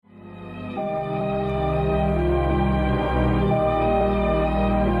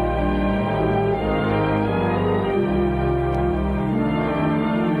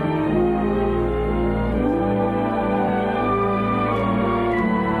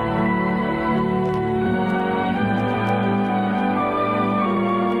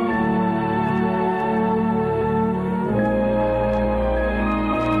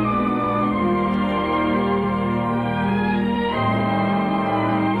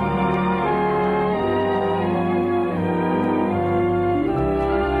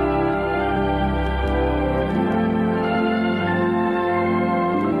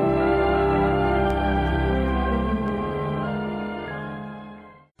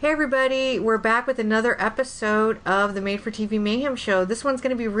Hey everybody, we're back with another episode of the Made for TV Mayhem Show. This one's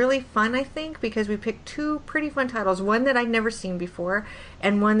going to be really fun, I think, because we picked two pretty fun titles. One that I'd never seen before,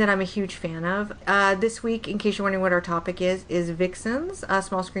 and one that I'm a huge fan of. This week, in case you're wondering what our topic is Vixens,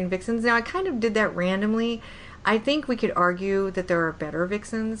 small screen Vixens. Now, I kind of did that randomly. I think we could argue that there are better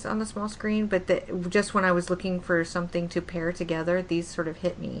Vixens on the small screen, but just when I was looking for something to pair together, these sort of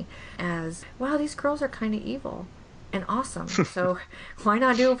hit me as, wow, these girls are kind of evil and awesome. So why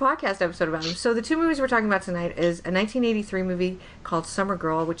not do a podcast episode about them? So the two movies we're talking about tonight is a 1983 movie called Summer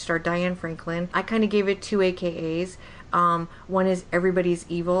Girl, which starred Diane Franklin. I kind of gave it two AKAs. One is Everybody's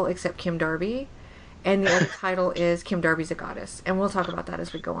Evil Except Kim Darby. And the other title is Kim Darby's a Goddess. And we'll talk about that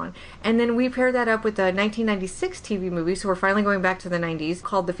as we go on. And then we pair that up with a 1996 TV movie, so we're finally going back to the 90s,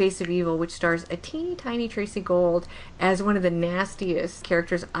 called The Face of Evil, which stars a teeny tiny Tracy Gold as one of the nastiest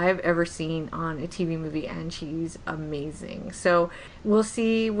characters I've ever seen on a TV movie, and she's amazing. So we'll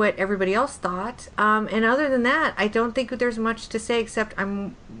see what everybody else thought. And other than that, I don't think there's much to say, except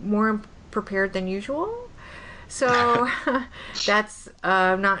I'm more prepared than usual. So that's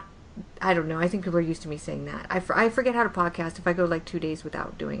not... I don't know. I think people are used to me saying that. I forget how to podcast if I go like 2 days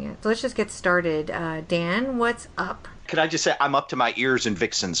without doing it. So let's just get started. Dan, what's up? Could I just say I'm up to my ears in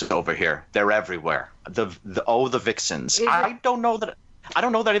Vixens over here. They're everywhere. The Vixens. I don't know that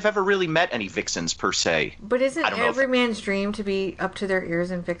I've ever really met any Vixens per se. But isn't every man's dream to be up to their ears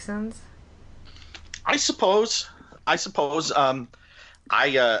in Vixens? I suppose. One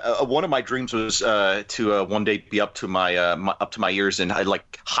of my dreams was to one day be up to my ears in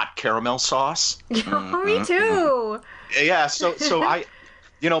like hot caramel sauce. Oh, me too. Yeah, so I,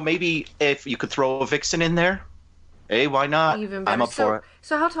 maybe if you could throw a Vixen in there, hey, why not? Even better. I'm up for it.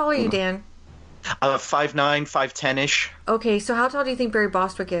 So how tall are you, Dan? 5'9", 5'10"-ish. Okay, so how tall do you think Barry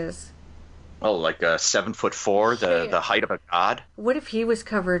Bostwick is? Oh, like 7'4", the height of a god. What if he was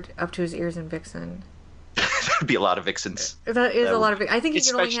covered up to his ears in Vixen? There'd be a lot of Vixens. That is a lot of. I think he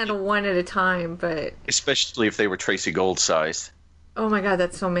can only handle one at a time, but especially if they were Tracy Gold sized. Oh my God,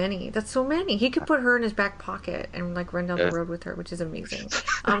 that's so many. He could put her in his back pocket and like run down the road with her, which is amazing.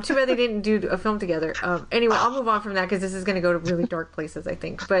 Too bad they didn't do a film together. Anyway, I'll move on from that because this is going to go to really dark places, I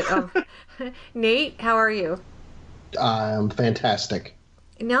think. But Nate, how are you? I'm fantastic.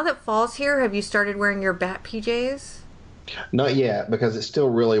 Now that fall's here, have you started wearing your bat PJs? Not yet, because it's still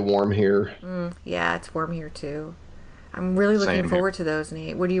really warm here. Yeah, it's warm here too. I'm really looking forward to those,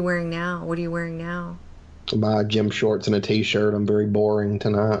 Nate. What are you wearing now? My gym shorts and a t-shirt. I'm very boring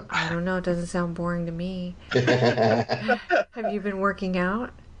tonight. I don't know. It doesn't sound boring to me. Have you been working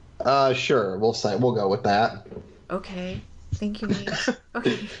out? Sure. We'll go with that. Okay. Thank you, Nate.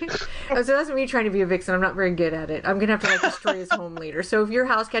 Okay. So that's me trying to be a Vixen. I'm not very good at it. I'm going to have to like destroy his home later. So if your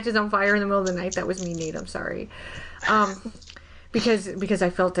house catches on fire in the middle of the night, that was me, Nate. I'm sorry. Because I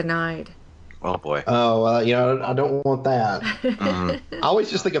felt denied. Oh, boy. Oh, I don't want that. I always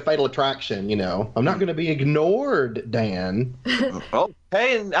just think of Fatal Attraction, I'm not going to be ignored, Dan. Oh,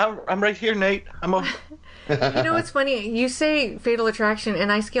 hey, I'm right here, Nate. It's funny. You say Fatal Attraction,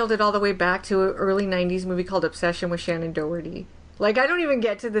 and I scaled it all the way back to an early 90s movie called Obsession with Shannon Doherty. Like, I don't even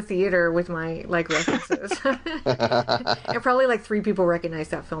get to the theater with my, references. And probably, 3 people recognize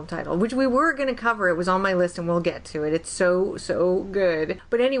that film title, which we were going to cover. It was on my list, and we'll get to it. It's so, so good.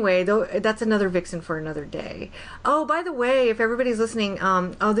 But anyway, that's another Vixen for another day. Oh, by the way, if everybody's listening,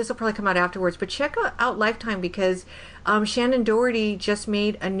 this will probably come out afterwards, but check out Lifetime, because Shannon Doherty just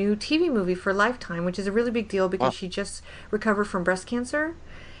made a new TV movie for Lifetime, which is a really big deal because she just recovered from breast cancer.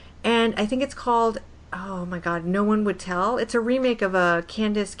 And I think it's called... Oh my God, No One Would Tell. It's a remake of a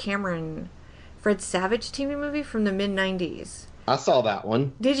Candace Cameron, Fred Savage TV movie from the mid-90s. I saw that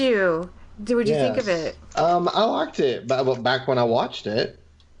one. Did you? What'd you think of it? I liked it back when I watched it.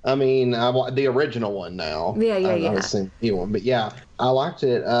 I mean, the original one now. Yeah. I've seen the new one, but yeah, I liked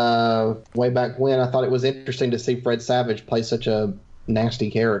it way back when. I thought it was interesting to see Fred Savage play such a nasty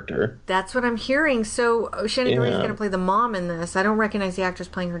character. That's what I'm hearing. So Shannon Doherty's going to play the mom in this. I don't recognize the actress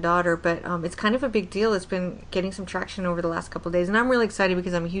playing her daughter, but it's kind of a big deal. It's been getting some traction over the last couple of days, and I'm really excited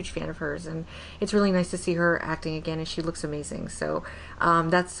because I'm a huge fan of hers, and it's really nice to see her acting again, and she looks amazing. So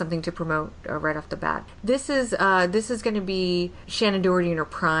that's something to promote right off the bat. This is going to be Shannon Doherty in her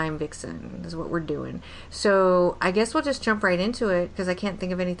prime Vixen is what we're doing. So I guess we'll just jump right into it because I can't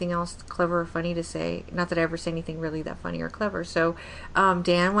think of anything else clever or funny to say. Not that I ever say anything really that funny or clever. So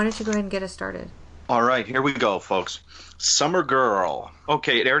Dan, why don't you go ahead and get us started? All right, here we go, folks. Summer Girl.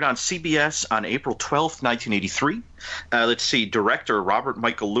 Okay, it aired on CBS on April 12th, 1983. Let's see, director Robert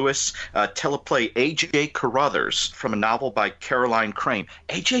Michael Lewis, teleplay A.J. Carruthers from a novel by Caroline Crane.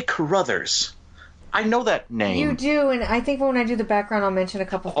 A.J. Carruthers. I know that name. You do, and I think when I do the background, I'll mention a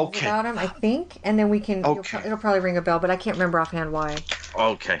couple things about him, I think, and then we can, it'll probably ring a bell, but I can't remember offhand why.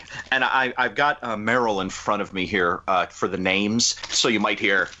 Okay. And I've got Meryl in front of me here for the names, so you might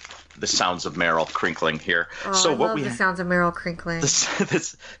hear the sounds of Meryl crinkling here. Oh, so I love the sounds of Meryl crinkling.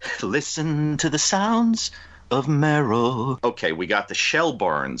 Listen to the sounds of Meryl. Okay, we got the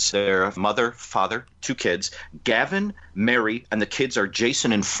Shelburnes. Their mother, father, 2 kids, Gavin, Mary, and the kids are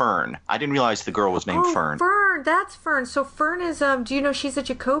Jason and Fern. I didn't realize the girl was named Fern. Fern, that's Fern. So Fern is, do you know she's a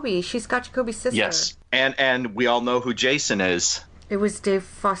Jacoby? She's got Jacoby's sister. Yes, and we all know who Jason is. It was Dave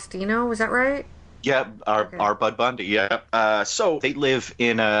Faustino, was that right? Yeah, our Bud Bundy, yeah. So they live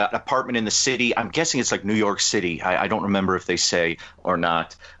in an apartment in the city. I'm guessing it's like New York City. I don't remember if they say or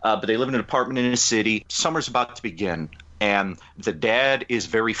not. But they live in an apartment in a city. Summer's about to begin, and the dad is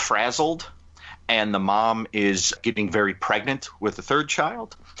very frazzled, and the mom is getting very pregnant with the 3rd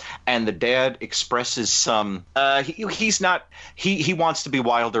child. And the dad expresses some he wants to be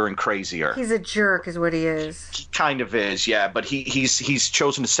wilder and crazier. He's a jerk is what he is. He kind of is, yeah, but he's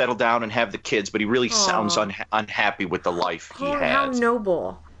chosen to settle down and have the kids, but he really sounds unhappy with the life he has. How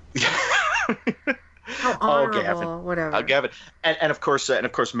noble. How honorable, Gavin. Whatever. Gavin. And of course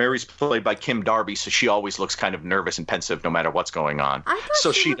Mary's played by Kim Darby, so she always looks kind of nervous and pensive no matter what's going on. I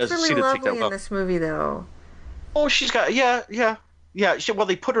thought she looked really lovely in this movie, though. Oh, she's got yeah. Well,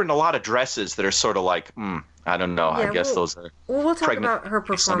 they put her in a lot of dresses that are sort of like, I don't know. Yeah, I guess those are. We'll talk about her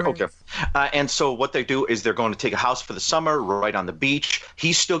performance. Okay. And so what they do is they're going to take a house for the summer right on the beach.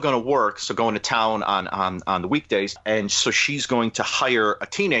 He's still going to work, so going to town on the weekdays. And so she's going to hire a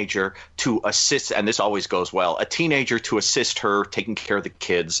teenager to assist, and this always goes well, a teenager to assist her taking care of the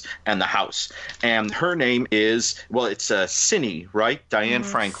kids and the house. And her name is, well, it's Cindy, right? Diane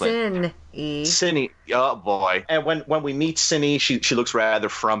Franklin. Cindy, oh boy. And when we meet Cindy, she looks rather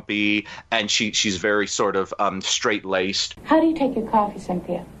frumpy, and she's very sort of straight-laced. How do you take your coffee,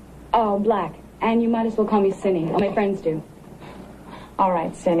 Cynthia? Oh, black. And you might as well call me Cindy. All my friends do. All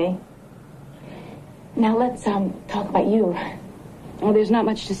right, Cindy. Now let's talk about you. Well, there's not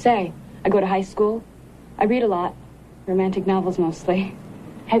much to say. I go to high school. I read a lot. Romantic novels mostly.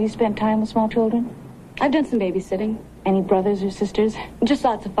 Have you spent time with small children? I've done some babysitting. Any brothers or sisters? Just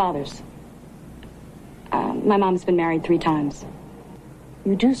lots of fathers. My mom's been married 3 times.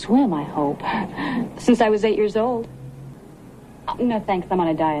 You do swim, I hope. Since I was 8 years old. No, thanks. I'm on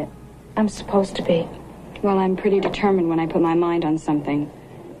a diet. I'm supposed to be. Well, I'm pretty determined when I put my mind on something.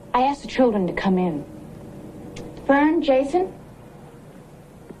 I asked the children to come in. Fern, Jason?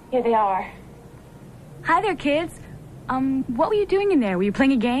 Here they are. Hi there, kids. What were you doing in there? Were you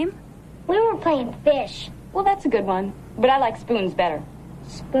playing a game? We were playing fish. Well, that's a good one. But I like spoons better.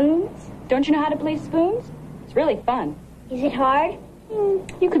 Spoons? Don't you know how to play spoons? It's really fun. Is it hard?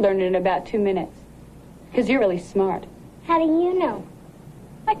 You could learn it in about 2 minutes. Because you're really smart. How do you know?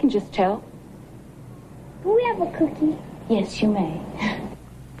 I can just tell. Do we have a cookie? Yes, you may.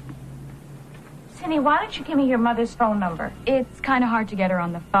 Cindy, why don't you give me your mother's phone number? It's kind of hard to get her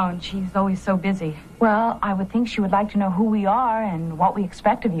on the phone. She's always so busy. Well, I would think she would like to know who we are and what we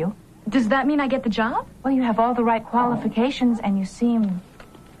expect of you. Does that mean I get the job? Well, you have all the right qualifications and you seem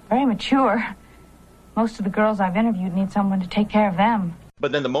very mature. Most of the girls I've interviewed need someone to take care of them.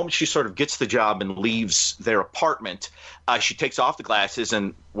 But then the moment she sort of gets the job and leaves their apartment, she takes off the glasses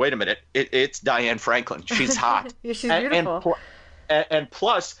and, wait a minute, it's Diane Franklin. She's hot. Yeah, she's beautiful. And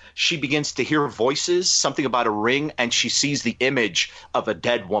plus, she begins to hear voices, something about a ring, and she sees the image of a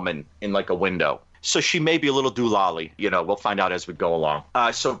dead woman in like a window. So she may be a little doolally. We'll find out as we go along.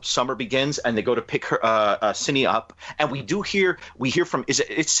 So summer begins, and they go to pick her, Cindy up, and we hear from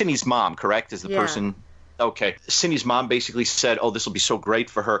it's Cindy's mom, correct? Is the person? Okay. Cindy's mom basically said, "Oh, this will be so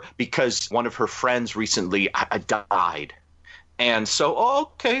great for her because one of her friends recently died." And so,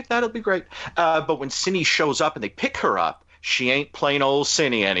 okay, that'll be great. But when Cindy shows up and they pick her up, she ain't plain old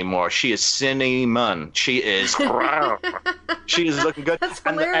Cindy anymore. She is Cindy Munn. She is she is looking good. That's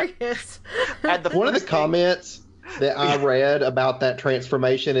hilarious. One of the comments that I read about that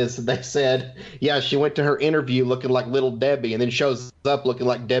transformation is they said, yeah, she went to her interview looking like Little Debbie and then shows up looking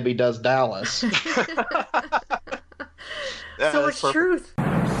like Debbie Does Dallas. So much truth.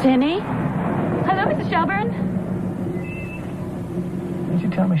 Cindy? Hello, Mrs. Shelburne. Didn't you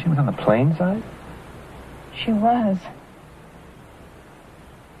tell me she was on the plane side? She was.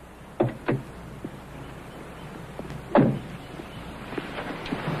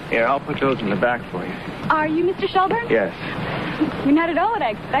 Here, I'll put those in the back for you. Are you Mr. Shelburne? Yes. You're not at all what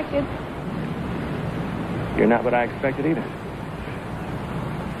I expected. You're not what I expected either.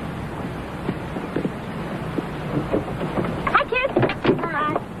 Hi, kids.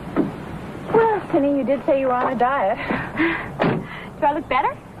 Hi. Well, Cindy, you did say you were on a diet. Do I look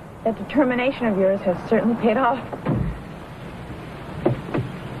better? That determination of yours has certainly paid off.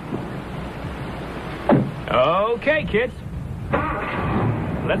 Okay, kids.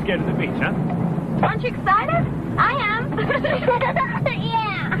 Let's get to the beach, huh? Aren't you excited? I am.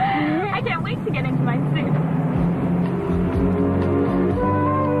 Yeah. I can't wait to get into my suit.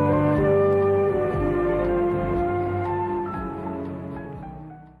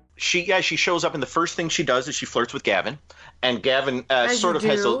 She shows up, and the first thing she does is she flirts with Gavin, and Gavin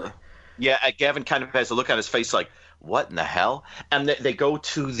Gavin kind of has a look on his face like, what in the hell? And they go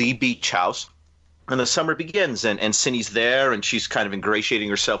to the beach house. And the summer begins, and Cindy's there, and she's kind of ingratiating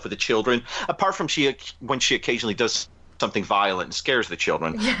herself with the children. Apart from when she occasionally does something violent and scares the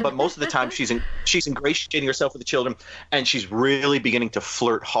children, but most of the time she's ingratiating herself with the children, and she's really beginning to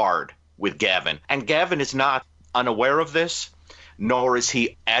flirt hard with Gavin. And Gavin is not unaware of this, nor is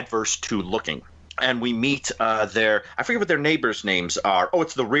he adverse to looking. And we meet I forget what their neighbors' names are. Oh,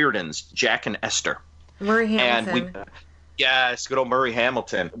 it's the Reardons, Jack and Esther. Murray Hamilton. Yes, good old Murray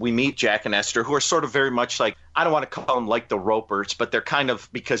Hamilton. We meet Jack and Esther, who are sort of very much like, I don't want to call them like the Ropers, but they're kind of,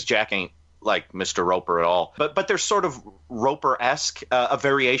 because Jack ain't like Mr. Roper at all, but they're sort of Roper-esque, a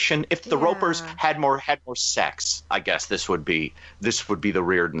variation. If the Ropers had more sex, I guess this would be the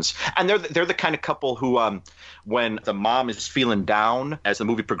Reardons. And they're the kind of couple who, when the mom is feeling down as the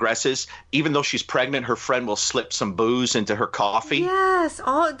movie progresses, even though she's pregnant, her friend will slip some booze into her coffee. Yes,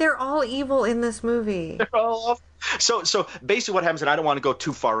 they're all evil in this movie. They're all awful. So basically what happens, and I don't want to go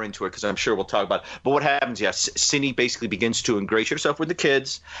too far into it because I'm sure we'll talk about it, but what happens, yes, Cindy basically begins to ingratiate herself with the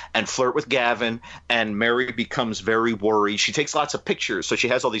kids and flirt with Gavin, and Mary becomes very worried. She takes lots of pictures, so she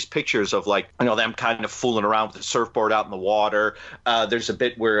has all these pictures of, like, them kind of fooling around with the surfboard out in the water. There's a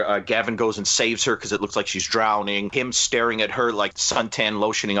bit where Gavin goes and saves her because it looks like she's drowning, him staring at her like suntan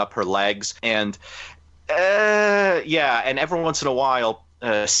lotioning up her legs, and and every once in a while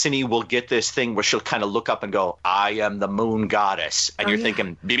Cindy will get this thing where she'll kind of look up and go, I am the moon goddess. And you're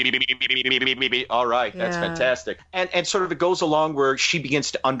thinking, all right, that's fantastic. And sort of it goes along where she begins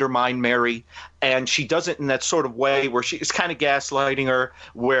to undermine Mary, and she does it in that sort of way where she's kind of gaslighting her,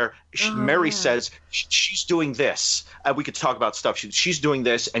 where Mary says, she's doing this. We could talk about stuff. She's doing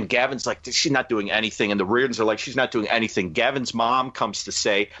this, and Gavin's like, she's not doing anything. And the Reardons are like, she's not doing anything. Gavin's mom comes to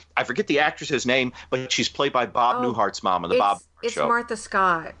say, I forget the actress's name, but she's played by Bob Newhart's mom on the Bob It's Show. Martha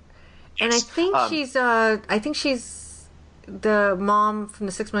Scott. And I think she's the mom from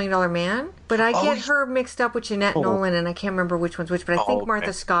the $6 Million Man, but I get her mixed up with Jeanette Nolan, and I can't remember which one's which, but I think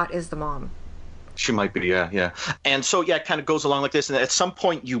Martha Scott is the mom. She might be, yeah. And so, it kind of goes along like this. And at some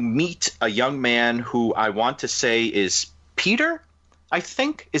point, you meet a young man who I want to say is Peter, I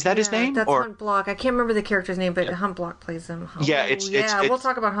think. Is that his name? That's Hunt Block. I can't remember the character's name, but Hunt Block plays him. We'll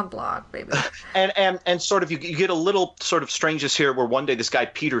talk about Hunt Block, baby. and sort of you get a little sort of strangeness here where one day this guy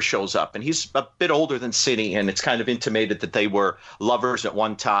Peter shows up, and he's a bit older than Cindy, and it's kind of intimated that they were lovers at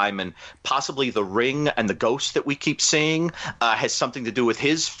one time, and possibly the ring and the ghost that we keep seeing has something to do with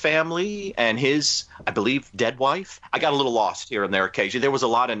his family and his, I believe, dead wife. I got a little lost here and there occasionally. There was a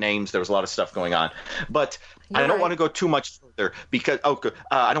lot of names. There was a lot of stuff going on. But I don't want to go too much further because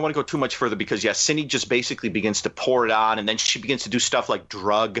Cindy just basically begins to pour it on, and then she begins to do stuff like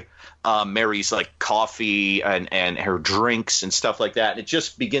drug Mary's like coffee and her drinks and stuff like that. And it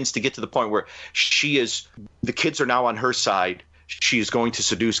just begins to get to the point where the kids are now on her side. She is going to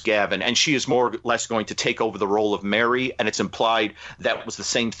seduce Gavin, and she is more or less going to take over the role of Mary. And it's implied that was the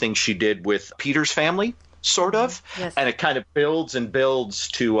same thing she did with Peter's family, sort of. Yes. And it kind of builds and builds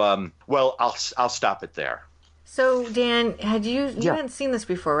to, I'll stop it there. So, Dan, you hadn't seen this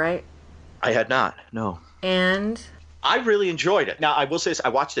before, right? I had not, no. And? I really enjoyed it. Now, I will say this, I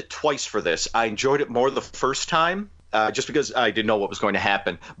watched it twice for this. I enjoyed it more the first time, just because I didn't know what was going to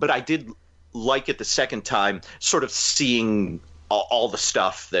happen. But I did like it the second time, sort of seeing all the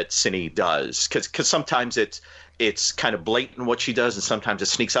stuff that Cindy does. Because sometimes it's kind of blatant what she does, and sometimes it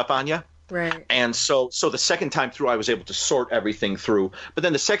sneaks up on you. Right. And so the second time through, I was able to sort everything through. But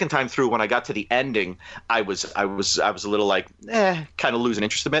then the second time through, when I got to the ending, I was a little like, kind of losing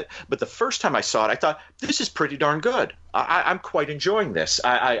interest a bit. But the first time I saw it, I thought, this is pretty darn good. I'm quite enjoying this.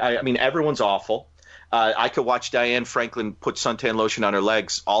 I mean, everyone's awful. I could watch Diane Franklin put suntan lotion on her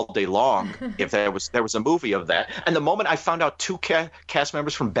legs all day long if there was a movie of that. And the moment I found out two cast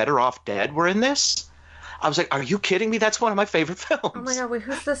members from Better Off Dead were in this, I was like, are you kidding me? That's one of my favorite films. Oh, my God. Wait,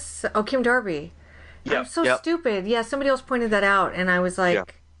 who's this? Oh, Kim Darby. Yeah, I'm so stupid. Yeah, somebody else pointed that out, and I was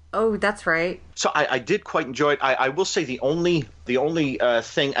like, oh, that's right. So I did quite enjoy it. I will say the only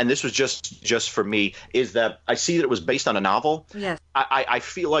thing, and this was just for me, is that I see that it was based on a novel. Yes. I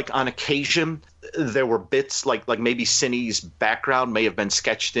feel like on occasion there were bits like maybe Cindy's background may have been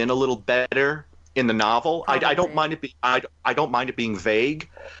sketched in a little better in the novel. I don't mind it. I don't mind it being vague,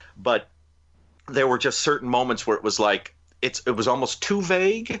 but there were just certain moments where it was like it was almost too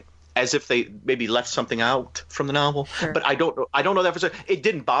vague, as if they maybe left something out from the novel. Sure. But I don't know that for sure. It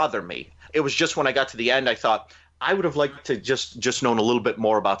didn't bother me. It was just when I got to the end, I thought I would have liked to just known a little bit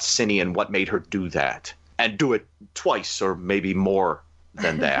more about Cindy and what made her do that, and do it twice or maybe more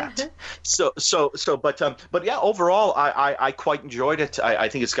than that. But yeah, overall, I quite enjoyed it. I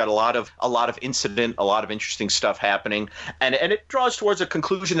think it's got a lot of incident, a lot of interesting stuff happening, and it draws towards a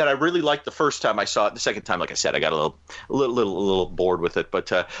conclusion that I really liked the first time I saw it. The second time, like I said, I got a little bored with it.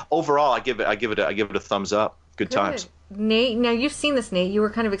 But overall, I give it a thumbs up. Good times. Nate, now you've seen this, Nate. You were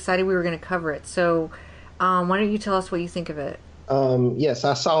kind of excited we were going to cover it. So why don't you tell us what you think of it? Yes,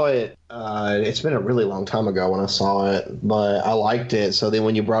 I saw it. It's been a really long time ago when I saw it, but I liked it. So then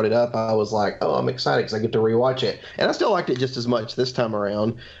when you brought it up, I was like, oh, I'm excited because I get to rewatch it. And I still liked it just as much this time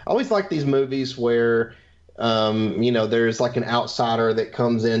around. I always like these movies where, there's like an outsider that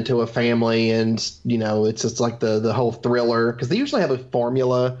comes into a family and, it's just like the whole thriller. Because they usually have a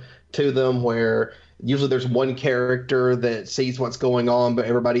formula to them where usually there's one character that sees what's going on, but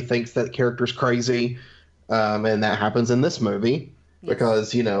everybody thinks that character's crazy. And that happens in this movie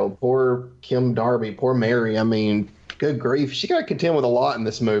because, poor Kim Darby, poor Mary, I mean, good grief. She got to contend with a lot in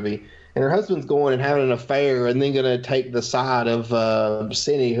this movie. And her husband's going and having an affair and then going to take the side of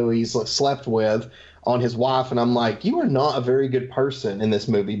Cindy, who he's slept with, on his wife. And I'm like, you are not a very good person in this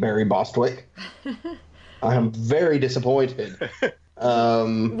movie, Barry Bostwick. I am very disappointed.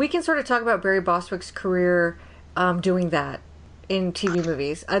 We can sort of talk about Barry Bostwick's career doing that in TV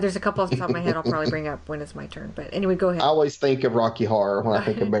movies. There's a couple off the top of my head I'll probably bring up when it's my turn. But anyway, go ahead. I always think of Rocky Horror when I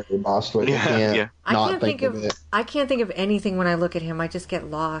think of Barry Bostwick. I can't think of it. I can't think of anything when I look at him. I just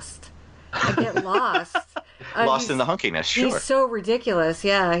get lost. I get lost. Lost in the hunkiness. Sure. He's so ridiculous.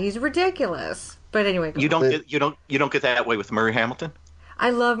 Yeah, he's ridiculous. But anyway, you don't get that way with Murray Hamilton. I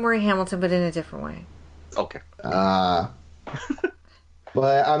love Murray Hamilton, but in a different way. Okay. But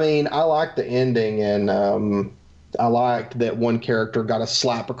I mean, I like the ending, and I liked that one character got a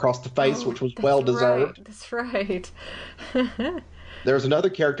slap across the face, which was well deserved. Right. That's right. There's another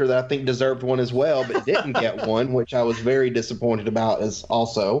character that I think deserved one as well, but didn't get one, which I was very disappointed about as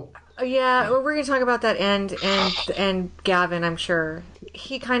also. Yeah, we're going to talk about that end and Gavin, I'm sure.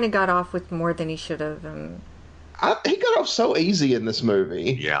 He kind of got off with more than he should have. He got off so easy in this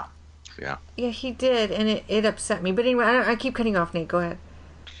movie. Yeah. Yeah, he did, and it upset me. But anyway, I keep cutting off, Nate. Go ahead.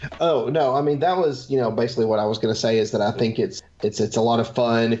 Oh, no, I mean, that was, basically what I was going to say is that I think it's a lot of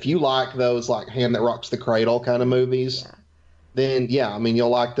fun. If you like those, like, Hand That Rocks the Cradle kind of movies, then, yeah, I mean, you'll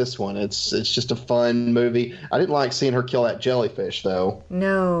like this one. It's just a fun movie. I didn't like seeing her kill that jellyfish, though.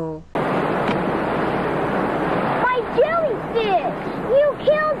 No. My jellyfish! You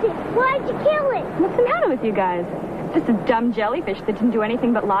killed it! Why'd you kill it? What's the matter with you guys? Just a dumb jellyfish that didn't do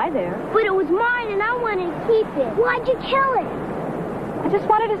anything but lie there. But it was mine and I wanted to keep it. Why'd you kill it? I just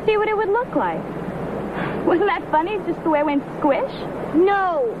wanted to see what it would look like. Wasn't that funny? Just the way it went squish?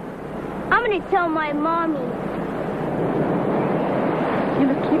 No. I'm going to tell my mommy. You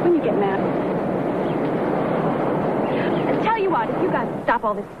look cute when you get mad. I'll tell you what, if you guys stop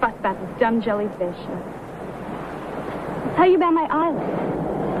all this fuss about this dumb jellyfish, I'll tell you about my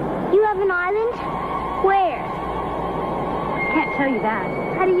island. You have an island? Where? I can't tell you that.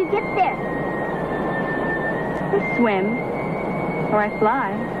 How do you get there? I swim. Or I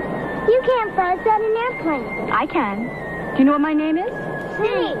fly. You can't fly without an airplane. I can. Do you know what my name is?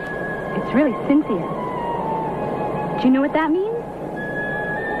 Cindy. It's really Cynthia. Do you know what that means?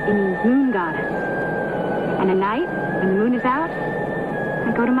 It means moon goddess. And at night, when the moon is out,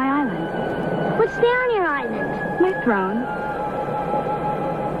 I go to my island. What's there on your island? My throne.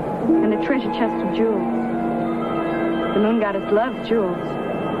 And a treasure chest of jewels. The moon goddess loves jewels.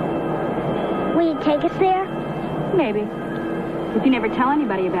 Will you take us there? Maybe. If you never tell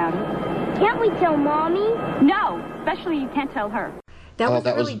anybody about it. Can't we tell Mommy? No, especially you can't tell her. That was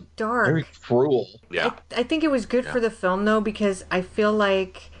really dark. Very cruel. Yeah. I think it was good for the film, though, because I feel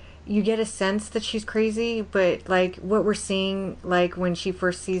like you get a sense that she's crazy, but, like, what we're seeing, like, when she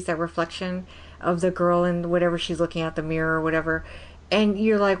first sees that reflection of the girl and whatever she's looking at, the mirror or whatever, and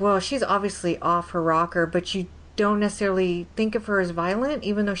you're like, well, she's obviously off her rocker, but you don't necessarily think of her as violent,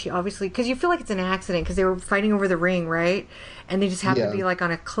 even though she obviously, because you feel like it's an accident because they were fighting over the ring, right? And they just happened to be like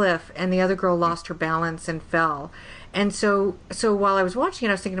on a cliff, and the other girl lost her balance and fell. And so while I was watching it,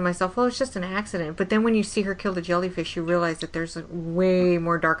 I was thinking to myself, well, it's just an accident. But then when you see her kill the jellyfish, you realize that there's way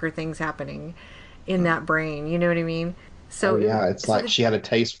more darker things happening in that brain. You know what I mean? So it's like she had a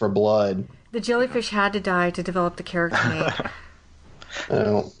taste for blood. The jellyfish had to die to develop the character, Nate.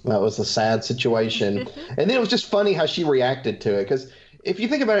 Well, that was a sad situation. And then it was just funny how she reacted to it. Because if you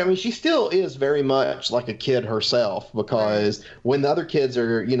think about it, I mean, she still is very much like a kid herself. Because when the other kids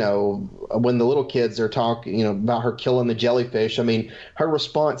are, when the little kids are talking, about her killing the jellyfish, I mean, her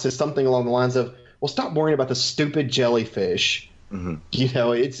response is something along the lines of, well, stop worrying about the stupid jellyfish. Mm-hmm.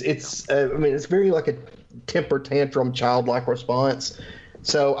 It's very like a temper tantrum, childlike response.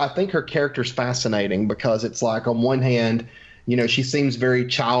 So I think her character's fascinating because it's like, on one hand, she seems very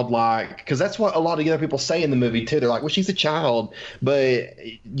childlike, because that's what a lot of the other people say in the movie too. They're like, well, she's a child, but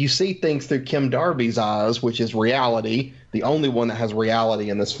you see things through Kim Darby's eyes, which is reality, the only one that has reality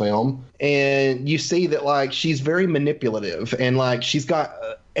in this film. And you see that, like, she's very manipulative, and like she's got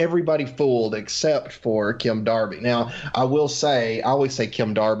everybody fooled except for Kim Darby. Now, I always say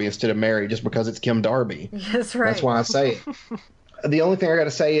Kim Darby instead of Mary, just because it's Kim Darby. That's right. That's why I say it. The only thing I got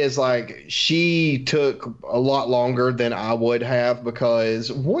to say is, like, she took a lot longer than I would have,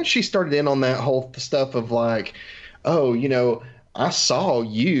 because once she started in on that whole stuff of like, oh, I saw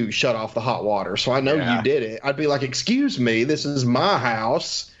you shut off the hot water, so I know you did it. I'd be like, excuse me, this is my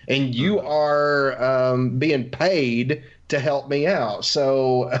house, and you are being paid to help me out.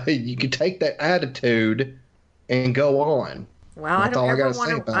 So you can take that attitude and go on. Well, I don't ever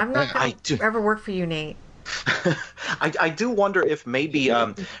want to. I'm not going to ever work for you, Nate. I do wonder if maybe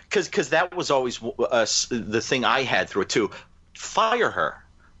because that was always the thing I had through it too. Fire her.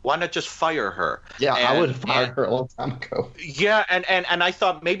 Why not just fire her? Yeah, I would have fired her a long time ago. Yeah, and I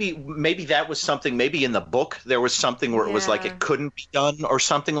thought maybe that was something. Maybe in the book there was something where it was like it couldn't be done or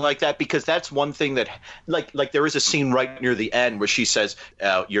something like that. Because that's one thing that like there is a scene right near the end where she says,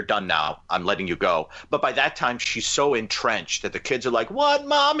 "You're done now. I'm letting you go." But by that time she's so entrenched that the kids are like, "What,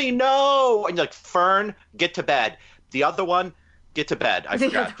 mommy? No!" And you're like, "Fern, get to bed." The other one, get to bed. I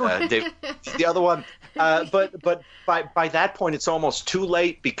forgot. The other one. But by that point, it's almost too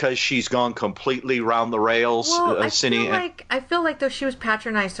late because she's gone completely round the rails. Well, I feel like though she was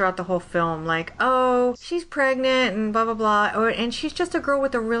patronized throughout the whole film. Like, oh, she's pregnant and blah, blah, blah. And she's just a girl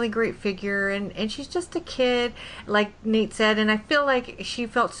with a really great figure. And she's just a kid, like Nate said. And I feel like she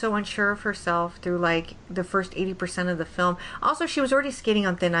felt so unsure of herself through like the first 80% of the film. Also, she was already skating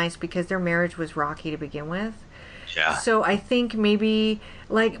on thin ice because their marriage was rocky to begin with. Yeah. So I think maybe,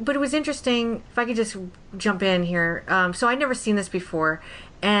 but it was interesting, if I could just jump in here. So I'd never seen this before,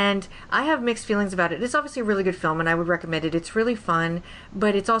 and I have mixed feelings about it. It's obviously a really good film, and I would recommend it. It's really fun,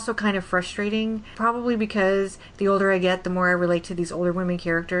 but it's also kind of frustrating, probably because the older I get, the more I relate to these older women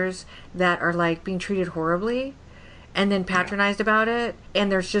characters that are, like, being treated horribly and then patronized about it, and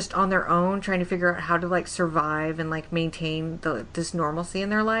they're just on their own trying to figure out how to like survive and like maintain this normalcy in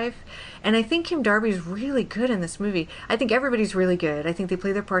their life. And I think Kim Darby's really good in this movie. I think everybody's really good. I think they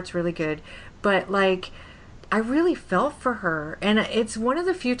play their parts really good, but like I really felt for her, and it's one of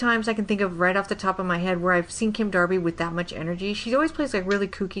the few times I can think of right off the top of my head where I've seen Kim Darby with that much energy. She always plays like really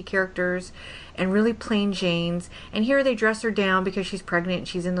kooky characters and really plain Janes, and here they dress her down because she's pregnant and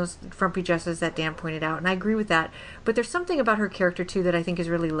she's in those frumpy dresses that Dan pointed out, and I agree with that. But there's something about her character too that I think is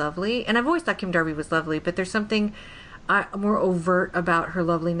really lovely, and I've always thought Kim Darby was lovely, but there's something more overt about her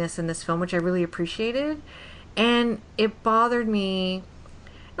loveliness in this film, which I really appreciated. And it bothered me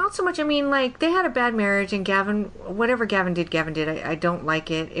not so much. I mean, like, they had a bad marriage, and whatever Gavin did. I don't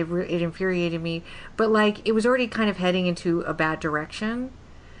like it. It infuriated me. But, like, it was already kind of heading into a bad direction.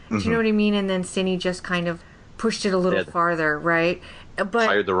 Mm-hmm. Do you know what I mean? And then Cindy just kind of pushed it a little farther, right? But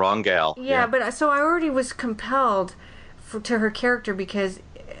hired the wrong gal. Yeah, but so I already was compelled to her character because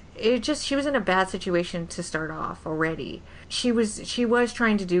she was in a bad situation to start off already. She was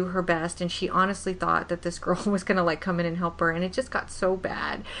trying to do her best, and she honestly thought that this girl was going to like come in and help her, and it just got so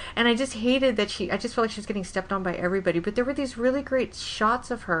bad. And I just hated that I just felt like she was getting stepped on by everybody. But there were these really great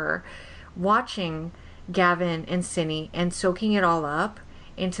shots of her watching Gavin and Cindy and soaking it all up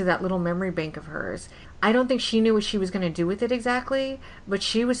into that little memory bank of hers. I don't think she knew what she was going to do with it exactly, but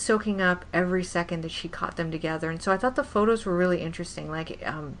she was soaking up every second that she caught them together. And so I thought the photos were really interesting.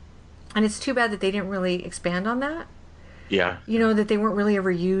 And it's too bad that they didn't really expand on that. Yeah. You know, that they weren't really ever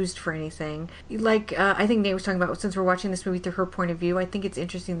used for anything. Like, I think Nate was talking about, since we're watching this movie through her point of view, I think it's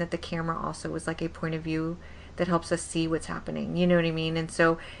interesting that the camera also is like a point of view that helps us see what's happening. You know what I mean? And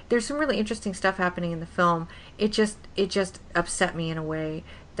so there's some really interesting stuff happening in the film. It just upset me in a way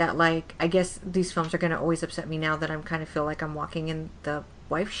that, like, I guess these films are going to always upset me now that I'm kind of feel like I'm walking in the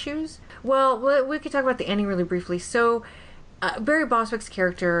wife's shoes. Well, we could talk about the ending really briefly. So, Barry Bostwick's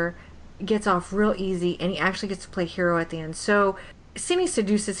character gets off real easy, and he actually gets to play hero at the end. So Cindy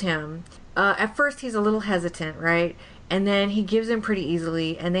seduces him. At first he's a little hesitant, right? And then he gives in pretty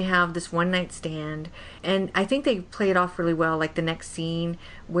easily, and they have this one night stand. And I think they play it off really well, like the next scene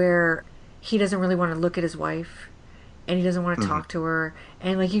where he doesn't really want to look at his wife, and he doesn't want to talk to her.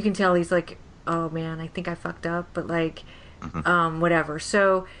 And, like, you can tell he's like, oh, man, I think I fucked up, but, like, whatever.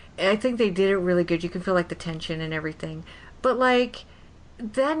 So I think they did it really good. You can feel, like, the tension and everything. But, like,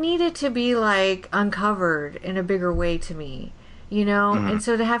 that needed to be, like, uncovered in a bigger way to me. You know, and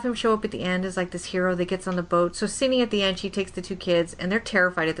so to have him show up at the end as like this hero that gets on the boat. So Cindy at the end, she takes the two kids, and they're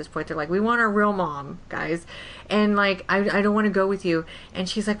terrified at this point. They're like, we want our real mom, guys. And like, I don't want to go with you. And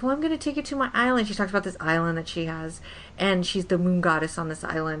she's like, well, I'm going to take you to my island. She talks about this island that she has, and she's the moon goddess on this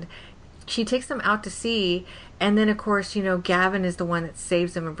island. She takes them out to sea, and then of course, you know, Gavin is the one that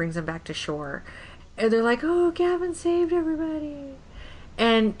saves them and brings them back to shore. And they're like, oh, Gavin saved everybody.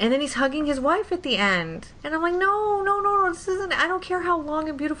 And then he's hugging his wife at the end. And I'm like, no, this isn't... I don't care how long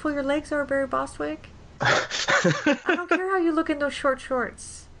and beautiful your legs are, Barry Bostwick. I don't care how you look in those short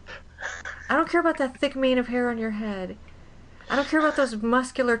shorts. I don't care about that thick mane of hair on your head. I don't care about those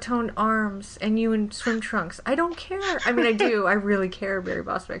muscular toned arms and you in swim trunks. I don't care. I mean, I do. I really care, Barry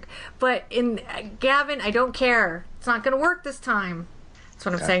Bostwick. But in Gavin, I don't care. It's not going to work this time.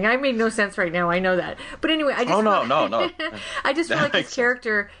 That's what I'm saying. I made no sense right now. I know that. But anyway, I just no. I just feel like his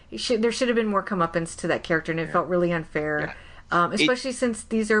character, there should have been more comeuppance to that character, and it felt really unfair. Yeah. Especially since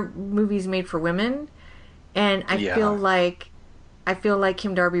these are movies made for women, and I feel like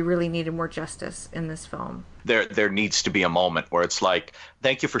Kim Darby really needed more justice in this film. There needs to be a moment where it's like,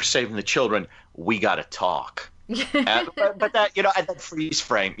 thank you for saving the children. We got to talk. But that, you know, and that freeze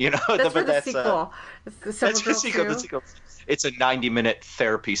frame, you know, that's for the sequel. That's the sequel. It's a 90-minute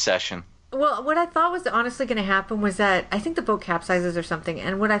therapy session. Well, what I thought was honestly going to happen was that I think the boat capsizes or something,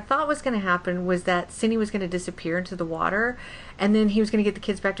 and what I thought was going to happen was that Cindy was going to disappear into the water, and then he was going to get the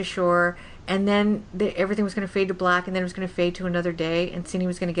kids back to shore, and then everything was going to fade to black, and then it was going to fade to another day, and Cindy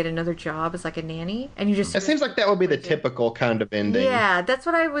was going to get another job as like a nanny, and you just... It seems like that would be the typical kind of ending. Yeah, that's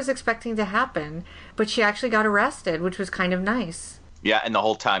what I was expecting to happen, but she actually got arrested, which was kind of nice. Yeah, and the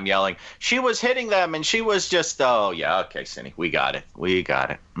whole time yelling, she was hitting them, and she was just, oh, yeah, okay, Cindy, we got it.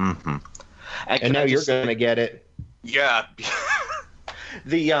 Mm-hmm. And now you're going to get it. Yeah.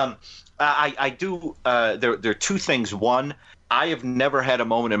 I do, there are two things. One, I have never had a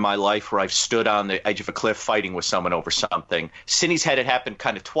moment in my life where I've stood on the edge of a cliff fighting with someone over something. Cindy's had it happen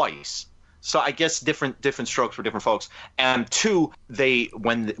kind of twice. So I guess different strokes for different folks. And two,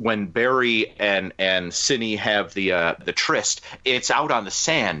 when Barry and Cindy have the tryst, it's out on the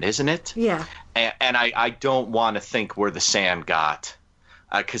sand, isn't it? Yeah. And I don't want to think where the sand got,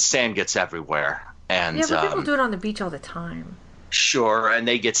 because sand gets everywhere. And yeah, but people do it on the beach all the time. Sure, and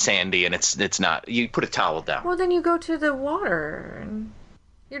they get sandy, and it's not. You put a towel down. Well, then you go to the water and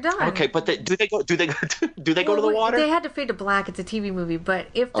you're done. Okay, but do they go to the water? They had to fade to black. It's a TV movie, but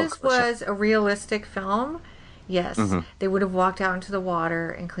if this was a realistic film, yes, they would have walked out into the water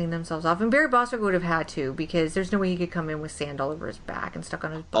and cleaned themselves off. And Barry Bostwick would have had to, because there's no way he could come in with sand all over his back and stuck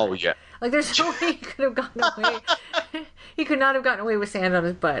on his butt. Oh yeah. Like there's no way he could have gotten away. He could not have gotten away with sand on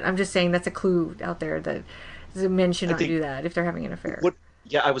his butt. I'm just saying that's a clue out there that men should not do that if they're having an affair.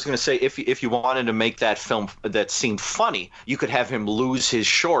 Yeah, I was going to say, if you wanted to make that scene funny, you could have him lose his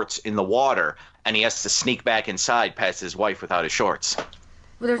shorts in the water, and he has to sneak back inside past his wife without his shorts.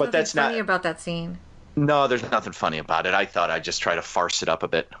 Well, there's nothing funny about that scene. No, there's nothing funny about it. I thought I'd just try to farce it up a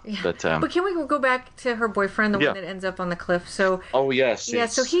bit. Yeah. But can we go back to her boyfriend, the one that ends up on the cliff? So. Oh yes. Yeah.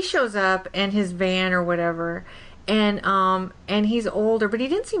 So he shows up in his van or whatever. And he's older, but he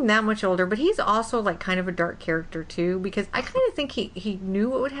didn't seem that much older, but he's also like kind of a dark character too, because I kind of think he knew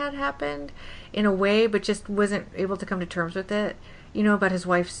what had happened in a way, but just wasn't able to come to terms with it, you know, about his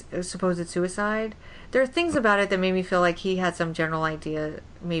wife's supposed suicide. There are things about it that made me feel like he had some general idea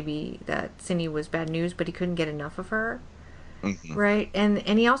maybe that Cindy was bad news, but he couldn't get enough of her. Mm-hmm. Right? And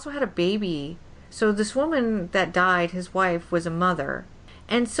he also had a baby. So this woman that died, his wife, was a mother.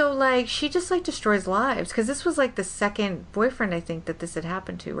 And so, like, she just, like, destroys lives. Because this was, like, the second boyfriend, I think, that this had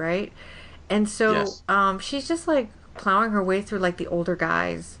happened to, right? And so, she's just, like, plowing her way through, like, the older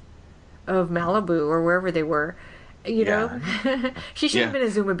guys of Malibu or wherever they were. You know? She should have been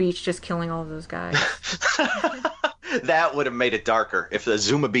at Zuma Beach just killing all of those guys. That would have made it darker. If the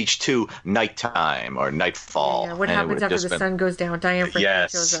Zuma Beach 2 nighttime or nightfall. Yeah, what happens after the sun goes down? Diane Franklin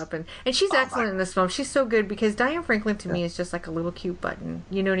shows up. And she's excellent in this film. She's so good because Diane Franklin to me is just like a little cute button.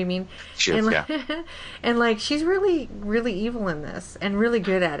 You know what I mean? She is, and like she's really, really evil in this and really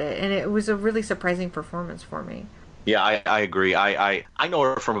good at it. And it was a really surprising performance for me. Yeah, I agree. I know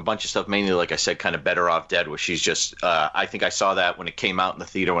her from a bunch of stuff, mainly, like I said, kind of Better Off Dead, where she's just, I think I saw that when it came out in the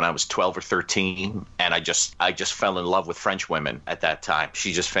theater when I was 12 or 13, and I just fell in love with French women at that time.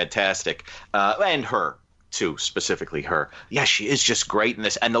 She's just fantastic. And her, too, specifically her. Yeah, she is just great in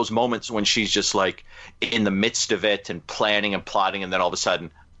this. And those moments when she's just like in the midst of it and planning and plotting, and then all of a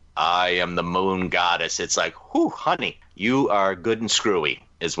sudden, I am the moon goddess. It's like, whew, honey, you are good and screwy,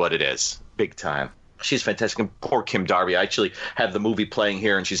 is what it is. Big time. She's fantastic. And poor Kim Darby. I actually have the movie playing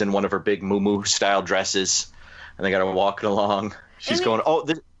here, and she's in one of her big moo style dresses, and they got her walking along. She's going,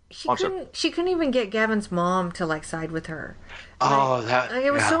 she couldn't even get Gavin's mom to like side with her.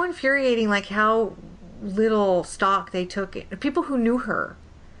 It was so infuriating, like how little stock they took. People who knew her,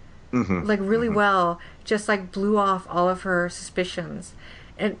 like really well, just like blew off all of her suspicions,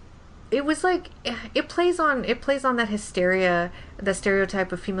 and it was like it plays on that hysteria, the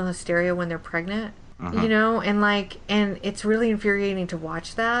stereotype of female hysteria when they're pregnant. You know, and it's really infuriating to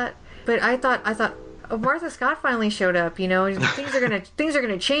watch that. But I thought Martha Scott finally showed up. You know, things are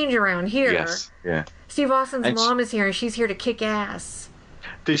gonna change around here. Yes, yeah. Steve Austin's mom is here, and she's here to kick ass.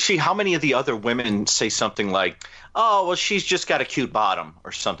 How many of the other women say something like, "Oh, well, she's just got a cute bottom,"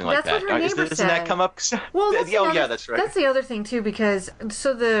 or something like that? That's what her neighbor said. Doesn't that come up? Well, that's right. That's the other thing too, because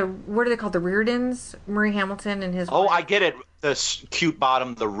what are they called? The Reardons, Murray Hamilton and his. Oh, wife. I get it. The cute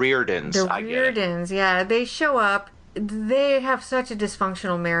bottom, the Reardons. The Reardons, yeah, they show up. They have such a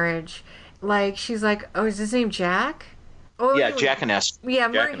dysfunctional marriage. Like she's like, "Oh, is his name Jack?" Oh, yeah, Jack and Esther. Yeah,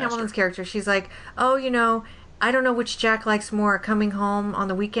 Murray Hamilton's character. She's like, "Oh, you know, I don't know which Jack likes more, coming home on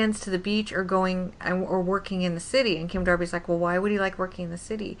the weekends to the beach or working in the city." And Kim Darby's like, "Well, why would he like working in the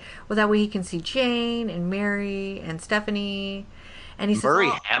city? Well, that way he can see Jane and Mary and Stephanie." And he says, Murray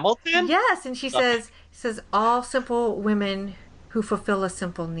Hamilton? Yes, and she says all simple women who fulfill a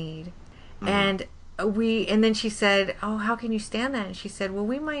simple need. And then she said, "Oh, how can you stand that?" And she said, "Well,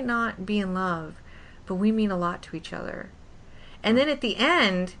 we might not be in love, but we mean a lot to each other." And then at the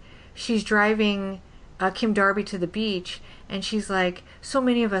end, she's driving Kim Darby to the beach, and she's like, "So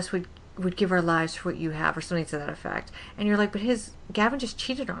many of us would give our lives for what you have," or something to that effect. And you're like, but Gavin just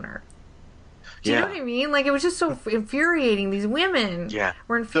cheated on her. Do you know what I mean? Like, it was just so infuriating. These women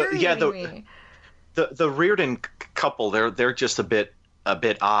were infuriating me. The Reardon couple, they're just a bit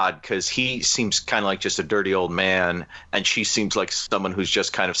odd, because he seems kind of like just a dirty old man, and she seems like someone who's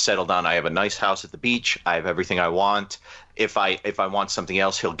just kind of settled down. I have a nice house at the beach. I have everything I want. If I want something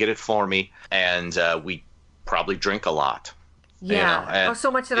else, he'll get it for me, and we probably drink a lot. Yeah. You know, so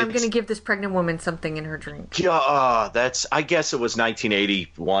much that I'm going to give this pregnant woman something in her drink. Yeah, I guess it was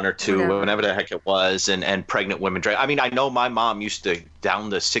 1981 or 2, whenever the heck it was, and pregnant women drank. I mean, I know my mom used to down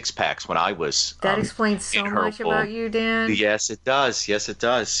the 6-packs when I was. That explains so much about you, Dan. Yes, it does. Yes, it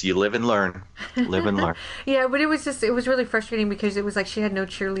does. You live and learn. Live and learn. Yeah, but it was really frustrating, because it was like she had no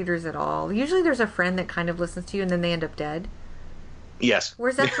cheerleaders at all. Usually there's a friend that kind of listens to you, and then they end up dead. Yes.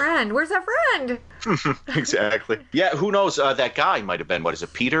 Where's that friend? Where's that friend? Exactly. Yeah, who knows? That guy might have been, what is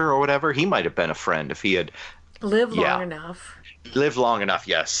it, Peter or whatever? He might have been a friend if he had lived long enough. Lived long enough,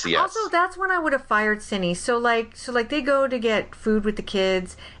 yes. Also, that's when I would have fired Cindy. So they go to get food with the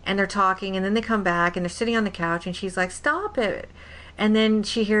kids, and they're talking, and then they come back, and they're sitting on the couch, and she's like, "Stop it." And then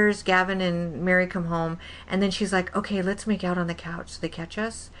she hears Gavin and Mary come home, and then she's like, "Okay, let's make out on the couch so they catch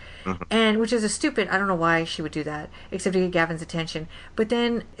us." And which is I don't know why she would do that, except to get Gavin's attention. But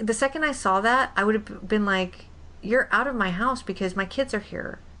then the second I saw that, I would have been like, "You're out of my house because my kids are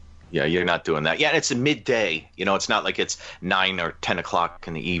here." Yeah, you're not doing that. Yeah, and it's a midday. You know, it's not like it's 9 or 10 o'clock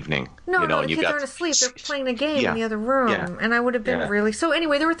in the evening. No, the kids aren't asleep. They're playing a game in the other room. Yeah. And I would have been really... So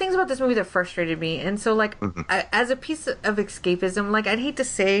anyway, there were things about this movie that frustrated me. And so, like, as a piece of escapism, like, I'd hate to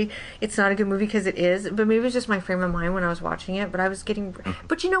say it's not a good movie because it is, but maybe it was just my frame of mind when I was watching it. But I was getting...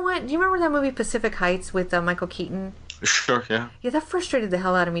 But you know what? Do you remember that movie Pacific Heights with Michael Keaton? Sure, yeah. Yeah, that frustrated the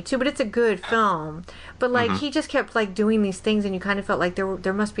hell out of me, too. But it's a good film. But, like, he just kept, like, doing these things, and you kind of felt like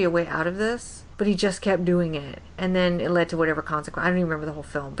there must be a way out of this. But he just kept doing it. And then it led to whatever consequence. I don't even remember the whole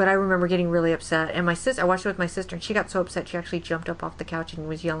film. But I remember getting really upset. And my sister, I watched it with my sister, and she got so upset she actually jumped up off the couch and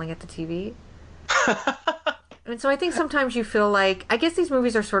was yelling at the TV. And so I think sometimes you feel like... I guess these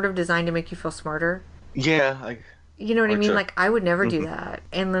movies are sort of designed to make you feel smarter. Yeah, you know what I mean? Like, I would never do that.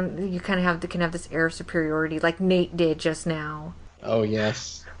 And then you kind of can have this air of superiority, like Nate did just now. Oh,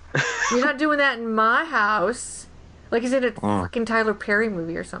 yes. You're not doing that in my house. Like, is it a fucking Tyler Perry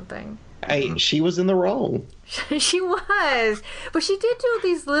movie or something? Hey, she was in the wrong. She was. But she did do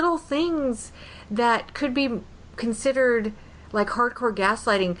these little things that could be considered, like, hardcore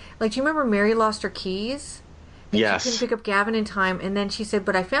gaslighting. Like, do you remember Mary lost her keys? Yes. She couldn't pick up Gavin in time. And then she said,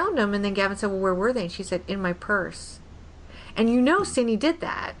 but I found them. And then Gavin said, well, where were they? And she said, in my purse. And Cindy did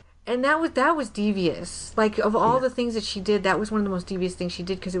that. And that was devious. Like, of all the things that she did, that was one of the most devious things she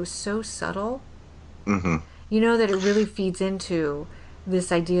did because it was so subtle. Mm-hmm. That it really feeds into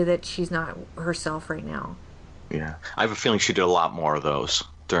this idea that she's not herself right now. Yeah. I have a feeling she did a lot more of those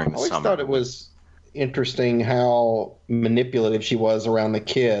during the I always summer. thought it was interesting how manipulative she was around the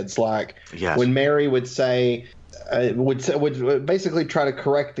kids. Like, when Mary would say... would basically try to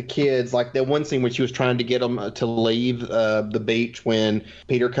correct the kids. Like that one scene when she was trying to get them to leave the beach when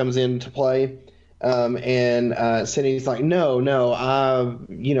Peter comes into play, and Cindy's like, no,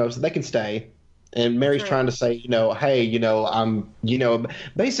 so they can stay. And Mary's trying to say, hey, I'm,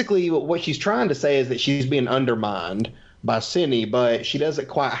 basically what she's trying to say is that she's being undermined by Cindy, but she doesn't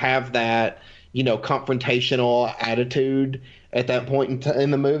quite have that, confrontational attitude at that point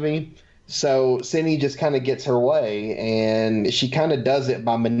in the movie. So Cindy just kind of gets her way, and she kind of does it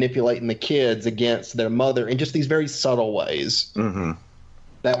by manipulating the kids against their mother in just these very subtle ways. Mm-hmm.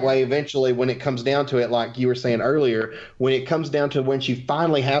 That way, eventually, when it comes down to it, like you were saying earlier, when it comes down to when she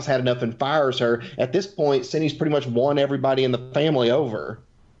finally has had enough and fires her, at this point, Cindy's pretty much won everybody in the family over,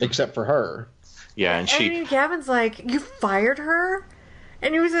 except for her. Yeah, and Gavin's like, you fired her?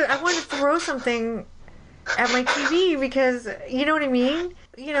 And I wanted to throw something at my TV because, you know what I mean?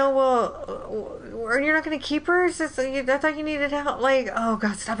 Well, you're not going to keep her? I thought you needed help. Like, oh,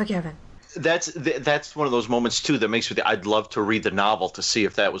 God, stop it, Gavin. That's one of those moments, too, that makes me think I'd love to read the novel to see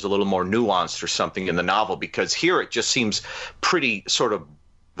if that was a little more nuanced or something in the novel, because here it just seems pretty sort of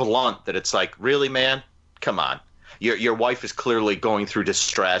blunt that it's like, really, man? Come on. Your wife is clearly going through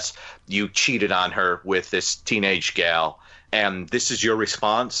distress. You cheated on her with this teenage gal, and this is your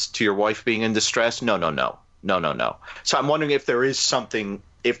response to your wife being in distress? No. So I'm wondering if there was something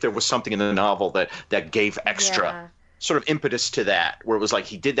in the novel that gave extra sort of impetus to that, where it was like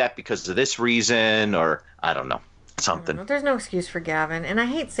he did that because of this reason, or I don't know, something. There's no excuse for Gavin, and I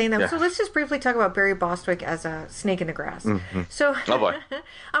hate saying that. Yeah. So let's just briefly talk about Barry Bostwick as a snake in the grass. Mm-hmm. So oh boy.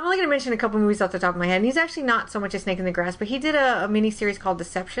 I'm only going to mention a couple movies off the top of my head, and he's actually not so much a snake in the grass, but he did a miniseries called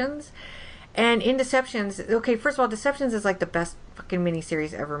Deceptions. And in Deceptions, okay, first of all, Deceptions is like the best fucking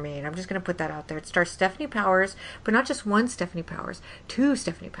miniseries ever made. I'm just going to put that out there. It stars Stephanie Powers, but not just one Stephanie Powers, two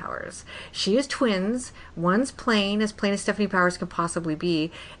Stephanie Powers. She is twins. One's plain as Stephanie Powers can possibly be,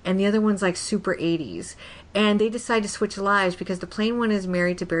 and the other one's like super 80s. And they decide to switch lives because the plain one is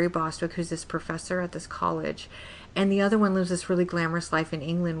married to Barry Bostwick, who's this professor at this college. And the other one lives this really glamorous life in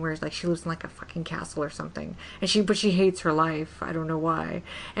England where like she lives in like a fucking castle or something. But she hates her life. I don't know why.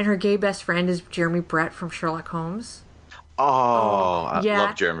 And her gay best friend is Jeremy Brett from Sherlock Holmes. I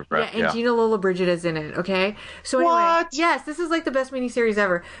love Jeremy Brett. Yeah, and Gina Lollobrigida is in it, okay? So anyway, what? Yes, this is like the best miniseries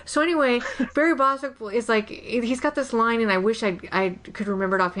ever. So anyway, Barry Bostwick is like, he's got this line, and I wish I could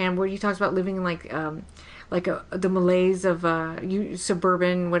remember it offhand, where he talks about living in the malaise of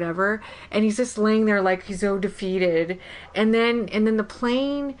suburban whatever, and he's just laying there like he's so defeated, and then the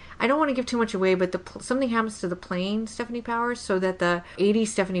plane, I don't want to give too much away, but something happens to the plane Stephanie Powers, so that the 80s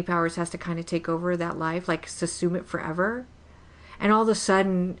Stephanie Powers has to kind of take over that life, like assume it forever, and all of a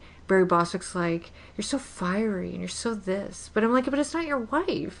sudden Barry Bostwick's like, you're so fiery and you're so this, but I'm like, but it's not your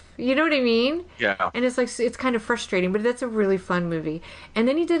wife, you know what I mean? Yeah. And it's like, it's kind of frustrating, but that's a really fun movie. And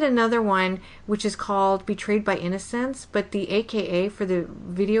then he did another one which is called Betrayed by Innocence, but the AKA for the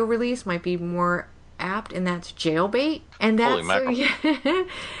video release might be more apt, and that's Jailbait. And that's Holy mackerel.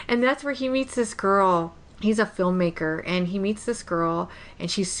 And that's where he meets this girl. He's a filmmaker, and he meets this girl,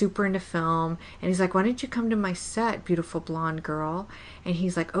 and she's super into film, and he's like, why don't you come to my set, beautiful blonde girl? And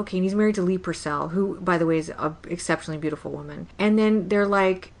he's like, okay. And he's married to Lee Purcell, who, by the way, is an exceptionally beautiful woman. And then they're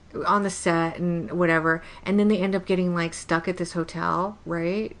like on the set and whatever, and then they end up getting like stuck at this hotel,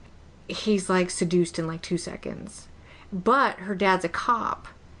 right? He's like seduced in like 2 seconds. But her dad's a cop,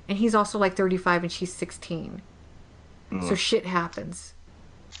 and he's also like 35 and she's 16. So shit happens.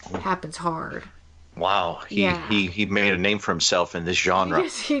 Happens hard. Wow, he made a name for himself in this genre.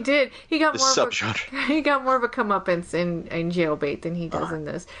 Yes, he did. He got this more subgenre. He got more of a comeuppance in Jailbait than he does in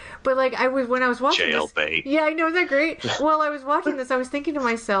this. But like when I was watching Jailbait. Yeah, I know, isn't that great? While I was watching this, I was thinking to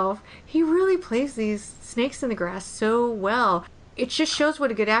myself, he really plays these snakes in the grass so well. It just shows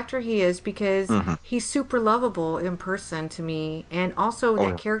what a good actor he is, because he's super lovable in person to me, and also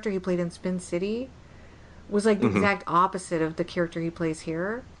that character he played in Spin City was like the exact opposite of the character he plays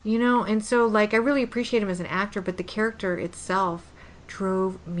here, you know? And so like I really appreciate him as an actor, but the character itself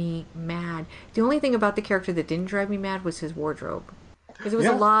drove me mad. The only thing about the character that didn't drive me mad was his wardrobe, because it was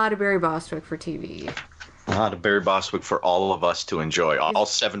a lot of Barry Bostwick for TV. lot of Barry Bostwick for all of us to enjoy. All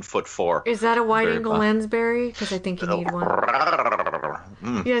 7'4". Is that a wide-angle lens, Barry? Because I think you need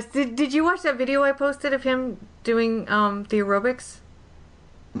one. Yes. Did you watch that video I posted of him doing the aerobics?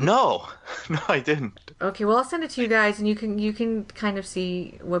 No, I didn't. Okay, well, I'll send it to you guys, and you can kind of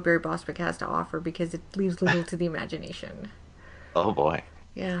see what Barry Bostwick has to offer because it leaves little to the imagination. Oh boy.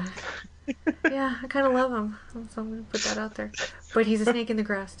 Yeah. Yeah, I kind of love him, so I'm going to put that out there. But he's a snake in the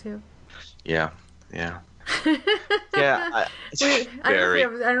grass, too. Yeah. Yeah, I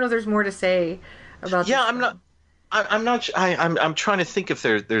don't know if there's more to say about this. I'm trying to think if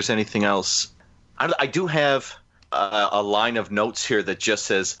there's anything else. I do have a line of notes here that just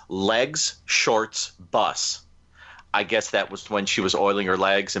says legs, shorts, bus. I guess that was when she was oiling her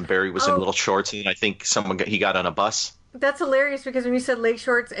legs and Barry was in little shorts, and I think he got on a bus. That's hilarious because when you said leg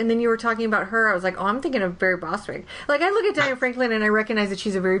shorts and then you were talking about her, I was like, oh, I'm thinking of Barry Bostwick. Like, I look at Diane Franklin and I recognize that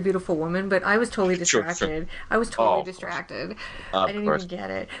she's a very beautiful woman, but I was totally distracted. Sure. I was totally distracted. I didn't even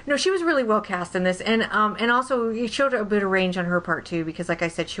get it. No, she was really well cast in this, and also it showed a bit of range on her part too, because like I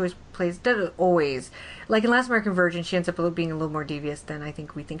said, she does always, like in Last American Virgin, she ends up being a little more devious than I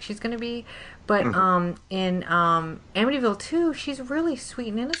think we think she's going to be. But in Amityville 2, she's really sweet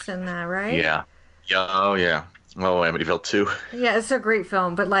and innocent in that, right? Yeah. Oh yeah. Oh, Amityville 2. Yeah, it's a great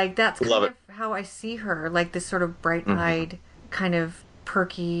film, but like that's kind of how I see her, like this sort of bright-eyed, kind of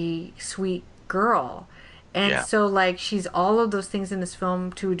perky, sweet girl. And so like she's all of those things in this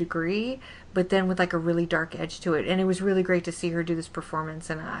film to a degree, but then with like a really dark edge to it. And it was really great to see her do this performance,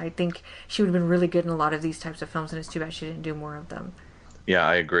 and I think she would have been really good in a lot of these types of films, and it's too bad she didn't do more of them. Yeah,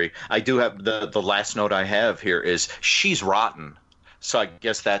 I agree. I do have the last note I have here is she's rotten. So I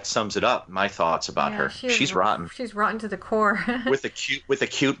guess that sums it up. My thoughts about her. She's rotten. She's rotten to the core. with a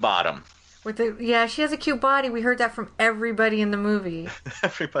cute bottom. She has a cute body. We heard that from everybody in the movie.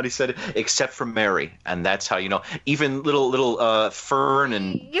 Everybody said it except for Mary, and that's how you know. Even little Fern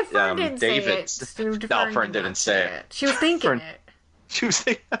and Fern didn't David. Say it. No, Fern didn't say it. She was thinking it. She was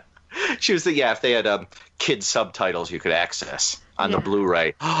thinking. If they had kid subtitles you could access on the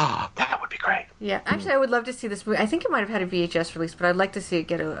Blu-ray. That would be great. Yeah, actually, I would love to see this movie. I think it might have had a VHS release, but I'd like to see it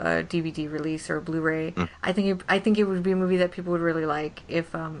get a DVD release or a Blu-ray. I think it would be a movie that people would really like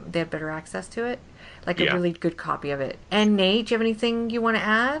if they had better access to it, like a really good copy of it. And Nate, do you have anything you want to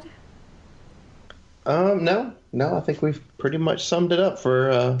add? No. I think we've pretty much summed it up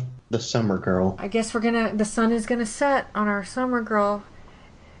for the Summer Girl. I guess the sun is gonna set on our Summer Girl.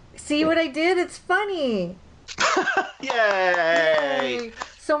 See what I did? It's funny. Yay!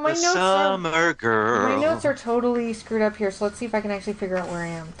 So my Summer Girl. My notes are totally screwed up here, so let's see if I can actually figure out where I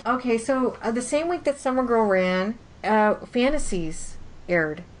am. Okay, so the same week that Summer Girl ran, Fantasies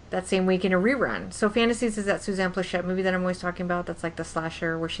aired that same week in a rerun. So Fantasies is that Suzanne Plachette movie that I'm always talking about. That's like the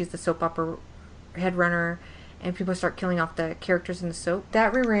slasher where she's the soap opera head runner and people start killing off the characters in the soap.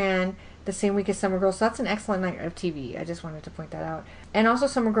 That reran the same week as Summer Girl, so that's an excellent night of TV. I just wanted to point that out. And also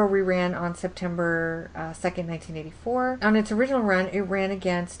Summer Girl reran on September 2nd, 1984. On its original run, it ran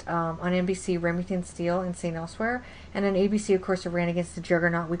against, on NBC, Remington Steele and St. Elsewhere. And on ABC, of course, it ran against the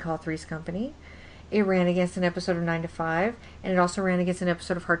juggernaut we call Three's Company. It ran against an episode of 9 to 5. And it also ran against an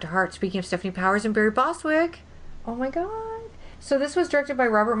episode of Heart to Heart. Speaking of Stephanie Powers and Barry Bostwick. Oh my god. So this was directed by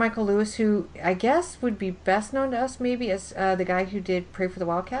Robert Michael Lewis, who I guess would be best known to us maybe as the guy who did Pray for the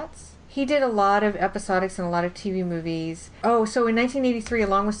Wildcats. He did a lot of episodics and a lot of TV movies. Oh, so in 1983,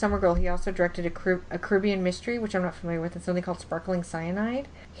 along with Summer Girl, he also directed a Caribbean mystery, which I'm not familiar with. It's something called Sparkling Cyanide.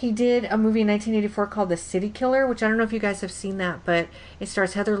 He did a movie in 1984 called The City Killer, which I don't know if you guys have seen that, but it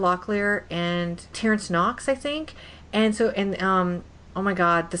stars Heather Locklear and Terrence Knox, I think. And oh my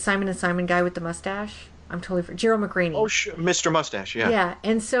god, the Simon and Simon guy with the mustache. I'm totally Gerald McRaney. Oh, Mr. Mustache, yeah. Yeah,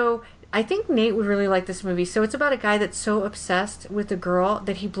 and so I think Nate would really like this movie. So it's about a guy that's so obsessed with a girl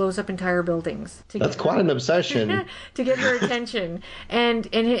that he blows up entire buildings. That's quite an obsession. To get her attention.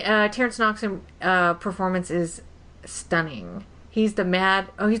 And Terrence Knox's performance is stunning. He's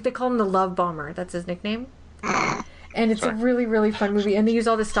they call him the Love Bomber. That's his nickname. And it's a really, really fun movie. And they use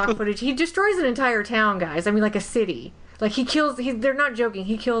all this stock footage. He destroys an entire town, guys. I mean, like a city. Like they're not joking.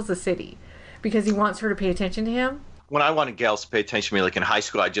 He kills the city because he wants her to pay attention to him. When I wanted gals to pay attention to me, like in high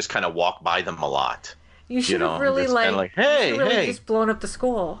school, I just kind of walked by them a lot. You should have really just blown up the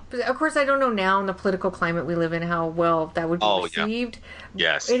school. But of course, I don't know now in the political climate we live in how well that would be received.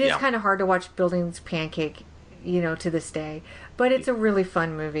 Yeah. Yes, it is kind of hard to watch buildings pancake, to this day. But it's a really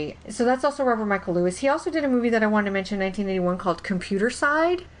fun movie. So that's also Robert Michael Lewis. He also did a movie that I wanted to mention in 1981 called Computer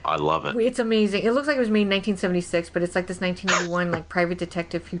Side. I love it. It's amazing. It looks like it was made in 1976, but it's like this 1981 like private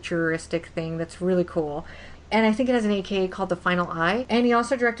detective futuristic thing that's really cool. And I think it has an AKA called The Final Eye. And he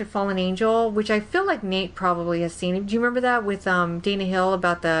also directed Fallen Angel, which I feel like Nate probably has seen. Do you remember that with Dana Hill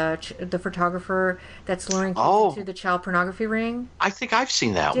about the photographer that's luring kids into the child pornography ring? I think I've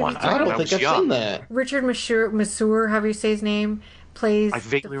seen that one. I don't think I've seen that. Richard Masur, however you say his name, plays. I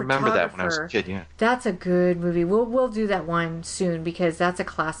vaguely remember that when I was a kid. Yeah, that's a good movie. We'll do that one soon because that's a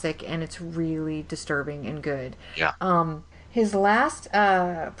classic and it's really disturbing and good. Yeah. His last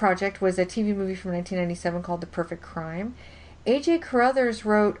project was a TV movie from 1997 called The Perfect Crime. A.J. Carruthers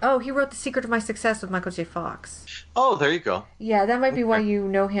wrote The Secret of My Success with Michael J. Fox. Oh, there you go. Yeah, that might be why you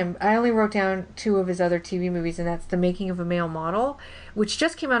know him. I only wrote down 2 of his other TV movies, and that's The Making of a Male Model, which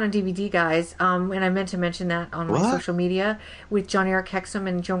just came out on DVD, guys. And I meant to mention that on my social media with John Eric Hexum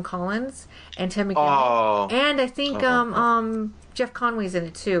and Joan Collins and Ted McGinley. And I think Jeff Conway's in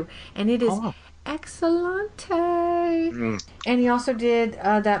it, too. And it is... Excellente. And he also did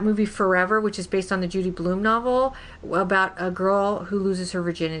that movie Forever, which is based on the Judy Blume novel about a girl who loses her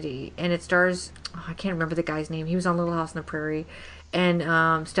virginity, and it stars I can't remember the guy's name. He was on Little House on the Prairie, and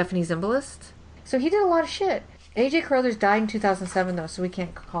Stephanie Zimbalist. So he did a lot of shit. AJ Carruthers died in 2007 though, so we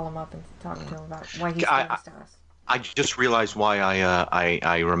can't call him up and talk to him about why he's doing this to us. I just realized why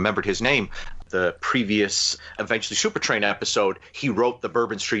I remembered his name. The previous Eventually Supertrain episode, he wrote the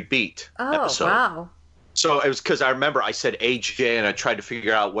Bourbon Street Beat episode. Oh, wow. So it was because I remember I said AJ, and I tried to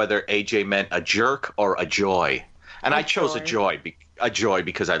figure out whether AJ meant a jerk or a joy. And I chose a joy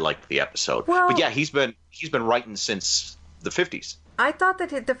because I liked the episode. Well, but yeah, he's been writing since the 50s. I thought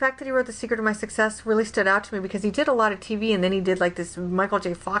that the fact that he wrote The Secret of My Success really stood out to me because he did a lot of TV, and then he did like this Michael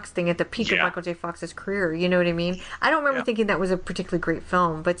J. Fox thing at the peak of Michael J. Fox's career. You know what I mean? I don't remember thinking that was a particularly great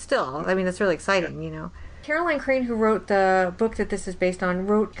film, but still, I mean, that's really exciting, you know. Caroline Crane, who wrote the book that this is based on,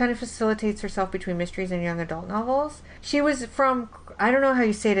 kind of facilitates herself between mysteries and young adult novels. She was from, I don't know how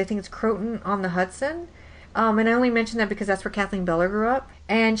you say it, I think it's Croton on the Hudson. And I only mention that because that's where Kathleen Beller grew up.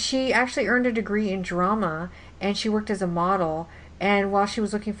 And she actually earned a degree in drama, and she worked as a model. And while she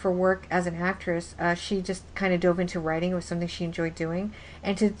was looking for work as an actress, she just kind of dove into writing. It was something she enjoyed doing.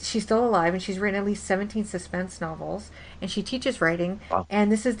 And she's still alive, and she's written at least 17 suspense novels. And she teaches writing. Wow.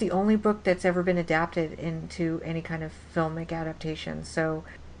 And this is the only book that's ever been adapted into any kind of filmic adaptation. So,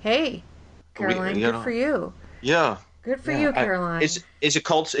 hey, Caroline, good for you. Yeah. Good for you, Caroline. Is it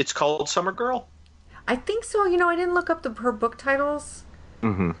called? It's called Summer Girl? I think so. You know, I didn't look up her book titles.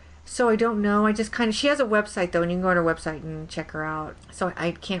 Mm-hmm. So I don't know. I just she has a website though, and you can go on her website and check her out. So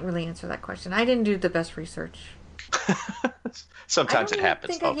I can't really answer that question. I didn't do the best research. Sometimes it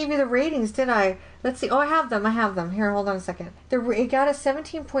happens. I don't think I gave you the ratings, did I? Let's see. Oh, I have them. Here, hold on a second. It got a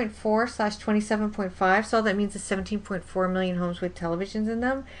 17.4/27.5, so all that means is 17.4 million homes with televisions in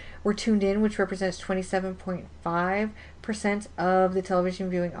them were tuned in, which represents 27.5% of the television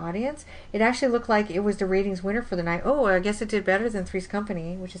viewing audience. It actually looked like it was the ratings winner for the night. Oh, I guess it did better than Three's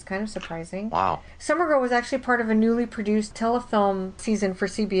Company, which is kind of surprising. Wow. Summer Girl was actually part of a newly produced telefilm season for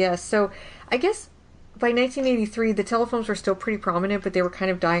CBS, so I guess by 1983, the telefilms were still pretty prominent, but they were kind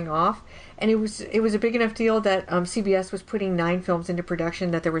of dying off. And it was a big enough deal that CBS was putting 9 films into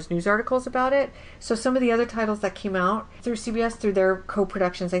production that there was news articles about it. So some of the other titles that came out through CBS, through their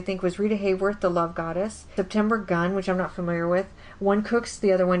co-productions, I think, was Rita Hayworth, The Love Goddess, September Gun, which I'm not familiar with, One Cooks,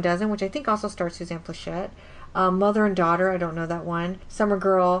 the other one doesn't, which I think also stars Suzanne Pleshette, Mother and Daughter, I don't know that one, Summer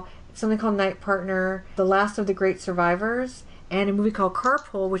Girl, something called Night Partner, The Last of the Great Survivors, and a movie called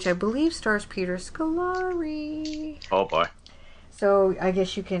Carpool, which I believe stars Peter Scolari. Oh, boy. So I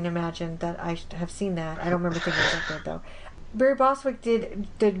guess you can imagine that I have seen that. I don't remember thinking it was that good, though. Barry Bostwick did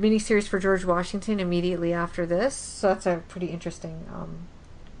the miniseries for George Washington immediately after this, so that's a pretty interesting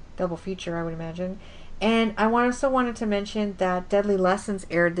double feature, I would imagine. And I also wanted to mention that Deadly Lessons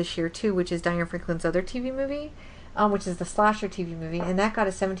aired this year, too, which is Diane Franklin's other TV movie, which is the slasher TV movie, and that got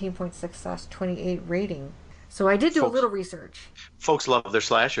a 17.6/28 rating. So I did do a little research. Folks love their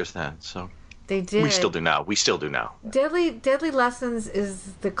slashers then, so they did. We still do now. Deadly Lessons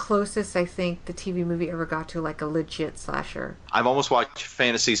is the closest I think the TV movie ever got to like a legit slasher. I've almost watched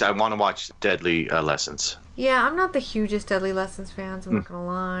Fantasies. I want to watch Deadly Lessons. Yeah, I'm not the hugest Deadly Lessons fans. I'm not gonna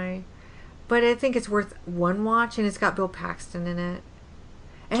lie, but I think it's worth one watch, and it's got Bill Paxton in it.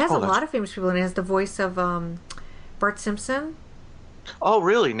 It has a lot of famous people in it. It has the voice of Bart Simpson. Oh,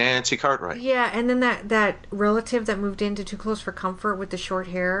 really? Nancy Cartwright. Yeah, and then that relative that moved into Too Close for Comfort with the short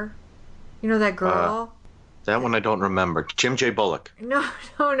hair. You know that girl? That one I don't remember. Jim J. Bullock. No,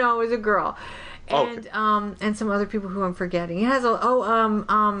 it was a girl. And and some other people who I'm forgetting. It has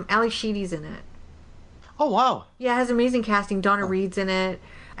Ali Sheedy's in it. Oh, wow. Yeah, it has amazing casting. Donna Reed's in it.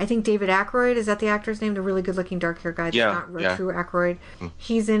 I think David Aykroyd, is that the actor's name? The really good-looking dark-haired guy that's not true Aykroyd.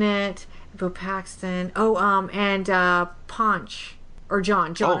 He's in it. Bill Paxton. Oh, and Ponch. Or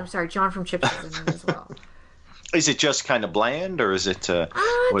John. Oh. I'm sorry. John from Chips is in it as well. Is it just kind of bland, or is it?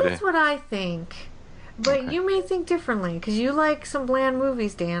 That's what I think. But you may think differently, because you like some bland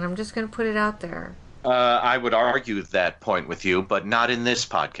movies, Dan. I'm just going to put it out there. I would argue that point with you, but not in this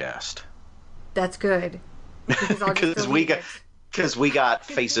podcast. That's good. Because we got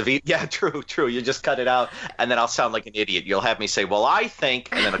Face of Evil. Yeah, true. You just cut it out, and then I'll sound like an idiot. You'll have me say, well, I think,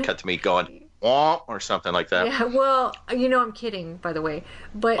 and then it'll cut to me going, wah, or something like that. Yeah, well, I'm kidding, by the way,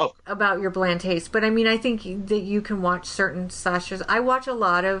 but about your bland taste. But I mean, I think that you can watch certain slashers. I watch a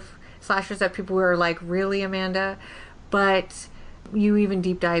lot of slashers that people are like, really, Amanda? But you even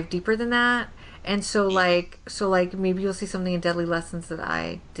deep dive deeper than that. And so maybe you'll see something in Deadly Lessons that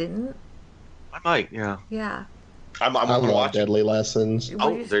I didn't. I might, yeah. Yeah. I love Deadly Lessons.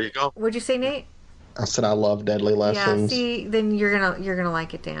 There you go. What'd you say, Nate? I said I love Deadly Lessons. Yeah, see, then you're gonna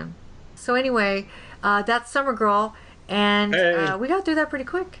like it, Dan. So anyway, that's Summer Girl, and we got through that pretty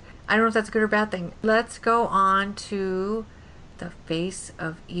quick. I don't know if that's a good or bad thing. Let's go on to The Face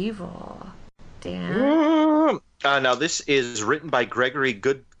of Evil. Dan? Now, this is written by Gregory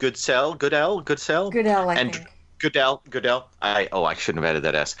Goodell, I think. Goodell. I shouldn't have added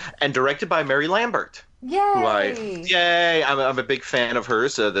that S. And directed by Mary Lambert. Yay! I'm a big fan of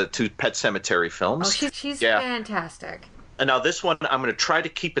hers, the two Pet Sematary films. Oh, she's fantastic. And now this one, I'm going to try to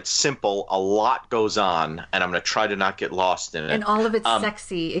keep it simple. A lot goes on, and I'm going to try to not get lost in it. And all of it's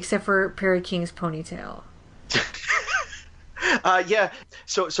sexy, except for Perry King's ponytail. Yeah.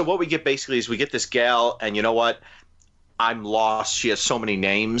 So what we get basically is we get this gal, and you know what? I'm lost. She has so many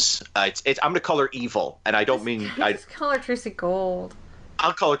names. I'm going to call her Evil, and I don't mean... Just call her Tracy Gold.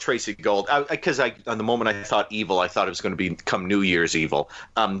 I'll call her Tracy Gold, because on the moment I thought Evil, I thought it was going to become New Year's Evil.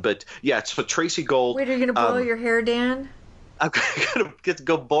 But yeah, so Tracy Gold. Wait, are you going to boil your hair, Dan? I'm going to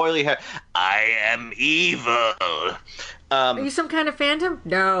go boil your hair. I am evil. Are you some kind of phantom?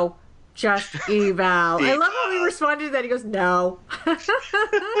 No, just evil. I love how he responded to that. He goes, no.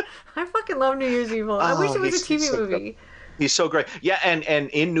 I fucking love New Year's Evil. I wish it was a TV movie. He's so great. Yeah, and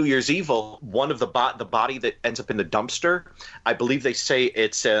in New Year's Evil, one of the body that ends up in the dumpster, I believe they say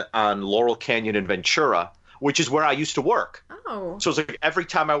it's on Laurel Canyon in Ventura, which is where I used to work. Oh. So it's like every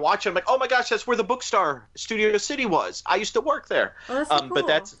time I watch it, I'm like, oh my gosh, that's where the Bookstar Studio City was. I used to work there. Oh, that's so cool.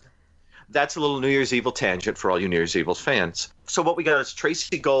 But that's a little New Year's Evil tangent for all you New Year's Evil fans. So what we got is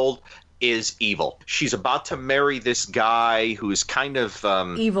Tracy Gold is evil. She's about to marry this guy who's kind of...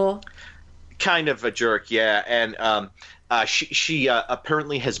 evil. Kind of a jerk, yeah. And she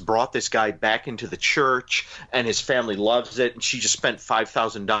apparently has brought this guy back into the church, and his family loves it. And she just spent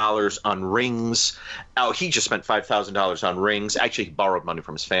 $5,000 on rings. Oh, he just spent $5,000 on rings. Actually, he borrowed money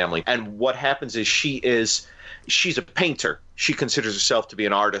from his family. And what happens is she's a painter. She considers herself to be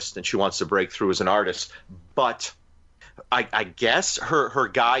an artist, and she wants to break through as an artist. But I guess her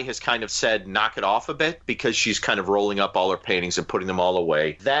guy has kind of said knock it off a bit, because she's kind of rolling up all her paintings and putting them all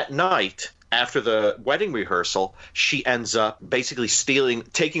away. That night, after the wedding rehearsal, she ends up basically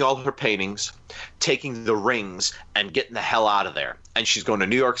taking all her paintings, taking the rings, and getting the hell out of there. And she's going to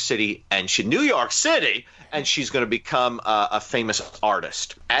New York City, and she's going to become a famous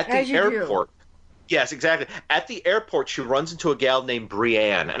artist. At the airport. Yes, exactly. At the airport, she runs into a gal named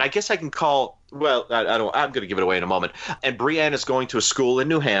Brienne, and I guess I can call. Well, I'm going to give it away in a moment. And Brienne is going to a school in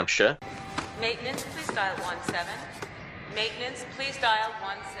New Hampshire. Maintenance, please dial 17. Maintenance, please dial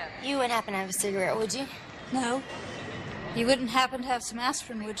 17. You wouldn't happen to have a cigarette, would you? No. You wouldn't happen to have some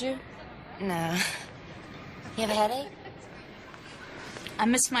aspirin, would you? No. You have a headache? I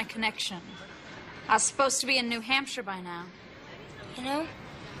missed my connection. I was supposed to be in New Hampshire by now. You know,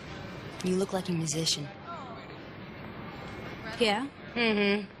 you look like a musician. Yeah?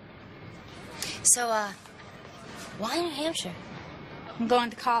 Mm-hmm. So, why New Hampshire? I'm going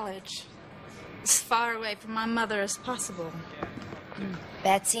to college. As far away from my mother as possible.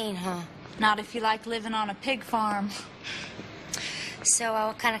 Bad scene, huh? Not if you like living on a pig farm. So,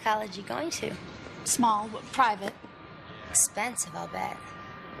 what kind of college are you going to? Small, but private. Expensive, I'll bet.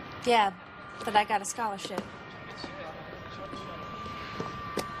 Yeah, but I got a scholarship.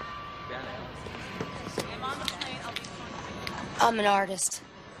 I'm an artist.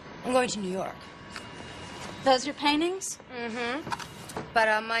 I'm going to New York. Those your paintings? Mm-hmm.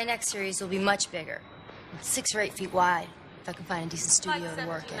 But my next series will be much bigger. 6 or 8 feet wide, if I can find a decent studio to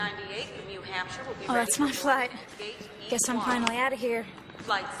work in. Oh, that's my flight. Guess I'm finally out of here.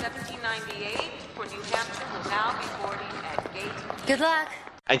 Flight 1798 for New Hampshire will now be boarding at gate. Good luck.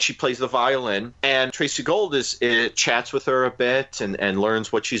 And she plays the violin, and Tracy Gold chats with her a bit and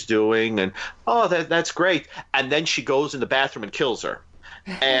learns what she's doing, and that's great. And then she goes in the bathroom and kills her.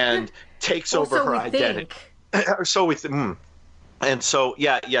 And takes over her identity. Or so we think. And so,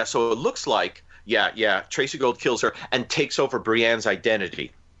 so it looks like, Tracy Gold kills her and takes over Brienne's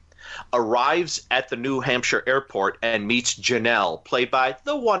identity. Arrives at the New Hampshire airport and meets Janelle, played by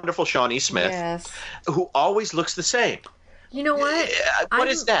the wonderful Shawnee Smith, who always looks the same. You know what? What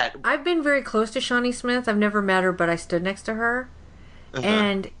is that? I've been very close to Shawnee Smith. I've never met her, but I stood next to her.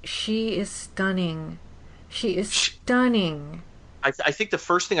 And she is stunning. She is stunning. I think the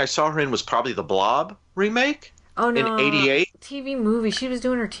first thing I saw her in was probably the Blob remake. Oh, no. In '88. TV movie. She was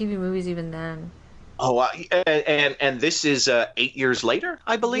doing her TV movies even then. Oh, and this is 8 years later,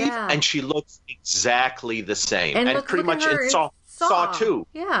 I believe, and she looks exactly the same. And pretty much in Saw 2.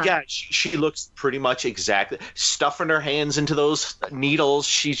 Yeah, she looks pretty much exactly. Stuffing her hands into those needles.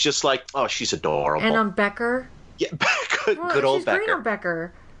 She's just like, oh, she's adorable. And on Becker. Yeah, good old Becker. She's great on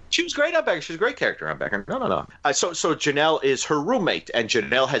Becker. She was great on Becker. She's a great character on Becker. No. So Janelle is her roommate, and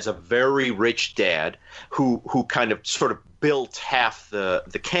Janelle has a very rich dad who kind of sort of built half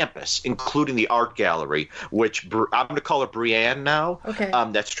the campus, including the art gallery, which I'm going to call her Brienne now. Okay.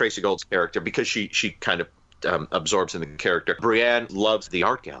 That's Tracy Gold's character because she kind of absorbs in the character. Brienne loves the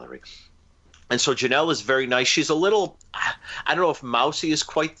art gallery. And so Janelle is very nice. She's a little, I don't know if mousy is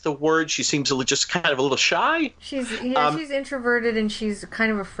quite the word. She seems just kind of a little shy. She's introverted and she's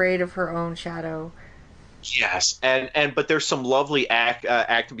kind of afraid of her own shadow. Yes, but there's some lovely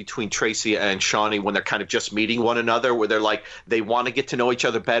acting between Tracy and Shawnee when they're kind of just meeting one another, where they're like they want to get to know each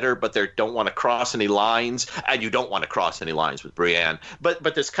other better, but they don't want to cross any lines, and you don't want to cross any lines with Brienne. But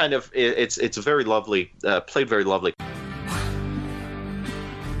this kind of it's very lovely, played very lovely.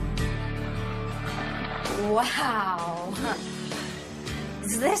 Wow.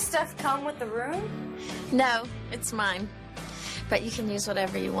 Does this stuff come with the room? No, it's mine. But you can use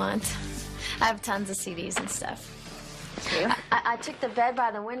whatever you want. I have tons of CDs and stuff. I took the bed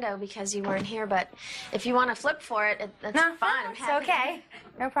by the window because you weren't here, but if you want to flip for it, that's fine. It's okay.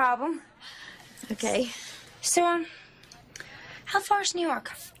 No problem. Okay. So, how far is New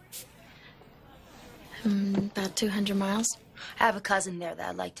York? About 200 miles. I have a cousin there that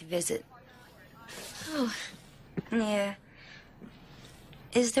I'd like to visit. Oh. Yeah.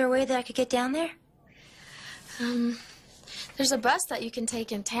 Is there a way that I could get down there? There's a bus that you can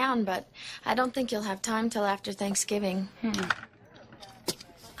take in town, but I don't think you'll have time till after Thanksgiving.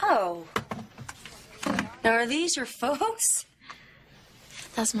 Oh. Now, are these your folks?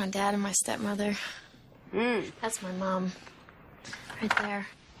 That's my dad and my stepmother. That's my mom. Right there.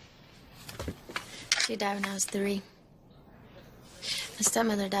 She died when I was 3. My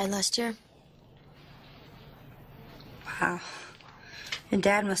stepmother died last year. Wow. Your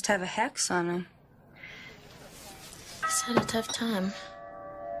dad must have a hex on him. He's had a tough time.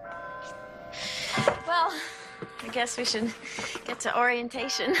 Well, I guess we should get to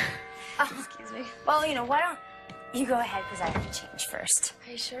orientation. Excuse me. Well, why don't you go ahead, because I have to change first.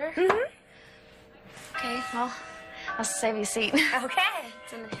 Are you sure? Mm-hmm. Okay, well, I'll save you a seat. Okay.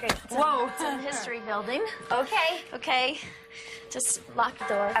 It's in the history building. Okay. Okay. Just lock the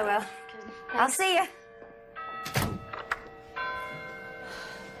door. I will. I'll see you.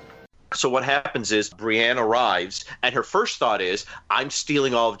 So what happens is Brienne arrives, and her first thought is, I'm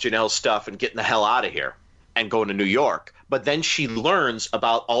stealing all of Janelle's stuff and getting the hell out of here and going to New York. But then she learns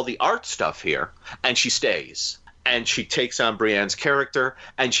about all the art stuff here, and she stays. And she takes on Brienne's character,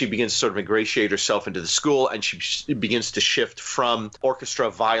 and she begins to sort of ingratiate herself into the school, and she begins to shift from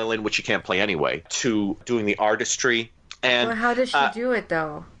orchestra, violin, which she can't play anyway, to doing the artistry. And well, how does she do it,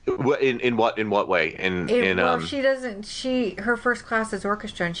 though? In what way? She doesn't. Her first class is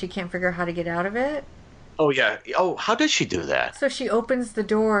orchestra, and she can't figure out how to get out of it. Oh yeah. Oh, how does she do that? So she opens the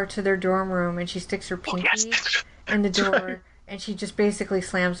door to their dorm room, and she sticks her pinky in the door, and she just basically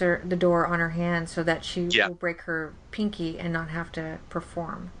slams the door on her hand so that she will break her pinky and not have to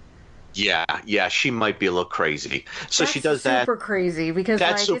perform. Yeah, she might be a little crazy. So she does that. Super crazy because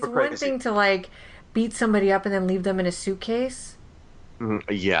it's one thing to beat somebody up and then leave them in a suitcase.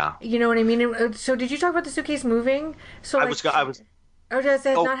 Yeah. You know what I mean? So did you talk about the suitcase moving? So I was. Oh, has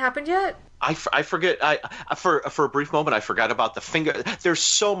that not happened yet? I forget. For a brief moment, I forgot about the finger. There's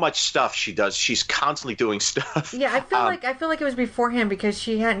so much stuff she does. She's constantly doing stuff. Yeah, I feel like it was beforehand because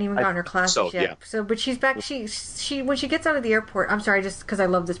she hadn't even gotten her classes yet. Yeah. So, but she's back. She when she gets out of the airport. I'm sorry, just because I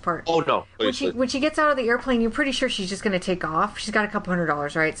love this part. Oh no! Please, when she gets out of the airplane, you're pretty sure she's just going to take off. She's got a couple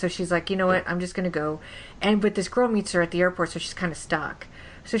 $100, right? So she's like, you know what? I'm just going to go. But this girl meets her at the airport, so she's kind of stuck.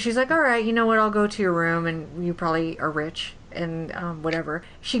 So she's like, all right, you know what? I'll go to your room, and you probably are rich. and whatever.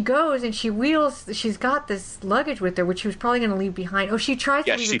 She goes and she's got this luggage with her, which she was probably going to leave behind. Oh, she tries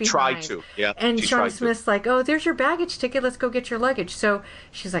to leave it behind. Tried to. Yeah, and Shawnee Smith's like, oh, there's your baggage ticket. Let's go get your luggage. So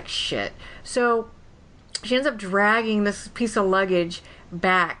she's like, shit. So she ends up dragging this piece of luggage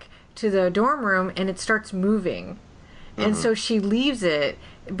back to the dorm room, and it starts moving. And so she leaves it,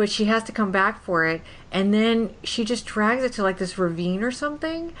 but she has to come back for it. And then she just drags it to like this ravine or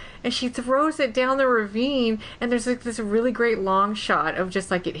something, and she throws it down the ravine. And there's like this really great long shot of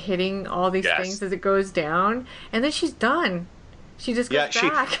just like it hitting all these things as it goes down. And then she's done. She just goes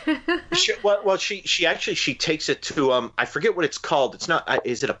back. She takes it to I forget what it's called. It's not.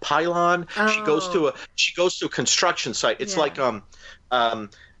 Is it a pylon? Oh. She goes to a construction site. It's like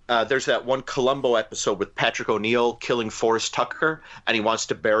there's that one Columbo episode with Patrick O'Neill killing Forrest Tucker, and he wants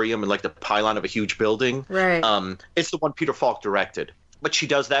to bury him in like the pylon of a huge building. Right. It's the one Peter Falk directed. But she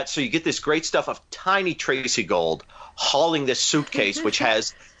does that, so you get this great stuff of tiny Tracy Gold hauling this suitcase, which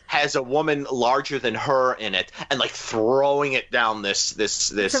has a woman larger than her in it, and like throwing it down this.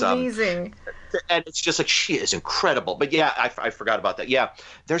 It's amazing. And it's just like, she is incredible. But yeah, I forgot about that. Yeah,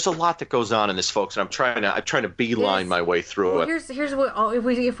 there's a lot that goes on in this, folks, and I'm trying to beeline my way through it. Here's what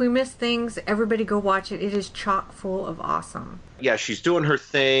if we miss things, everybody go watch it. It is chock full of awesome. Yeah, she's doing her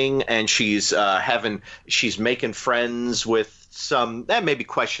thing, and she's making friends with some maybe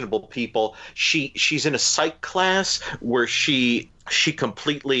questionable people. She's in a psych class where she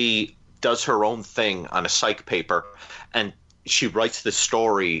completely does her own thing on a psych paper, and she writes this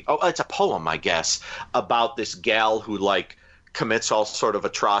story. Oh, it's a poem, I guess, about this gal who like commits all sort of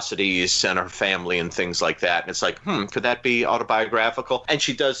atrocities and her family and things like that. And it's like, could that be autobiographical? And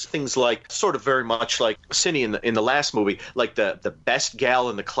she does things like sort of very much like Cindy in the last movie, like the best gal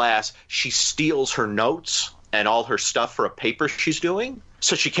in the class. She steals her notes and all her stuff for a paper she's doing,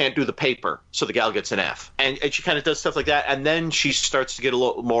 so she can't do the paper. So the gal gets an F. And she kind of does stuff like that. And then she starts to get a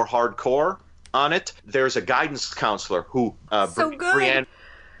little more hardcore on it. There's a guidance counselor who Brienne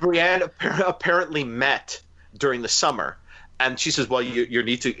apparently met during the summer. And she says, well, you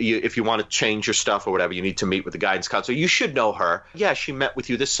need to, if you want to change your stuff or whatever, you need to meet with the guidance counselor. You should know her. Yeah, she met with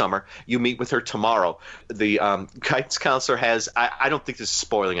you this summer. You meet with her tomorrow. The guidance counselor has, I don't think this is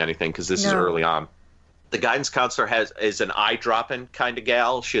spoiling anything because this is early on. The guidance counselor is an eye-dropping kind of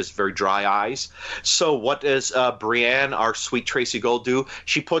gal. She has very dry eyes. So what does Brienne, our sweet Tracy Gold, do?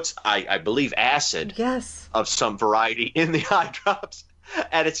 She puts, I believe, acid of some variety in the eye drops.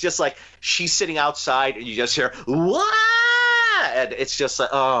 And it's just like she's sitting outside and you just hear, "What?" And it's just like,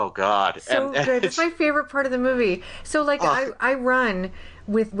 oh, God. So good. It's my favorite part of the movie. So, like, I run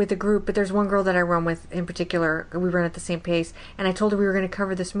with a group, but there's one girl that I run with in particular. We run at the same pace, and I told her we were going to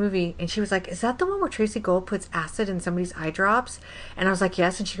cover this movie, and she was like, is that the one where Tracy Gold puts acid in somebody's eye drops? And I was like,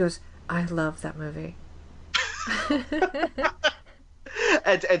 yes. And she goes, I love that movie.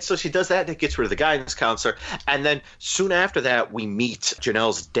 And so she does that, and it gets rid of the guidance counselor. And then soon after that, we meet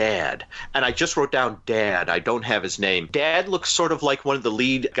Janelle's dad. And I just wrote down Dad. I don't have his name. Dad looks sort of like one of the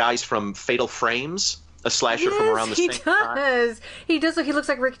lead guys from Fatal Frames, a slasher from around the same time. He does. He looks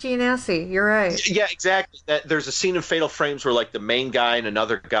like Rick Gianassi. You're right. Yeah, exactly. There's a scene in Fatal Frames where like the main guy and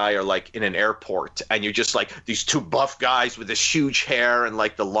another guy are like in an airport, and you're just like these two buff guys with this huge hair and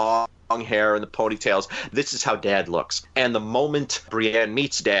like the long hair and the ponytails. This is how Dad looks. And the moment Brienne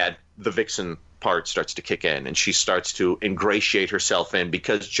meets Dad, the vixen part starts to kick in, and she starts to ingratiate herself in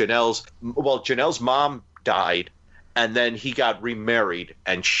because Janelle's mom died. And then he got remarried,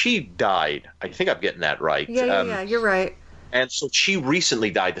 and she died. I think I'm getting that right. Yeah, you're right. And so she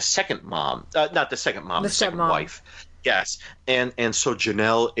recently died, the second mom. Not the second mom, the second wife. Yes. And so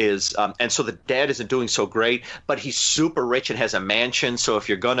Janelle is and so the dad isn't doing so great, but he's super rich and has a mansion. So if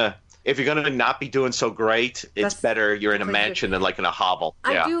you're gonna not be doing so great, it's better you're in a mansion than like in a hovel.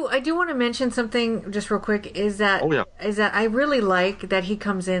 Yeah. I do want to mention something just real quick, is that I really like that he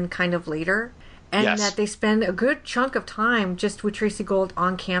comes in kind of later. And that they spend a good chunk of time just with Tracy Gold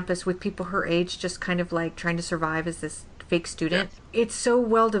on campus with people her age, just kind of like trying to survive as this fake student. Yeah. It's so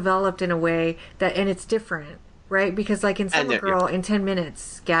well developed in a way that, and it's different, right? Because like in Summer Girl, in 10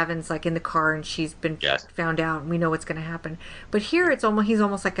 minutes, Gavin's like in the car and she's been found out and we know what's going to happen. But here he's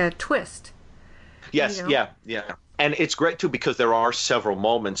almost like a twist. Yes, you know? Yeah. And it's great, too, because there are several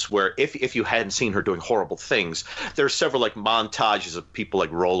moments where if you hadn't seen her doing horrible things, there are several, like, montages of people, like,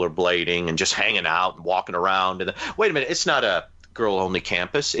 rollerblading and just hanging out and walking around. And wait a minute, it's not a girl-only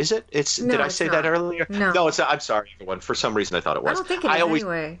campus, is it? Did I say that earlier? No, it's not. I'm sorry, everyone. For some reason, I thought it was. I don't think it is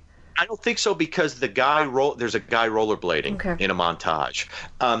anyway. I don't think so, because there's a guy rollerblading in a montage,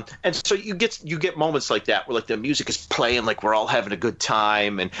 and so you get moments like that where like the music is playing, like we're all having a good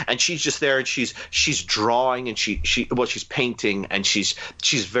time, and she's just there and she's drawing and she's painting, and she's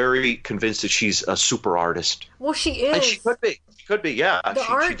very convinced that she's a super artist. Well, she is. And she could be, yeah.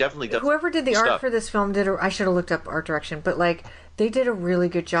 She definitely does. Whoever did the art for this film I should have looked up art direction, but like they did a really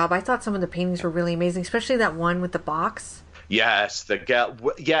good job. I thought some of the paintings were really amazing, especially that one with the box. Yes, and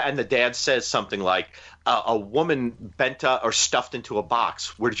the dad says something like, "A woman bent or stuffed into a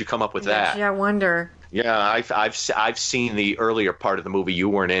box. Where did you come up with that?" Yeah, I wonder. Yeah, I've seen the earlier part of the movie you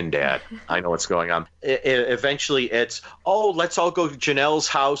weren't in, Dad. I know what's going on. Eventually, it's let's all go to Janelle's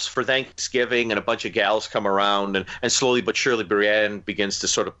house for Thanksgiving, and a bunch of gals come around, and slowly but surely, Brienne begins to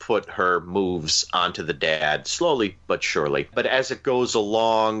sort of put her moves onto the dad, slowly but surely. But as it goes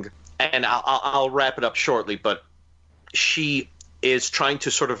along, and I'll wrap it up shortly, but she is trying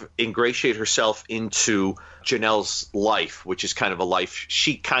to sort of ingratiate herself into Janelle's life, which is kind of a life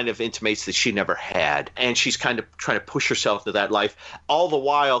she kind of intimates that she never had. And she's kind of trying to push herself into that life, all the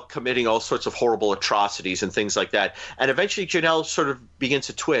while committing all sorts of horrible atrocities and things like that. And eventually Janelle sort of begins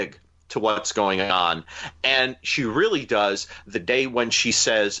to twig to what's going on. And she really does the day when she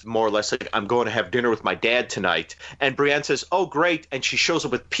says, more or less, like, I'm going to have dinner with my dad tonight. And Brienne says, oh, great. And she shows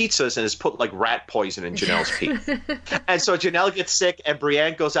up with pizzas and has put like rat poison in Janelle's pizza. And so Janelle gets sick and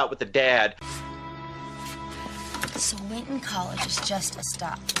Brienne goes out with the dad. So Winton College is just a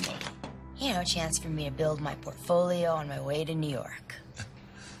stop for me. A chance for me to build my portfolio on my way to New York.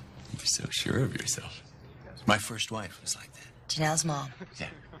 You're so sure of yourself. My first wife was like that. Janelle's mom.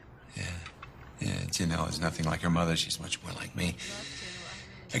 Yeah, Janelle is nothing like her mother. She's much more like me.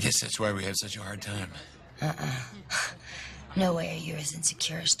 I guess that's why we have such a hard time. No way are you as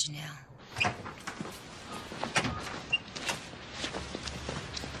insecure as Janelle.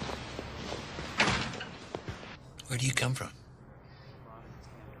 Where do you come from?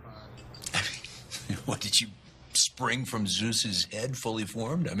 I mean, what, did you spring from Zeus's head fully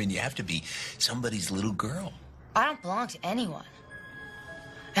formed? I mean, you have to be somebody's little girl. I don't belong to anyone.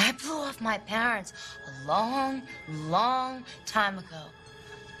 I blew off my parents a long, long time ago.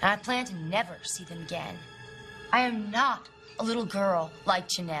 And I plan to never see them again. I am not a little girl like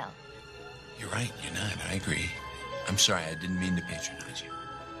Janelle. You're right, you're not. I agree. I'm sorry, I didn't mean to patronize you.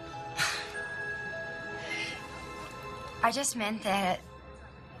 I just meant that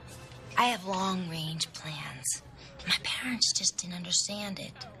I have long-range plans. My parents just didn't understand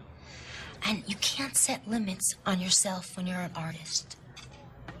it. And you can't set limits on yourself when you're an artist.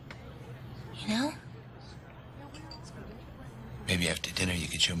 You know? Maybe after dinner you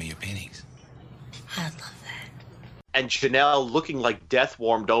could show me your paintings. I'd love that. And Janelle, looking like death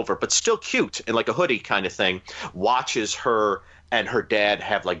warmed over, but still cute in like a hoodie kind of thing, watches her and her dad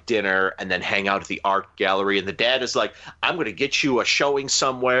have like dinner and then hang out at the art gallery. And the dad is like, I'm going to get you a showing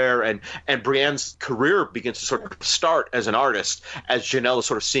somewhere. And Brienne's career begins to sort of start as an artist as Janelle is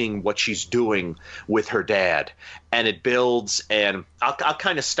sort of seeing what she's doing with her dad. And it builds, and I'll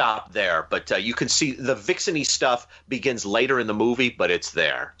kind of stop there. But you can see the vixen-y stuff begins later in the movie, but it's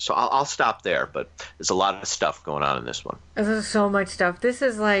there. So I'll stop there. But there's a lot of stuff going on in this one. There's so much stuff. This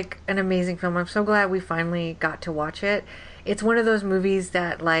is like an amazing film. I'm so glad we finally got to watch it. It's one of those movies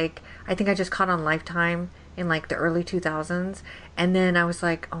that, like, I think I just caught on Lifetime in, like, the early 2000s. And then I was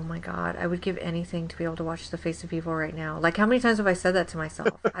like, oh, my God, I would give anything to be able to watch The Face of Evil right now. Like, how many times have I said that to myself?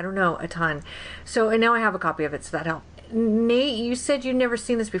 I don't know, a ton. So, and now I have a copy of it, so that helped. Nate, you said you'd never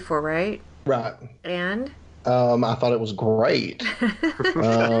seen this before, right? Right. And? I thought it was great.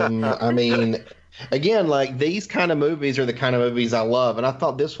 I mean, again, like, these kind of movies are the kind of movies I love. And I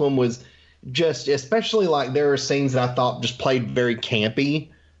thought this one was just, especially like there are scenes that I thought just played very campy,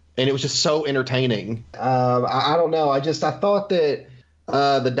 and it was just so entertaining. I don't know. I thought that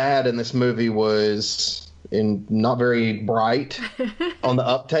the dad in this movie was not very bright on the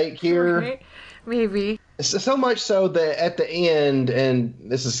uptake here. Right. Maybe. So much so that at the end, and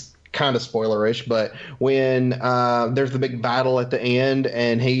this is kind of spoilerish, but when there's the big battle at the end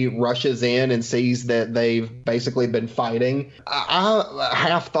and he rushes in and sees that they've basically been fighting, I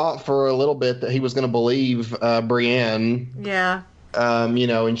half thought for a little bit that he was going to believe Brienne. Yeah.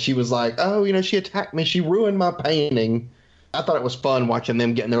 And she was like, oh, she attacked me. She ruined my painting. I thought it was fun watching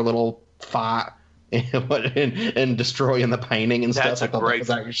them get in their little fight and destroying the painting and stuff. It was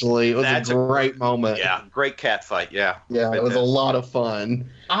a great moment. Yeah, great cat fight. Yeah, it was a lot of fun.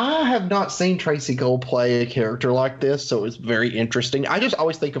 I have not seen Tracy Cole play a character like this, so it was very interesting. I just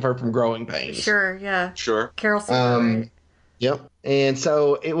always think of her from Growing Pains. Sure, yeah. Sure. Carol Seymour. Yep. And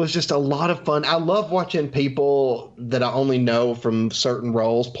so it was just a lot of fun. I love watching people that I only know from certain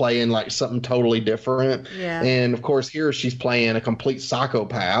roles playing like something totally different. Yeah. And of course, here she's playing a complete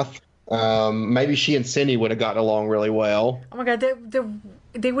psychopath. Maybe she and Cindy would have gotten along really well. Oh my God,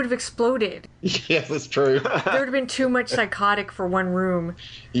 they would have exploded. Yes, that's true. There would have been too much psychotic for one room.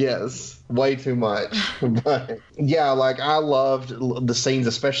 Yes, way too much. But yeah, like I loved the scenes,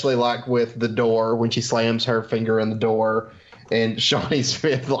 especially like with the door when she slams her finger in the door. And Shawnee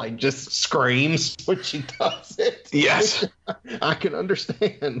Smith like just screams when she does it. Yes, I can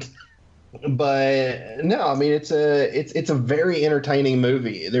understand. But no, I mean it's a very entertaining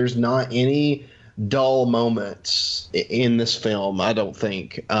movie. There's not any dull moments in this film, I don't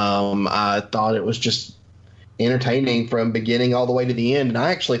think. I thought it was just entertaining from beginning all the way to the end. And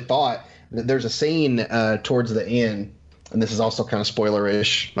I actually thought that there's a scene towards the end. And this is also kind of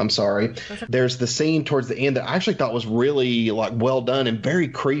spoilerish. I'm sorry. There's the scene towards the end that I actually thought was really like well done and very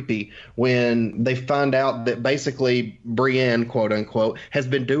creepy when they find out that basically Brienne, quote unquote, has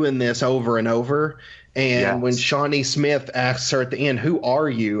been doing this over and over. And when Shawnee Smith asks her at the end, "Who are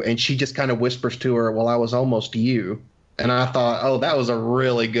you?" and she just kind of whispers to her, "Well, I was almost you." And I thought, oh, that was a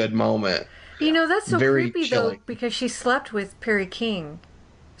really good moment. You know, that's so Very creepy chilling. though, because she slept with Perry King.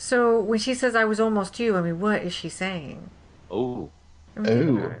 So when she says, "I was almost you," I mean, what is she saying? Oh.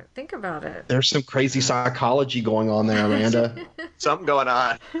 Think about it. There's some crazy psychology going on there, Amanda. Something going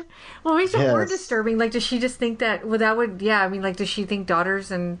on. Well, it makes it more Yes. disturbing. Like, does she just think that? Well, that would, yeah. I mean, like, does she think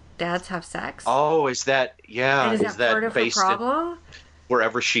daughters and dads have sex? Oh, is that And is that part of her based in problem?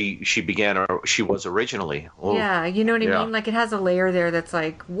 wherever she began or she was originally? Oh, Yeah, you know what I yeah. mean. Like, it has a layer there that's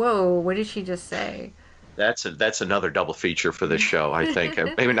like, whoa, what did she just say? That's another double feature for this show, I think.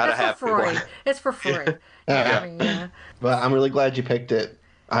 Maybe not a That's happy for Freud. one. It's for Freud. Yeah. I mean, yeah. But I'm really glad you picked it.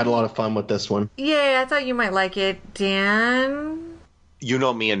 I had a lot of fun with this one. Yeah, I thought you might like it, Dan. You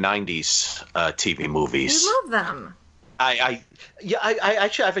know me in 90s TV movies. You love them. I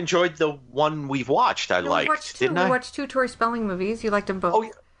actually I've enjoyed the one we've watched. I We liked. watched two. Didn't We I? watched two Tori Spelling movies. You liked them both. Oh, yeah.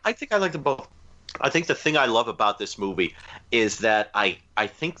 I think I liked them both. I think the thing I love about this movie is that I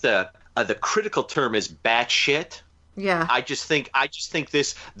think the critical term is batshit. Yeah. I just think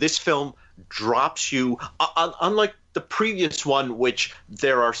this film drops you unlike the previous one, which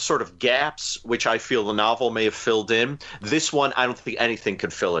there are sort of gaps which I feel the novel may have filled in. This one, I don't think anything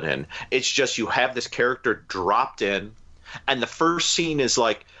could fill it in. It's just you have this character dropped in, and the first scene is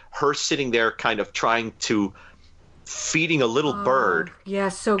like her sitting there kind of trying to feeding a little bird Yeah,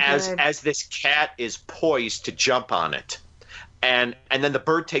 so good. as this cat is poised to jump on it. And then the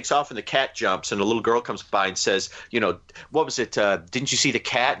bird takes off and the cat jumps, and a little girl comes by and says, you know, what was it? Didn't you see the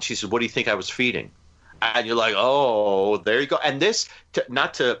cat? And she says, what do you think I was feeding? And you're like, oh, there you go. And this,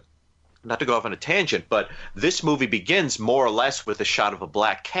 not to go off on a tangent, but this movie begins more or less with a shot of a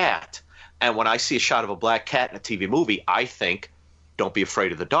black cat. And when I see a shot of a black cat in a TV movie, I think, don't be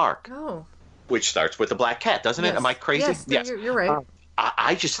afraid of the dark. Oh. Which starts with a black cat, doesn't Yes. it? Am I crazy? Yes, you're right.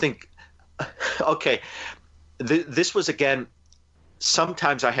 I just think, okay, this was, again,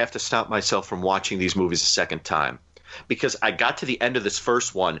 sometimes I have to stop myself from watching these movies a second time because I got to the end of this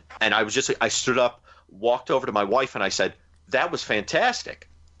first one and I stood up, walked over to my wife and I said, that was fantastic.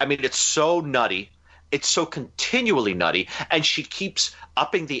 I mean, it's so nutty. It's so continually nutty. And she keeps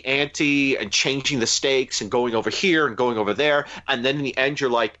upping the ante and changing the stakes and going over here and going over there. And then in the end, you're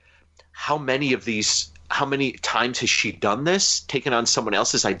like, how many times has she done this, taken on someone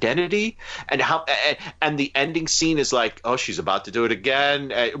else's identity? And the ending scene is like, oh, she's about to do it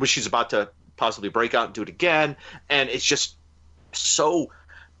again. She's about to possibly break out and do it again. And it's just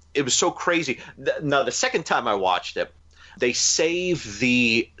it was so crazy. Now, the second time I watched it, they save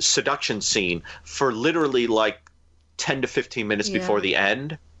the seduction scene for literally like 10 to 15 minutes before the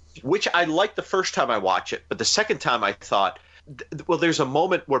end, which I liked the first time I watched it. But the second time I thought, well, there's a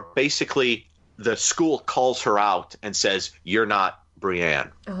moment where basically the school calls her out and says, you're not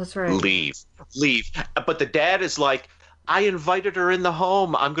Brienne. Oh, that's right. Leave. But the dad is like, I invited her in the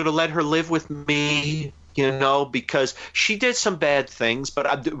home. I'm going to let her live with me, you know, because she did some bad things.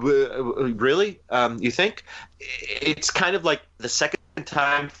 But really? You think? It's kind of like the second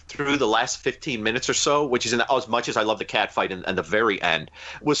time through the last 15 minutes or so, which is as much as I love the cat fight and the very end,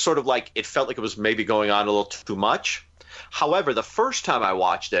 was sort of like it felt like it was maybe going on a little too much. However, the first time I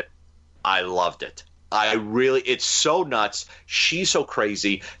watched it, I loved it. It's so nuts. She's so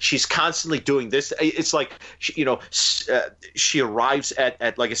crazy. She's constantly doing this. It's like, she arrives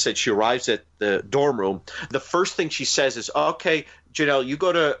at, like I said, she arrives at the dorm room. The first thing she says is, okay, Janelle, you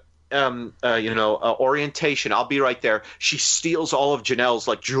go to, orientation. I'll be right there. She steals all of Janelle's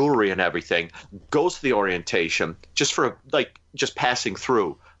like jewelry and everything, goes to the orientation just for like just passing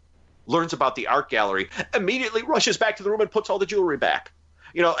through, learns about the art gallery, immediately rushes back to the room and puts all the jewelry back.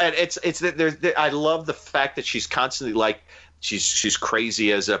 You know, and I love the fact that she's constantly like, she's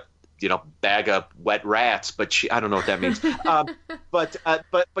crazy as a, you know, bag of wet rats, but I don't know what that means.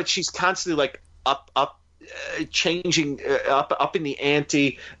 But she's constantly like changing up in the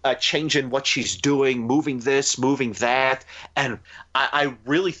ante, changing what she's doing, moving this, moving that. And I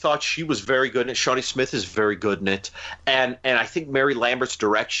really thought she was very good in it. Shawnee Smith is very good in it. And I think Mary Lambert's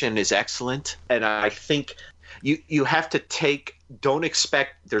direction is excellent. And I think you have to don't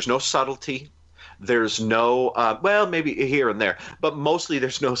expect, there's no subtlety. There's no, well, maybe here and there, but mostly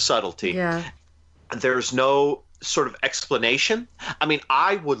there's no subtlety. Yeah. There's no sort of explanation. I mean,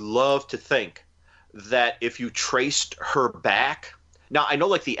 I would love to think that if you traced her back, now I know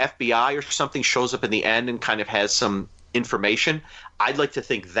like the FBI or something shows up in the end and kind of has some information. I'd like to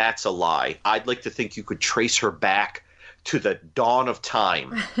think that's a lie. I'd like to think you could trace her back to the dawn of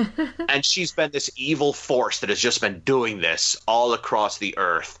time. And she's been this evil force that has just been doing this all across the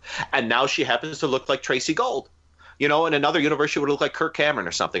earth. And now she happens to look like Tracy Gold. You know, in another universe, she would look like Kirk Cameron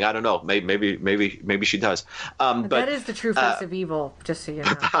or something. I don't know. Maybe she does. But that is the true face of evil, just so you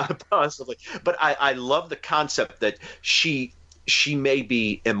know. Possibly. But I love the concept that she may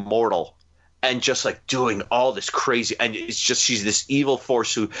be immortal and just like doing all this crazy. And it's just she's this evil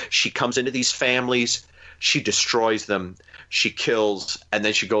force who she comes into these families. She destroys them, she kills, and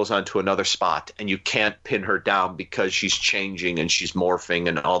then she goes on to another spot. And you can't pin her down because she's changing and she's morphing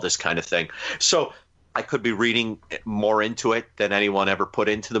and all this kind of thing. So I could be reading more into it than anyone ever put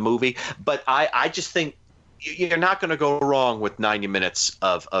into the movie. But I just think you're not going to go wrong with 90 minutes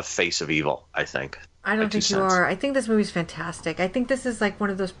of Face of Evil, I think. I don't think you are. I think this movie's fantastic. I think this is like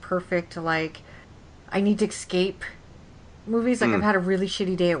one of those perfect, like, I need to escape movies. Like I've had a really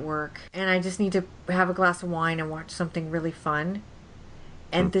shitty day at work and I just need to have a glass of wine and watch something really fun.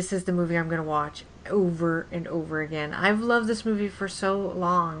 And this is the movie I'm going to watch over and over again. I've loved this movie for so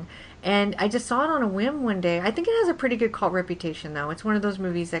long. And I just saw it on a whim one day. I think it has a pretty good cult reputation, though. It's one of those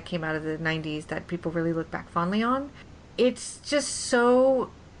movies that came out of the 90s that people really look back fondly on. It's just so,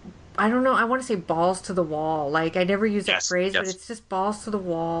 I don't know, I want to say balls to the wall. Like, I never use that phrase, but it's just balls to the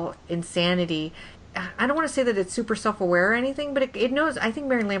wall insanity. I don't want to say that it's super self-aware or anything, but it knows, I think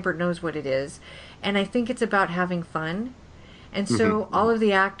Mary Lambert knows what it is. And I think it's about having fun. And so all of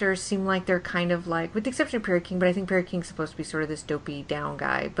the actors seem like they're kind of like, with the exception of Perry King, but I think Perry King's supposed to be sort of this dopey down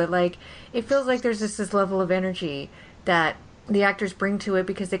guy. But like, it feels like there's this level of energy that the actors bring to it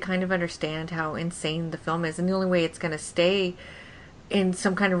because they kind of understand how insane the film is. And the only way it's going to stay in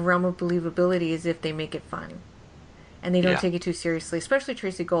some kind of realm of believability is if they make it fun. And they don't take it too seriously, especially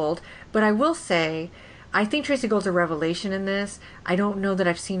Tracy Gold. But I will say, I think Tracy Gold's a revelation in this. I don't know that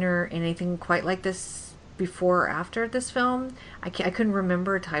I've seen her in anything quite like this before or after this film. I couldn't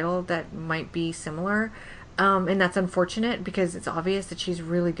remember a title that might be similar. And that's unfortunate because it's obvious that she's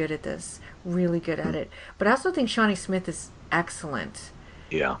really good at this. Really good at it. But I also think Shawnee Smith is excellent.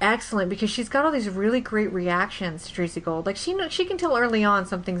 Yeah. Excellent, because she's got all these really great reactions to Tracy Gold. Like, she can tell early on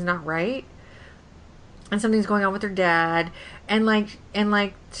something's not right. And something's going on with her dad, and like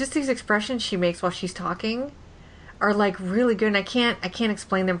just these expressions she makes while she's talking are like really good. And I can't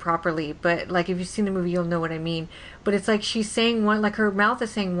explain them properly, but like if you've seen the movie, you'll know what I mean. But it's like she's saying one, like her mouth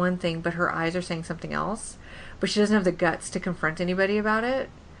is saying one thing, but her eyes are saying something else. But she doesn't have the guts to confront anybody about it.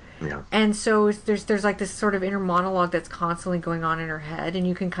 Yeah. And so there's like this sort of inner monologue that's constantly going on in her head, and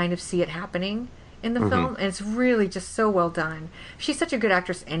you can kind of see it happening in the film, and it's really just so well done. She's such a good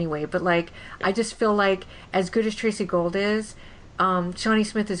actress anyway, but like I just feel like as good as Tracy Gold is, Shawnee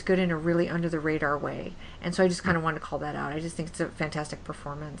Smith is good in a really under the radar way, and so I just kind of wanted to call that out. I just think it's a fantastic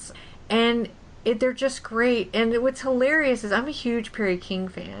performance, and they're just great. And what's hilarious is I'm a huge Perry King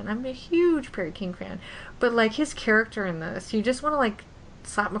fan. But like his character in this, you just want to like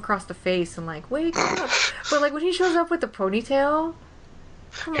slap him across the face and like wake up. But like when he shows up with the ponytail.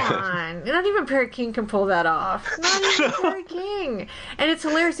 Come on. Not even Perry King can pull that off. Not even Perry King. And it's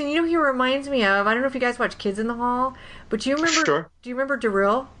hilarious. And you know who he reminds me of? I don't know if you guys watch Kids in the Hall, but do you remember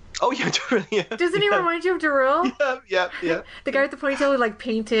Darryl? Oh, yeah, Darryl, yeah. Doesn't he remind you of Darryl? Yeah. The guy with the ponytail who like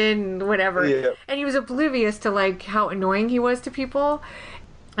painted and whatever. Yeah. And he was oblivious to like how annoying he was to people.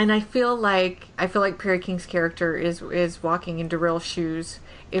 And I feel like Perry King's character is walking in Darryl's shoes.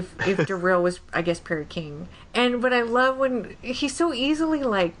 If Darryl was, I guess, Perry King. But I love when he's so easily,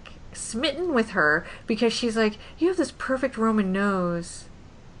 like, smitten with her because she's like, you have this perfect Roman nose.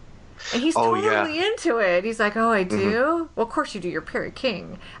 And he's totally into it. He's like, oh, I do? Well, of course you do. You're Perry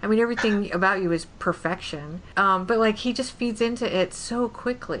King. I mean, everything about you is perfection. But, like, he just feeds into it so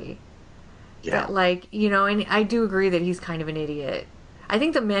quickly. Yeah. That, like, you know, and I do agree that he's kind of an idiot. I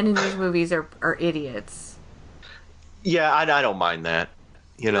think the men in these movies are idiots. Yeah, I don't mind that.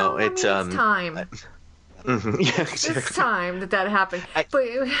 You know, it's time. Yeah, exactly. It's time that happened.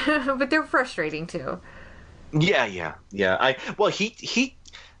 But they're frustrating too. Yeah.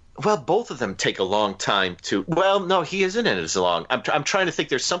 Well, both of them take a long time to. Well, no, he isn't in it as long. I'm trying to think.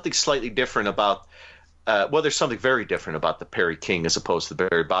 There's something slightly different about. There's something very different about the Perry King as opposed to the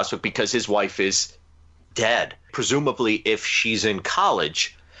Barry Bostwick because his wife is dead. Presumably, if she's in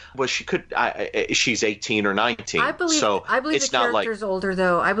college, well, she's 18 or 19. I believe it's the not character's older,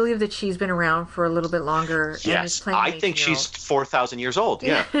 though. I believe that she's been around for a little bit longer. Yes, and is playing I think she's 4,000 years old.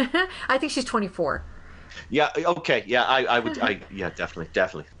 Yeah, I think she's 24. Yeah. Okay. Yeah. I would. Yeah.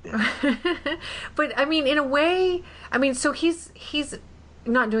 Definitely. Yeah. But I mean, in a way, I mean, so he's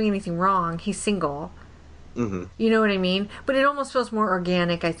not doing anything wrong. He's single. Mm-hmm. You know what I mean? But it almost feels more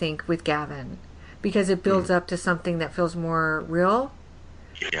organic, I think, with Gavin, because it builds up to something that feels more real.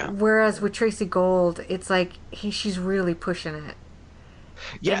 Yeah. Whereas with Tracy Gold, it's like she's really pushing it.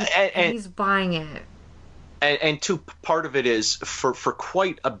 Yeah, and he's buying it. And part of it is for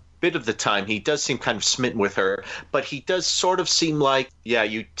quite a bit of the time he does seem kind of smitten with her, but he does sort of seem like, yeah,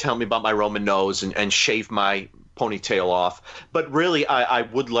 you tell me about my Roman nose and shave my ponytail off, but really I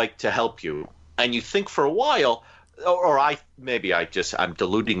would like to help you. And you think for a while, or I'm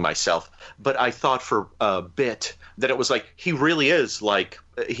deluding myself, but I thought for a bit that it was like he really is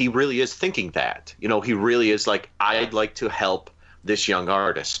thinking that, you know, he really is like, I'd like to help this young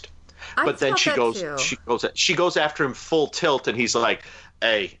artist. But then she goes after him full tilt, and he's like,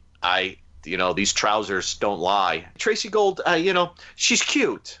 hey, these trousers don't lie. Tracy Gold, she's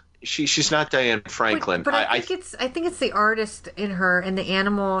cute. She's not Diane Franklin. But I think it's the artist in her and the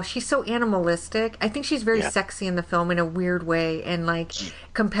animal. She's so animalistic. I think she's very sexy in the film in a weird way and like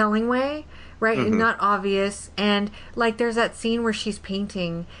compelling way, right? Mm-hmm. And not obvious. And like there's that scene where she's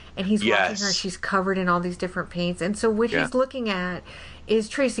painting and he's watching her. She's covered in all these different paints, and so what he's looking at is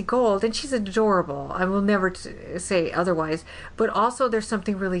Tracy Gold, and she's adorable. I will never say otherwise. But also, there's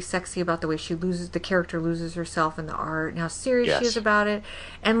something really sexy about the way the character loses herself in the art, and how serious she is about it.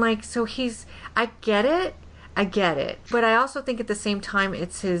 And like, so I get it. But I also think at the same time,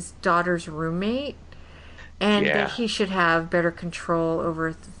 it's his daughter's roommate, and that he should have better control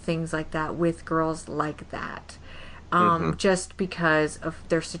over things like that with girls like that, just because of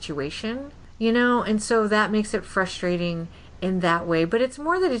their situation, you know. And so that makes it frustrating in that way. But it's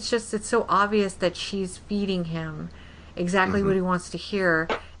more that it's so obvious that she's feeding him exactly what he wants to hear,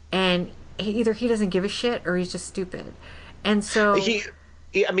 and either he doesn't give a shit or he's just stupid. And so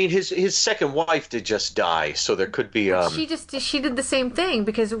his second wife did just die, so there could be she did the same thing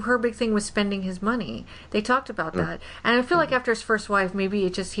because her big thing was spending his money. They talked about that, and I feel like after his first wife, maybe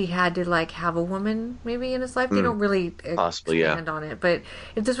he had to like have a woman maybe in his life. They don't really expand on it, but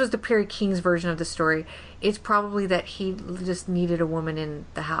if this was the Perry King's version of the story, it's probably that he just needed a woman in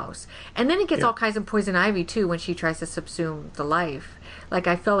the house. And then it gets all kinds of Poison Ivy too when she tries to subsume the life. Like,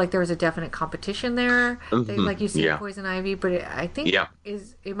 I felt like there was a definite competition there. Like you see Poison Ivy, but I think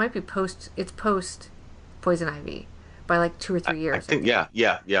it might be post Poison Ivy by like 2 or 3 years. I think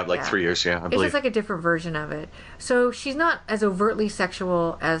 3 years. I believe it's just like a different version of it. So she's not as overtly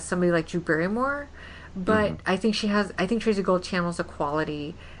sexual as somebody like Drew Barrymore, but I think Tracy Gold channels a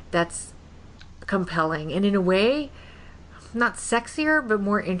quality that's compelling and in a way not sexier but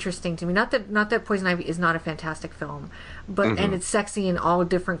more interesting to me. Not that Poison Ivy is not a fantastic film, but and it's sexy in all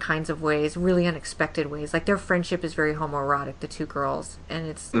different kinds of ways, really unexpected ways. Like their friendship is very homoerotic, the two girls, and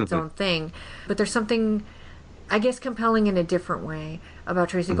it's its own thing. But there's something, I guess, compelling in a different way about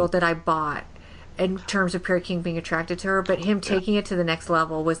Tracy Gold that I bought in terms of Perry King being attracted to her, but him taking it to the next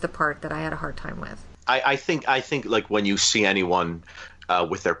level was the part that I had a hard time with. I think like when you see anyone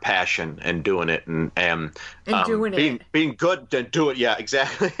with their passion and doing it and being good to do it,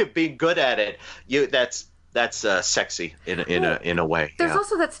 exactly, being good at it, that's sexy in a way. There's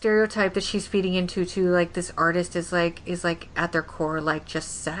also that stereotype that she's feeding into too, like this artist is like at their core like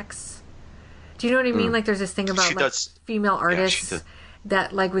just sex. Do you know what I mean? Like there's this thing about female artists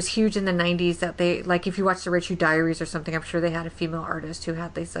that like was huge in the 90s, that they like, if you watch the Rachel Diaries or something, I'm sure they had a female artist who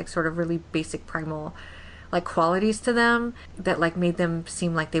had these like sort of really basic primal like qualities to them that like made them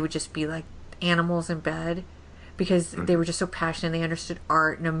seem like they would just be like animals in bed because they were just so passionate. They understood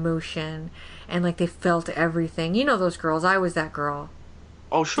art and emotion and like they felt everything. You know those girls. I was that girl.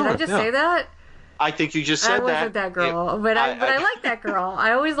 Oh sure. Did I just say that? I think you just said that. I wasn't that girl, but I like that girl.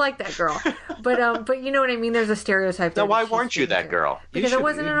 I always liked that girl. But you know what I mean? There's a stereotype there. Now, why weren't you that girl? Because I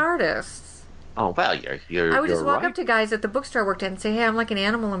wasn't an artist. Oh, well, you're I would just walk right. up to guys at the bookstore I worked at and say, hey, I'm like an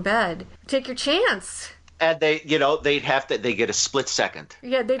animal in bed. Take your chance. And they get a split second.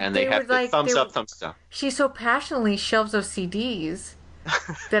 Yeah, they have would like thumbs up, thumbs down. She so passionately shelves those CDs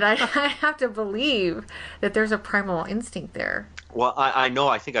that I have to believe that there's a primal instinct there. Well, I know.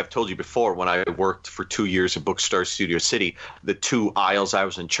 I think I've told you before, when I worked for 2 years at Bookstore Studio City, the two aisles I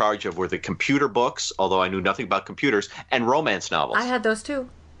was in charge of were the computer books, although I knew nothing about computers, and romance novels. I had those too.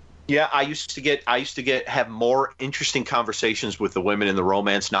 Yeah, I used to have more interesting conversations with the women in the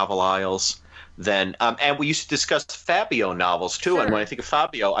romance novel aisles than, and we used to discuss Fabio novels too. Sure. And when I think of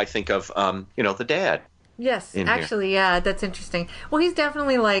Fabio, I think of the dad. Yes, actually, yeah, that's interesting. Well, he's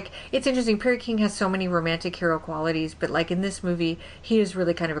definitely like, it's interesting. Perry King has so many romantic hero qualities, but like in this movie, he is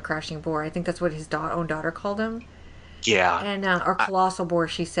really kind of a crashing bore. I think that's what his own daughter called him. Yeah. And or colossal bore,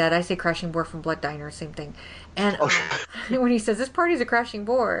 she said. I say crashing bore from Blood Diner, same thing. And when he says this party's a crashing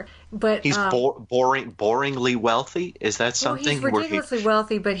bore, but he's boringly wealthy. Is that something? Well, he's ridiculously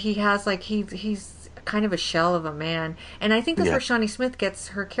wealthy, but he has like he's kind of a shell of a man, and I think that's where Shawnee Smith gets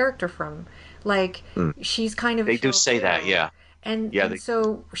her character from. Like she's kind of. They do say that, yeah. And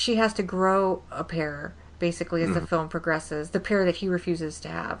so she has to grow a pair basically as the film progresses, the pair that he refuses to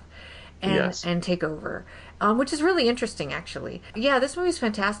have. And take over, which is really interesting, actually. Yeah, this movie's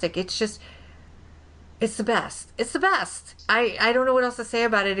fantastic. It's just, it's the best. It's the best. I don't know what else to say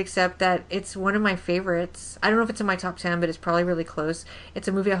about it except that it's one of my favorites. I don't know if it's in my top 10, but it's probably really close. It's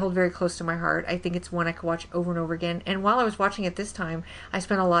a movie I hold very close to my heart. I think it's one I could watch over and over again. And while I was watching it this time, I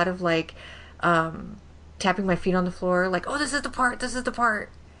spent a lot of like tapping my feet on the floor, like, oh, this is the part. This is the part.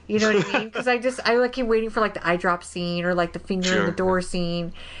 You know what I mean? Because I like keep waiting for like the eye drop scene or like the finger in the door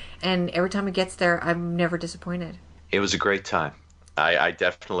scene. And every time it gets there, I'm never disappointed. It was a great time. I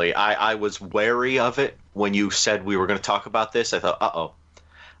definitely, I was wary of it when you said we were going to talk about this. I thought,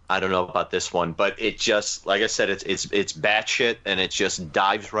 I don't know about this one. But it just, like I said, it's batshit, and it just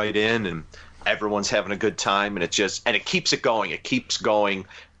dives right in, and everyone's having a good time, and it keeps it going. It keeps going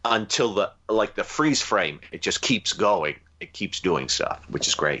until the freeze frame. It just keeps going. It keeps doing stuff, which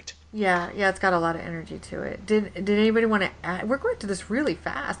is great. Yeah, it's got a lot of energy to it. Did anybody want to add? We're going to this really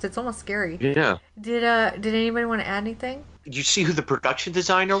fast. It's almost scary. Yeah. Did anybody want to add anything? Did you see who the production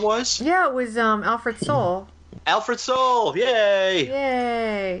designer was? Yeah, it was Alfred Soul. Alfred Soul, yay!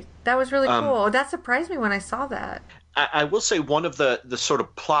 Yay! That was really cool. That surprised me when I saw that. I will say one of the sort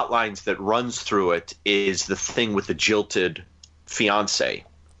of plot lines that runs through it is the thing with the jilted fiance.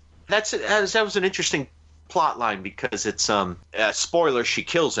 That was an interesting plot line because it's spoiler, she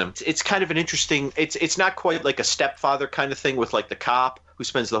kills him. It's kind of an interesting, it's not quite like a stepfather kind of thing with like the cop who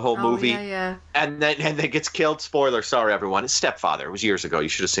spends the whole movie and then gets killed. Spoiler, sorry everyone, it's Stepfather. It was years ago, you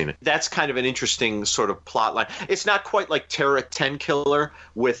should have seen it. That's kind of an interesting sort of plot line. It's not quite like Terra 10 Killer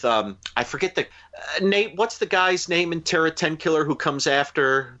with I forget the Nate, what's the guy's name in Terra 10 Killer who comes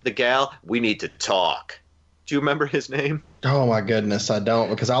after the gal? We need to talk. Do you remember his name? Oh my goodness, I don't,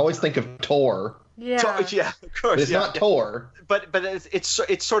 because I always think of Tor. Yeah, yeah, of course. But it's not Tor. But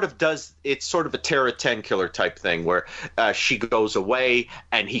it's sort of a Terra 10 Killer type thing where she goes away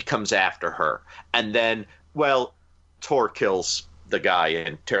and he comes after her, and then Tor kills the guy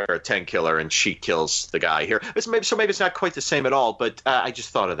in Terra 10 Killer and she kills the guy here. So maybe it's not quite the same at all. But I just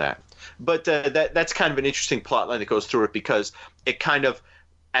thought of that. But that's kind of an interesting plot line that goes through it because it kind of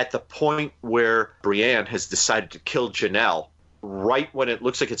at the point where Brienne has decided to kill Janelle. Right when it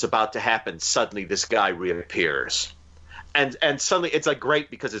looks like it's about to happen, suddenly this guy reappears. And suddenly it's like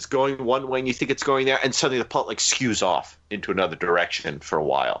great because it's going one way and you think it's going there, and suddenly the plot like skews off into another direction for a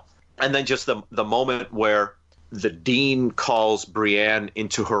while. And then just the moment where the dean calls Brienne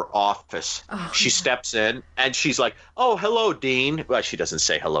into her office, she steps in and she's like, "Oh, hello, Dean." Well, she doesn't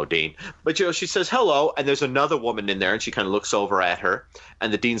say hello, Dean, but she says hello, and there's another woman in there and she kind of looks over at her,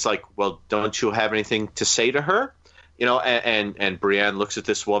 and the dean's like, "Well, don't you have anything to say to her?" And Brienne looks at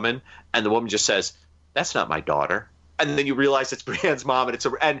this woman, and the woman just says, "That's not my daughter." And then you realize it's Brienne's mom,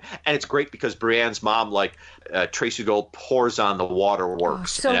 and it's great because Brienne's mom, like Tracy Gold, pours on the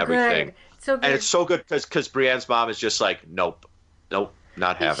waterworks and everything. Good. So good. And it's so good because Brienne's mom is just like, nope,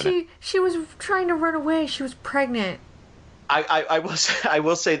 not having it. She was trying to run away. She was pregnant. I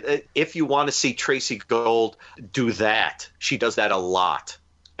will say that if you want to see Tracy Gold do that, she does that a lot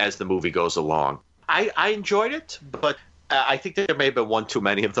as the movie goes along. I enjoyed it, but I think there may have been one too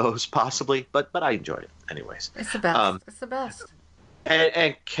many of those possibly, but I enjoyed it anyways. It's the best. It's the best.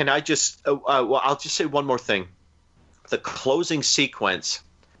 And can I just I'll just say one more thing. The closing sequence,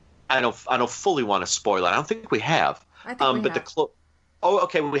 I don't fully want to spoil it. I don't think we have. I think we have. Oh,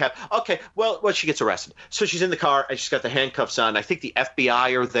 okay. Well, she gets arrested. So she's in the car and she's got the handcuffs on. I think the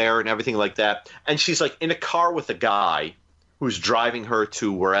FBI are there and everything like that. And she's like in a car with a guy who's driving her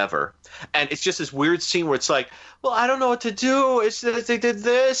to wherever. And it's just this weird scene where it's like, well, I don't know what to do. It's that they did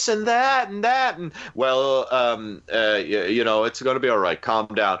this and that and that. And, well, it's going to be all right. Calm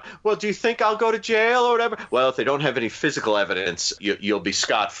down. Well, do you think I'll go to jail or whatever? Well, if they don't have any physical evidence, you'll be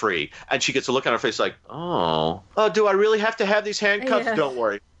scot-free. And she gets a look on her face like, oh, do I really have to have these handcuffs? Yeah. Don't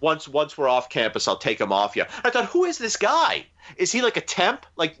worry. Once we're off campus, I'll take them off you. I thought, who is this guy? Is he like a temp?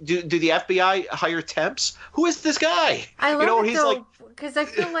 Like, do the FBI hire temps? Who is this guy? I love it he's though, like, because I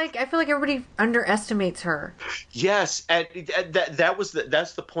feel like everybody underestimates her. yes, and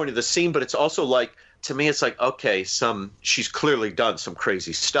that's the point of the scene. But it's also like, to me, it's like, okay, she's clearly done some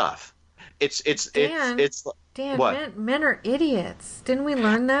crazy stuff. Dan, what? men are idiots. Didn't we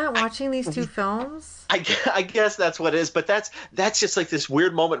learn that watching these two films? I guess that's what it is, but that's just like this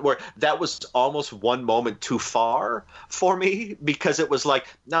weird moment where that was almost one moment too far for me, because it was like,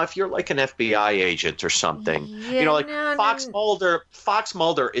 now if you're like an FBI agent or something, Fox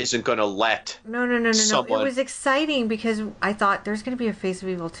Mulder isn't going to let No. It someone... was exciting because I thought there's going to be a Face of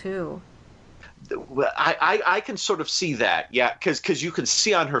Evil too. I can sort of see that, yeah, because you can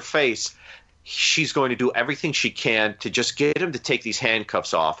see on her face she's going to do everything she can to just get him to take these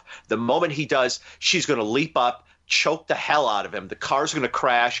handcuffs off. The moment he does, she's going to leap up, choke the hell out of him. The car's going to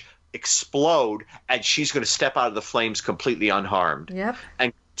crash, explode, and she's going to step out of the flames completely unharmed. Yep.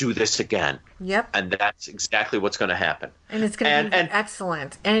 And do this again. Yep. And that's exactly what's going to happen. And it's going to be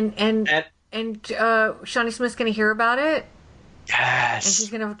excellent. And Shawnee Smith's going to hear about it. Yes. And she's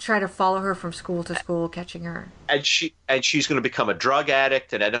going to try to follow her from school to school, catching her. And she's going to become a drug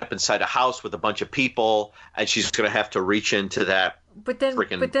addict and end up inside a house with a bunch of people, and she's going to have to reach into that. But then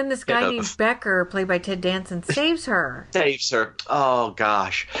this guy named Becker, played by Ted Danson, saves her. Saves her. Oh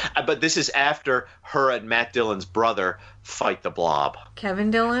gosh! But this is after her and Matt Dillon's brother fight the Blob. Kevin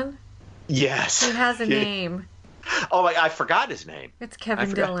Dillon. Yes. He has a name. Oh I forgot his name. It's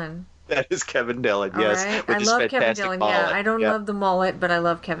Kevin Dillon. That is Kevin Dillon, yes. Right. With I his love Kevin fantastic Dillon. mullet. Yeah, I don't love the mullet, but I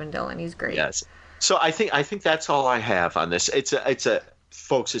love Kevin Dillon. He's great. Yes. So I think that's all I have on this. It's a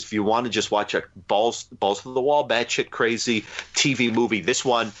folks, if you want to just watch a balls to the wall, batshit crazy TV movie, this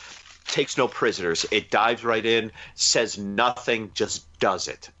one takes no prisoners. It dives right in, says nothing, just does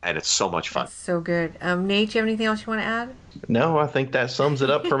it, and it's so much fun. It's so good. Nate, do you have anything else you want to add? No, I think that sums it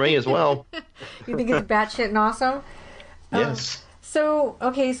up for me as well. You think it's batshit and awesome? Yes. So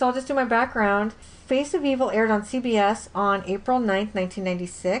I'll just do my background. Face of Evil aired on CBS on April 9th,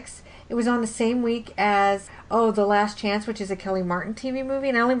 1996. It was on the same week as The Last Chance, which is a Kelly Martin TV movie.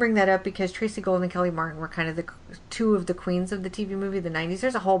 And I only bring that up because Tracy Gold and Kelly Martin were kind of the two of the queens of the TV movie of the 90s.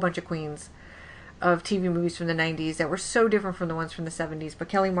 There's a whole bunch of queens of TV movies from the 90s that were so different from the ones from the 70s. But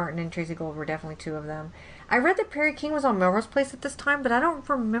Kelly Martin and Tracy Gold were definitely two of them. I read that Perry King was on Melrose Place at this time, but I don't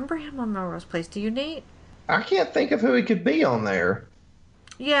remember him on Melrose Place. Do you, Nate? I can't think of who he could be on there.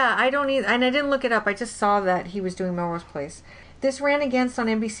 Yeah, I don't either. And I didn't look it up. I just saw that he was doing Melrose Place. This ran against on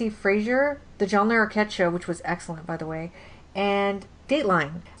NBC Frasier, The John Larroquette Show, which was excellent, by the way, and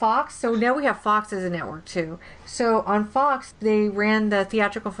Dateline. Fox, so now we have Fox as a network, too. So on Fox, they ran the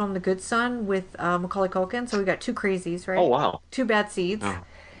theatrical film The Good Son with Macaulay Culkin, so we got two crazies, right? Oh, wow. Two bad seeds. Oh.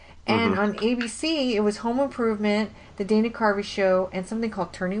 And on ABC, it was Home Improvement, The Dana Carvey Show, and something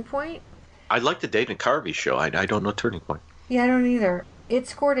called Turning Point. I like the Dana Carvey Show. I don't know Turning Point. Yeah, I don't either. It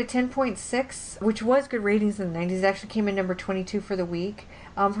scored a 10.6, which was good ratings in the 90s. It actually came in number 22 for the week.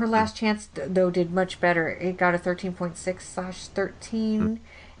 Her Last Chance, though, did much better. It got a 13.6/13,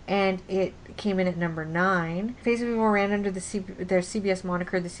 and it came in at number 9. Face of Evil ran under their CBS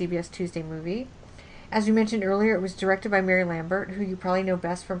moniker, the CBS Tuesday Movie. As we mentioned earlier, it was directed by Mary Lambert, who you probably know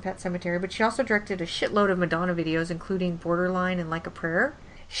best from Pet Sematary, but she also directed a shitload of Madonna videos, including Borderline and Like a Prayer.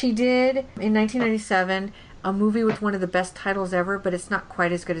 She did, in 1997, a movie with one of the best titles ever, but it's not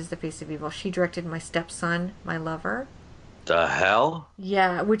quite as good as The Face of Evil. She directed My Stepson, My Lover. The hell?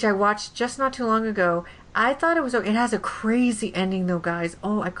 Yeah, which I watched just not too long ago. I thought it was okay. It has a crazy ending, though, guys.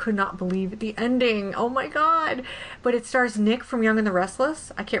 Oh, I could not believe the ending. Oh, my God. But it stars Nick from Young and the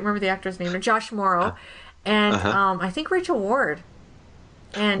Restless. I can't remember the actor's name. And Josh Morrow. And I think Rachel Ward.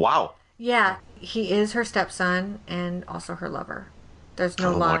 And wow. Yeah, he is her stepson and also her lover. There's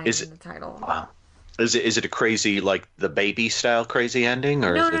no line in the title. Wow. Is it a crazy, like, the Baby style crazy ending?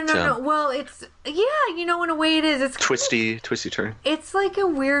 Or no. Well, it's, in a way it is. It's twisty turn. It's like a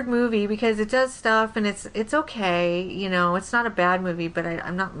weird movie because it does stuff and it's okay. It's not a bad movie, but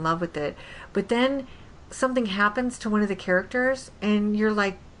I'm not in love with it. But then something happens to one of the characters and you're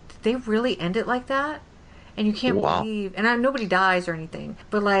like, did they really end it like that? and you can't believe, and nobody dies or anything,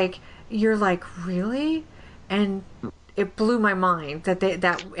 but like you're like, really? And it blew my mind that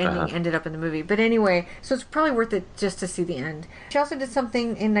that ending ended up in the movie. But anyway, so it's probably worth it just to see the end. She also did something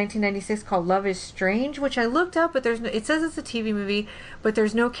in 1996 called Love is Strange, which I looked up, but it says it's a TV movie, but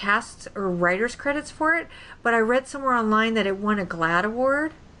there's no cast or writers credits for it. But I read somewhere online that it won a GLAAD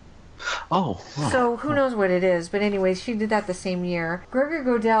award. So who knows what it is. But anyway, she did that the same year. Gregory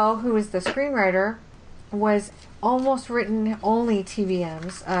Godel, who is the screenwriter, was almost written only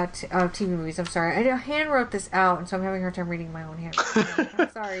TVMs, TV movies. I'm sorry. I hand wrote this out, and so I'm having a hard time reading my own handwriting.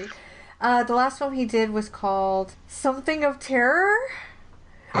 I'm sorry. The last film he did was called Something of Terror?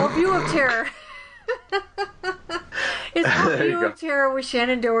 View of Terror. It's called View of Terror with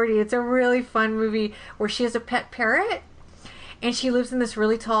Shannon Doherty. It's a really fun movie where she has a pet parrot. And she lives in this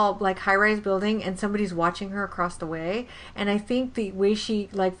really tall, like, high-rise building, and somebody's watching her across the way. And I think the way she,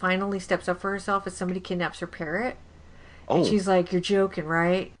 like, finally steps up for herself is somebody kidnaps her parrot. And she's like, "You're joking,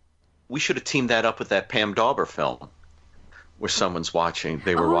 right?" We should have teamed that up with that Pam Dauber film, where someone's watching.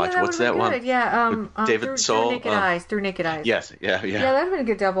 They were watching. What's that one? Good. Yeah, David Soul. Through Naked Eyes. Yes, yeah. Yeah, that would have been a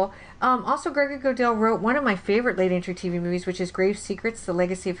good double. Also, Gregory Godel wrote one of my favorite late entry TV movies, which is Grave Secrets: The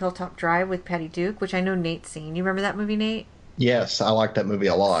Legacy of Hilltop Drive with Patty Duke, which I know Nate's seen. You remember that movie, Nate? Yes, I like that movie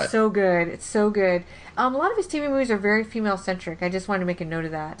a lot. So good. It's so good. A lot of his TV movies are very female-centric. I just wanted to make a note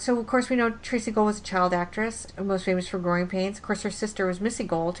of that. So, of course, we know Tracy Gold was a child actress, most famous for Growing Pains. Of course, her sister was Missy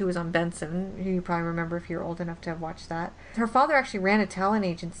Gold, who was on Benson, who you probably remember if you're old enough to have watched that. Her father actually ran a talent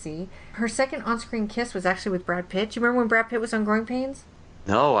agency. Her second on-screen kiss was actually with Brad Pitt. Do you remember when Brad Pitt was on Growing Pains?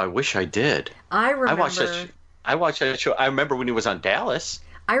 No, I wish I did. I remember. I watched that show. I remember when he was on Dallas.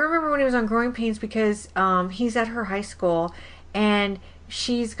 I remember when he was on Growing Pains because he's at her high school, and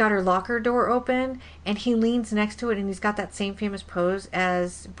she's got her locker door open, and he leans next to it, and he's got that same famous pose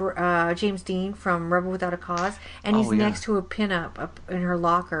as James Dean from Rebel Without a Cause, and he's next to a pinup up in her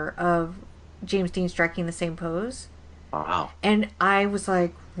locker of James Dean striking the same pose. Wow. And I was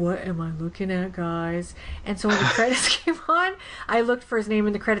like, what am I looking at, guys? And so when the credits came on, I looked for his name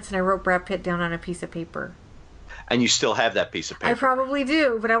in the credits, and I wrote Brad Pitt down on a piece of paper. And you still have that piece of paper? I probably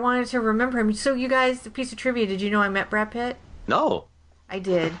do, but I wanted to remember him. So you guys, a piece of trivia, did you know I met Brad Pitt? No. I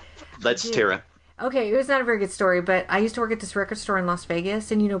did. Let's hear it. Okay, it was not a very good story, but I used to work at this record store in Las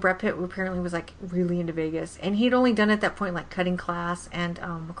Vegas, and Brad Pitt apparently was like really into Vegas, and he'd only done at that point like Cutting Class and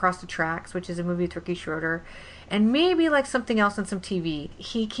Across the Tracks, which is a movie with Ricky Schroeder, and maybe like something else on some TV.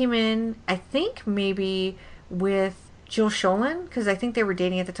 He came in, I think maybe with Jill Schoelen, because I think they were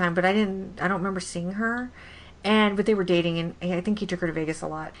dating at the time, but I don't remember seeing her. But they were dating, and I think he took her to Vegas a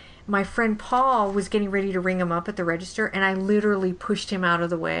lot. My friend Paul was getting ready to ring him up at the register, and I literally pushed him out of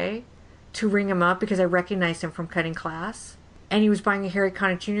the way to ring him up because I recognized him from Cutting Class. And he was buying a Harry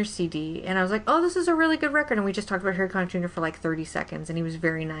Connick Jr. CD, and I was like, "Oh, this is a really good record." And we just talked about Harry Connick Jr. for like 30 seconds, and he was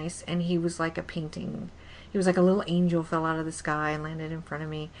very nice, and he was like a painting. He was like a little angel fell out of the sky and landed in front of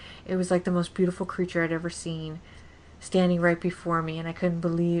me. It was like the most beautiful creature I'd ever seen standing right before me, and I couldn't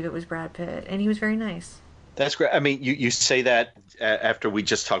believe it was Brad Pitt, and he was very nice. That's great. I mean, you say that after we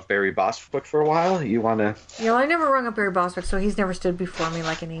just talked Barry Bostwick for a while? You want to... Yeah, well, I never rung up Barry Bostwick, so he's never stood before me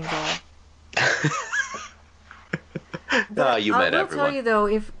like an angel. You met everyone. I will tell you, though,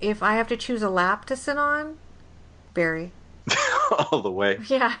 if I have to choose a lap to sit on, Barry. All the way.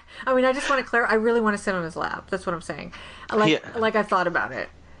 Yeah. I mean, I just want to clarify. I really want to sit on his lap. That's what I'm saying. Like I've thought about it.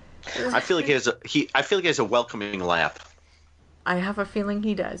 I feel like he has a welcoming laugh. I have a feeling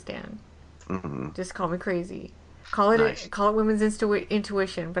he does, Dan. Mm-hmm. Just call me crazy. Call it women's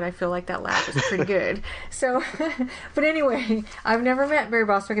intuition, but I feel like that laugh is pretty good. So, but anyway, I've never met Barry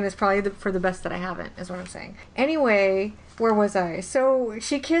Bostwick, and it's probably for the best that I haven't, is what I'm saying. Anyway, where was I? So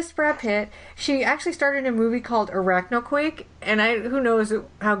she kissed Brad Pitt. She actually started a movie called Arachnoquake, and who knows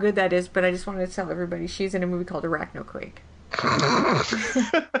how good that is, but I just wanted to tell everybody she's in a movie called Arachnoquake.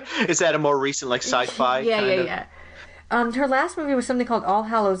 Is that a more recent, like, sci-fi? Yeah. Her last movie was something called All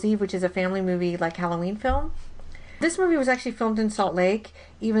Hallows Eve, which is a family movie, like Halloween film. This movie was actually filmed in Salt Lake,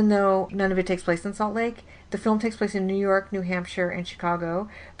 even though none of it takes place in Salt Lake. The film takes place in New York, New Hampshire, and Chicago,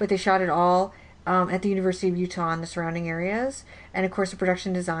 but they shot it all at the University of Utah and the surrounding areas. And of course, the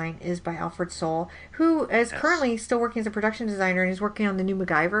production design is by Alfred Soul, who is currently still working as a production designer, and he's working on the new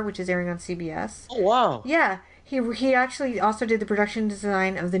MacGyver, which is airing on CBS. Oh, wow. Yeah. He actually also did the production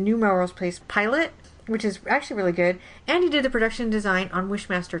design of the new Melrose Place pilot, which is actually really good, and he did the production design on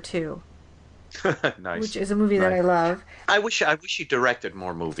Wishmaster 2. Nice. Which is a movie that I love. I wish he directed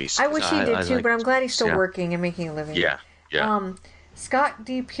more movies. I wish he did too, but I'm glad he's still working and making a living. Yeah. Scott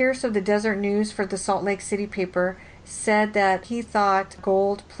D. Pierce of the Desert News for the Salt Lake City paper said that he thought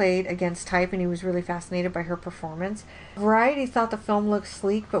Gold played against type and he was really fascinated by her performance. Variety thought the film looked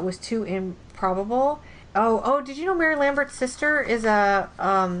sleek but was too improbable. Oh, did you know Mary Lambert's sister is a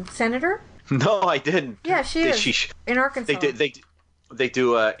senator? No, I didn't. Yeah, she is. In Arkansas. They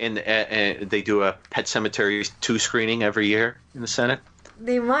do a Pet Sematary 2 screening every year in the Senate.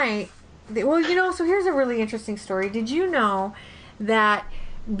 They might. Well, so here's a really interesting story. Did you know that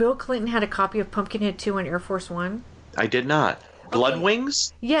Bill Clinton had a copy of Pumpkinhead 2 on Air Force One? I did not. Blood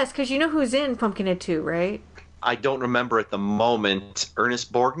Wings? Yes, because you know who's in Pumpkinhead 2, right? I don't remember at the moment.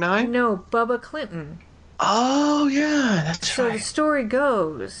 Ernest Borgnine? No, Bubba Clinton. Oh, yeah, that's right. So the story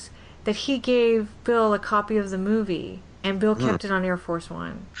goes that he gave Bill a copy of the movie, and Bill kept it on Air Force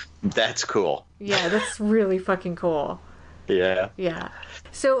One. That's cool. Yeah, that's really fucking cool. Yeah. Yeah.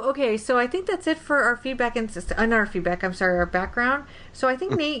 So I think that's it for our feedback our background. So I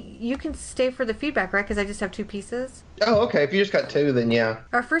think, Nate, you can stay for the feedback, right? Because I just have 2 pieces. Oh, okay. If you just got 2, then yeah.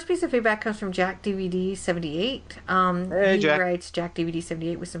 Our first piece of feedback comes from Jack DVD 78. Hey, he Jack. writes Jack DVD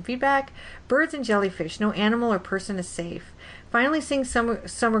 78 with some feedback. Birds and jellyfish. No animal or person is safe. Finally seeing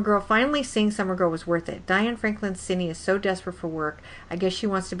Summer Girl was worth it. Diane Franklin's Cindy is so desperate for work. I guess she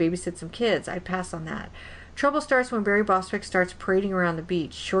wants to babysit some kids. I'd pass on that. Trouble starts when Barry Bostwick starts parading around the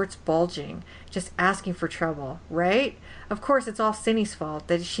beach, shorts bulging, just asking for trouble, right? Of course, it's all Cindy's fault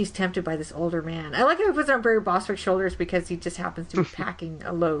that she's tempted by this older man. I like how he puts it on Barry Bostwick's shoulders because he just happens to be packing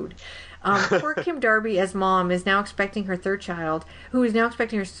a load. Poor Kim Darby as mom who is now expecting her third child,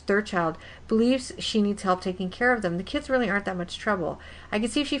 believes she needs help taking care of them. The kids really aren't that much trouble. I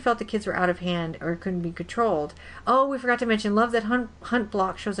could see if she felt the kids were out of hand or couldn't be controlled. Oh, we forgot to mention, love that Hunt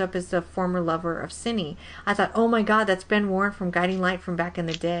Block shows up as the former lover of Cindy. I thought, oh my god, that's Ben Warren from Guiding Light from back in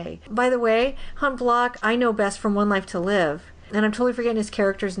the day. By the way, Hunt Block, I know best from One Life to Live. And I'm totally forgetting his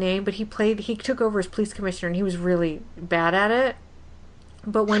character's name, but he took over as police commissioner and he was really bad at it.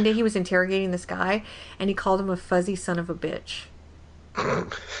 But one day he was interrogating this guy, and he called him a fuzzy son of a bitch.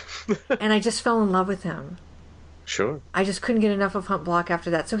 And I just fell in love with him. Sure. I just couldn't get enough of Hunt Block after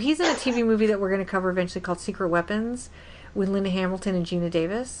that. So he's in a TV movie that we're going to cover eventually called Secret Weapons with Linda Hamilton and Gina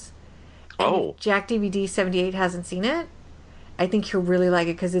Davis. And Jack DVD 78 hasn't seen it. I think he'll really like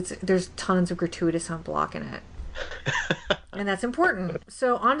it because there's tons of gratuitous Hunt Block in it. And that's important.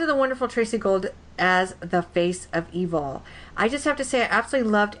 So on to the wonderful Tracy Gold as the face of evil. I just have to say I absolutely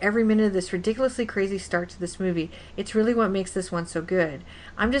loved every minute of this ridiculously crazy start to this movie. It's really what makes this one so good.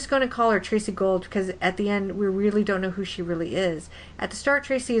 I'm just going to call her Tracy Gold because at the end we really don't know who she really is. At the start,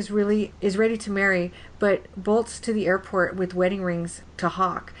 Tracy is ready to marry, but bolts to the airport with wedding rings to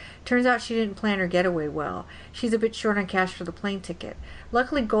Hawk. Turns out she didn't plan her getaway well. She's a bit short on cash for the plane ticket.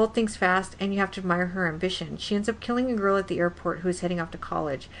 Luckily, Gold thinks fast, and you have to admire her ambition. She ends up killing a girl at the airport who is heading off to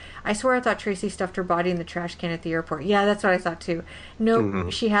college. I swear I thought Tracy stuffed her body in the trash can at the airport. Yeah, that's what I thought too. No,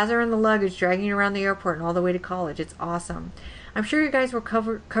 She has her in the luggage, dragging her around the airport and all the way to college. It's awesome. I'm sure you guys will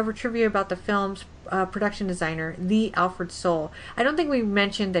cover trivia about the film's production designer, the Alfred Soule. I don't think we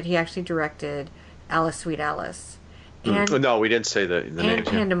mentioned that he actually directed Alice, Sweet Alice. And, no, we didn't say the name. And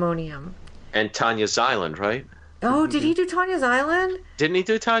Pandemonium. And Tanya's Island, right? Oh, did he do Tanya's Island? Didn't he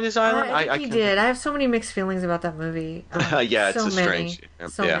do Tanya's Island? I think he did. I have so many mixed feelings about that movie. Yeah, it's strange.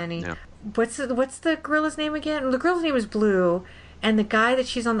 So many. Yeah. What's the gorilla's name again? The girl's name is Blue, and the guy that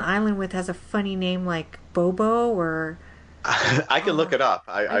she's on the island with has a funny name like Bobo or... I can look it up.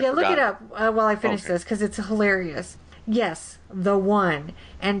 Look it up while I finish this because it's hilarious. Yes, the one.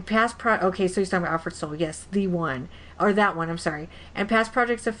 And okay, so he's talking about Alfred Soule. Yes, the one. Or that one, I'm sorry. And past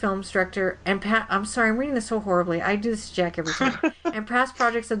projects of film's director... I'm sorry, I'm reading this so horribly. I do this to Jack every time. And past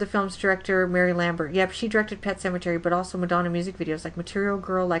projects of the film's director, Mary Lambert. Yep, she directed Pet Sematary, but also Madonna music videos like Material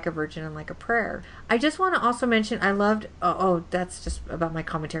Girl, Like a Virgin, and Like a Prayer. I just want to also mention, I loved... that's just about my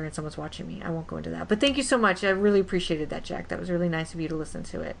commentary and someone's watching me. I won't go into that. But thank you so much. I really appreciated that, Jack. That was really nice of you to listen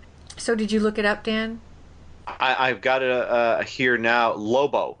to it. So did you look it up, Dan? I've got it here now.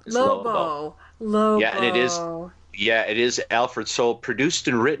 Lobo. Lobo. Yeah, and it is... Yeah, it is Alfred Soule, produced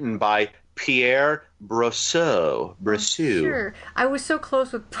and written by Pierre Brosseau. Sure. I was so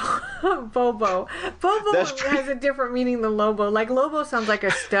close with Bobo. Bobo has a different meaning than Lobo. Like, Lobo sounds like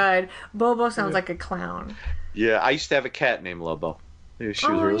a stud. Bobo sounds like a clown. Yeah, I used to have a cat named Lobo. She was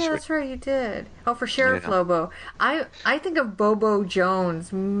really sweet. That's right, you did. Oh, for Sheriff Lobo. I think of Bobo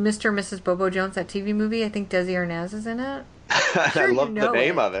Jones, Mr. and Mrs. Bobo Jones, that TV movie. I think Desi Arnaz is in it. Sure, I love the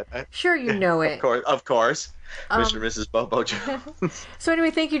name of it. Sure, you know it. Of course. Mr. and Mrs. Bobo Jones. So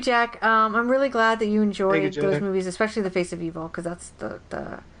anyway, thank you, Jack. I'm really glad that you enjoyed those movies, especially The Face of Evil, because that's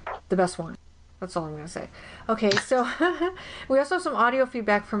the best one. That's all I'm going to say. Okay, so we also have some audio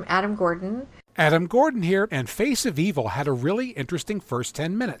feedback from Adam Gordon. Adam Gordon here, and Face of Evil had a really interesting first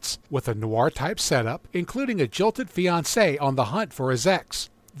 10 minutes, with a noir-type setup, including a jilted fiancé on the hunt for his ex.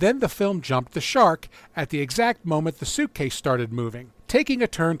 Then the film jumped the shark at the exact moment the suitcase started moving, taking a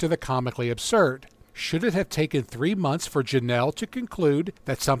turn to the comically absurd. Should it have taken 3 months for Janelle to conclude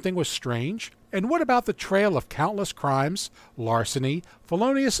that something was strange? And what about the trail of countless crimes, larceny,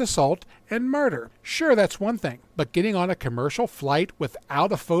 felonious assault, and murder? Sure, that's one thing, but getting on a commercial flight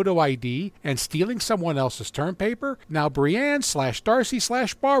without a photo ID and stealing someone else's term paper? Now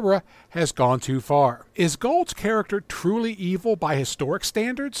Brienne/Darcy/Barbara has gone too far. Is Gould's character truly evil by historic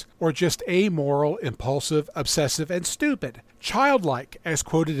standards, or just amoral, impulsive, obsessive, and stupid? Childlike, as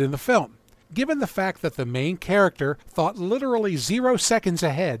quoted in the film. Given the fact that the main character thought literally 0 seconds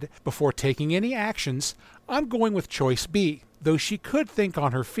ahead before taking any actions, I'm going with choice B, though she could think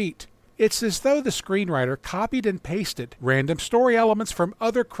on her feet. It's as though the screenwriter copied and pasted random story elements from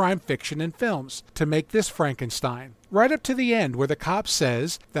other crime fiction and films to make this Frankenstein, right up to the end where the cop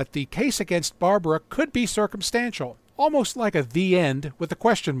says that the case against Barbara could be circumstantial. Almost like a the end with a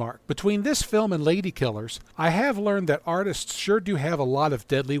question mark. Between this film and Lady Killers, I have learned that artists sure do have a lot of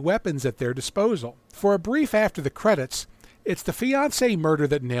deadly weapons at their disposal. For a brief after the credits, it's the fiancé murder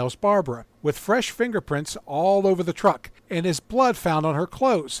that nails Barbara, with fresh fingerprints all over the truck, and his blood found on her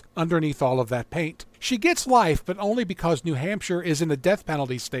clothes, underneath all of that paint. She gets life, but only because New Hampshire is in a death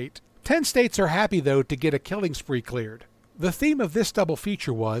penalty state. 10 states are happy, though, to get a killing spree cleared. The theme of this double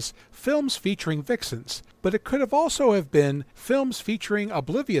feature was films featuring vixens, but it could have also have been films featuring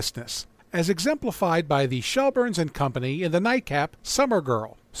obliviousness, as exemplified by the Shelburnes and Company in the nightcap Summer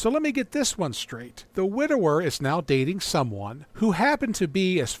Girl. So let me get this one straight. The widower is now dating someone who happened to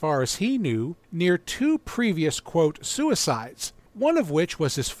be, as far as he knew, near 2 previous, quote, suicides, one of which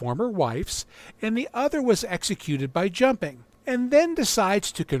was his former wife's, and the other was executed by jumping, and then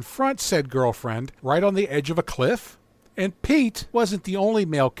decides to confront said girlfriend right on the edge of a cliff? And Pete wasn't the only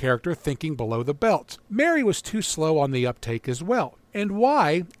male character thinking below the belt. Mary was too slow on the uptake as well. And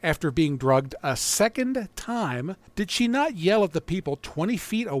why, after being drugged a second time, did she not yell at the people 20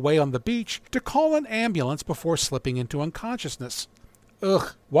 feet away on the beach to call an ambulance before slipping into unconsciousness?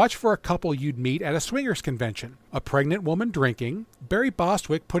 Ugh. Watch for a couple you'd meet at a swingers convention. A pregnant woman drinking, Barry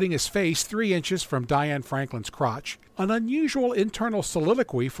Bostwick putting his face 3 inches from Diane Franklin's crotch, an unusual internal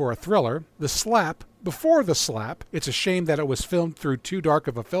soliloquy for a thriller, the slap, before the slap, it's a shame that it was filmed through too dark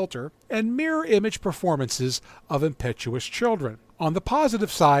of a filter, and mirror image performances of impetuous children. On the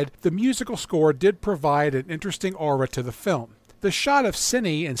positive side, the musical score did provide an interesting aura to the film. The shot of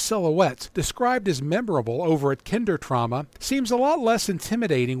Cine in silhouette, described as memorable over at Kinder Trauma, seems a lot less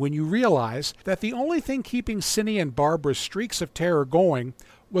intimidating when you realize that the only thing keeping Cine and Barbara's streaks of terror going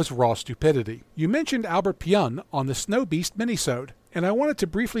was raw stupidity. You mentioned Albert Pyun on the Snow Beast minisode, and I wanted to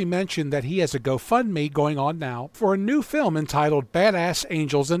briefly mention that he has a GoFundMe going on now for a new film entitled Badass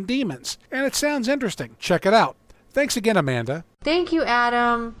Angels and Demons, and it sounds interesting. Check it out. Thanks again, Amanda. Thank you,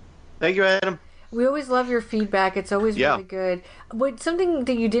 Adam. Thank you, Adam. We always love your feedback. It's always really good. Something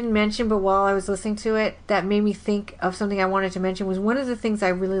that you didn't mention, but while I was listening to it, that made me think of something I wanted to mention was one of the things I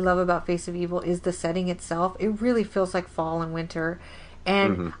really love about Face of Evil is the setting itself. It really feels like fall and winter,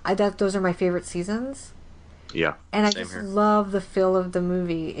 and those are my favorite seasons. Yeah, and I just love the feel of the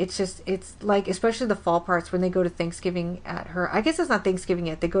movie. It's like, especially the fall parts when they go to Thanksgiving at her. I guess it's not Thanksgiving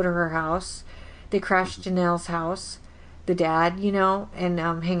yet. They go to her house. They crash Janelle's house, the dad,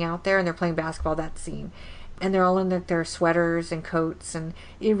 and hang out there, and they're playing basketball, that scene. And they're all in their sweaters and coats, and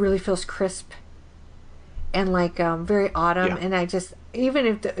it really feels crisp and like very autumn. Yeah. And I just, even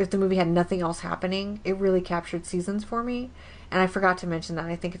if the movie had nothing else happening, it really captured seasons for me. And I forgot to mention that.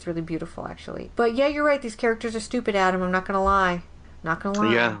 I think it's really beautiful, actually. But yeah, you're right. These characters are stupid, Adam. I'm not going to lie.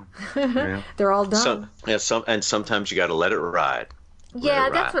 Yeah. They're all dumb. And sometimes you got to let it ride. Yeah,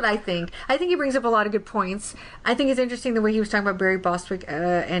 that's what I think. I think he brings up a lot of good points. I think it's interesting the way he was talking about Barry Bostwick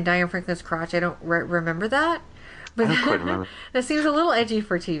and Diane Franklin's crotch. I don't remember that. But I don't quite remember. That seems a little edgy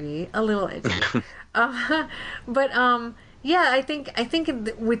for TV. A little edgy. Yeah, I think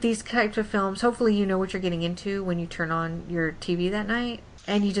with these types of films, hopefully you know what you're getting into when you turn on your TV that night,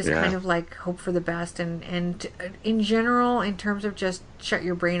 and you just kind of like hope for the best. And in general, in terms of just shut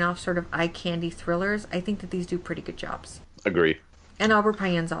your brain off sort of eye candy thrillers, I think that these do pretty good jobs. Agree. And Albert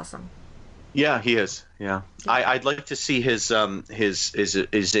Pyun's awesome. Yeah, he is. Yeah, I'd like to see his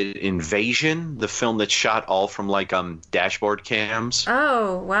is it Invasion, the film that's shot all from like dashboard cams.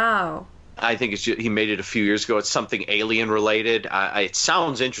 Oh wow. I think he made it a few years ago. It's something alien related. It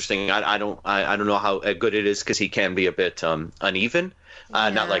sounds interesting. I don't know how good it is because he can be a bit uneven.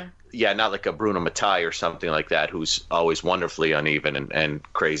 Not like Yeah, not like a Bruno Mattei or something like that, who's always wonderfully uneven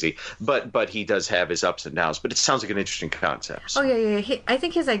and crazy. But he does have his ups and downs. But it sounds like an interesting concept. Oh yeah. I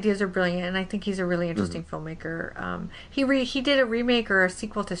think his ideas are brilliant, and I think he's a really interesting filmmaker. He did a remake or a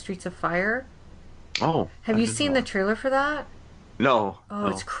sequel to Streets of Fire. Oh, have you seen the trailer for that? No. Oh,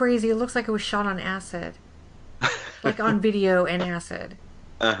 it's crazy. It looks like it was shot on acid, like on video and acid.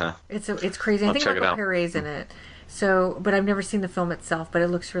 It's crazy. I think Michael Pere's in it. So, but I've never seen the film itself, but it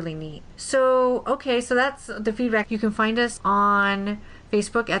looks really neat. So, okay, so that's the feedback. You can find us on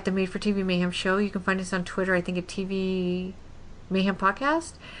Facebook at the Made for TV Mayhem Show. You can find us on Twitter, I think, at TV Mayhem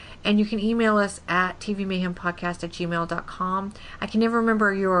Podcast. And you can email us at tvmayhempodcast@gmail.com. I can never remember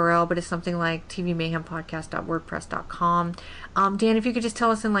our URL, but it's something like tvmayhempodcast.wordpress.com. Dan, if you could just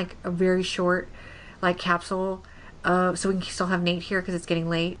tell us in like a very short like capsule, so we can still have Nate here because it's getting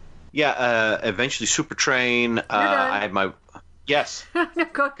late. Yeah, eventually Super Train. I had my... Yes.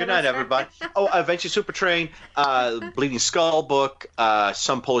 Good night, everybody. Eventually Super Train, Bleeding Skull book,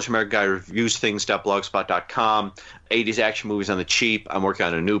 Some Polish American Guy Reviews Things.blogspot.com, 80s action movies on the cheap. I'm working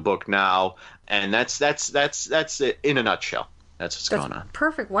on a new book now, and that's it in a nutshell. That's what's going on.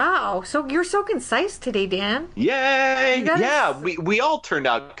 Perfect. Wow. So you're so concise today, Dan. Yay! Yeah, we all turned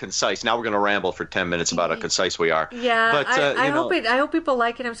out concise. Now we're going to ramble for 10 minutes about how concise we are. Yeah, but I hope people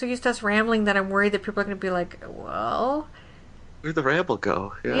like it. I'm so used to us rambling that I'm worried that people are going to be like, well... Where'd the ramble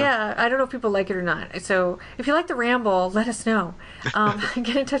go? Yeah, I don't know if people like it or not. So if you like the ramble, let us know.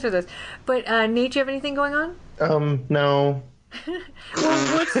 Get in touch with us. But Nate, do you have anything going on? No.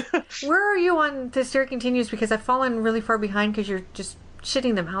 Well, where are you on The Hysteria Continues? Because I've fallen really far behind because you're just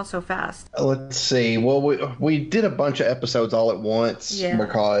shitting them out so fast. Let's see. Well, we did a bunch of episodes all at once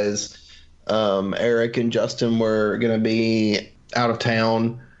because Eric and Justin were going to be out of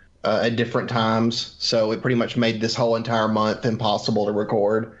town at different times. So it pretty much made this whole entire month impossible to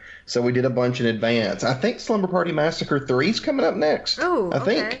record. So we did a bunch in advance. I think Slumber Party Massacre 3 is coming up next. Oh, okay. I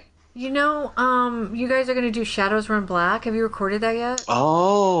think. You know, you guys are going to do Shadows Run Black. Have you recorded that yet?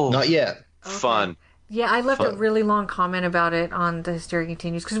 Oh. Not yet. Okay. Fun. Yeah, I left a really long comment about it on The Hysteria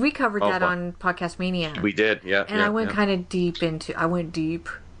Continues because we covered that on Podcast Mania. We did, yeah. And I went kind of deep into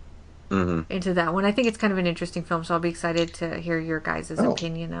into that one. I think it's kind of an interesting film, so I'll be excited to hear your guys'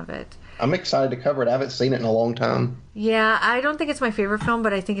 opinion of it. I'm excited to cover it. I haven't seen it in a long time. Yeah, I don't think it's my favorite film,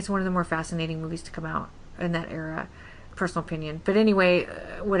 but I think it's one of the more fascinating movies to come out in that era. Personal opinion. But anyway,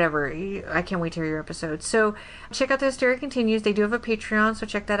 whatever. I can't wait to hear your episode. So check out The Hysteria Continues. They do have a Patreon, so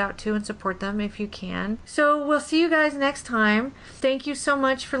check that out too and support them if you can. So we'll see you guys next time. Thank you so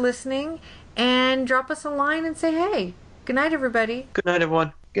much for listening, and drop us a line and say hey. Good night, everybody. Good night,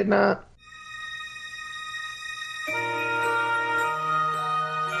 everyone. Good night.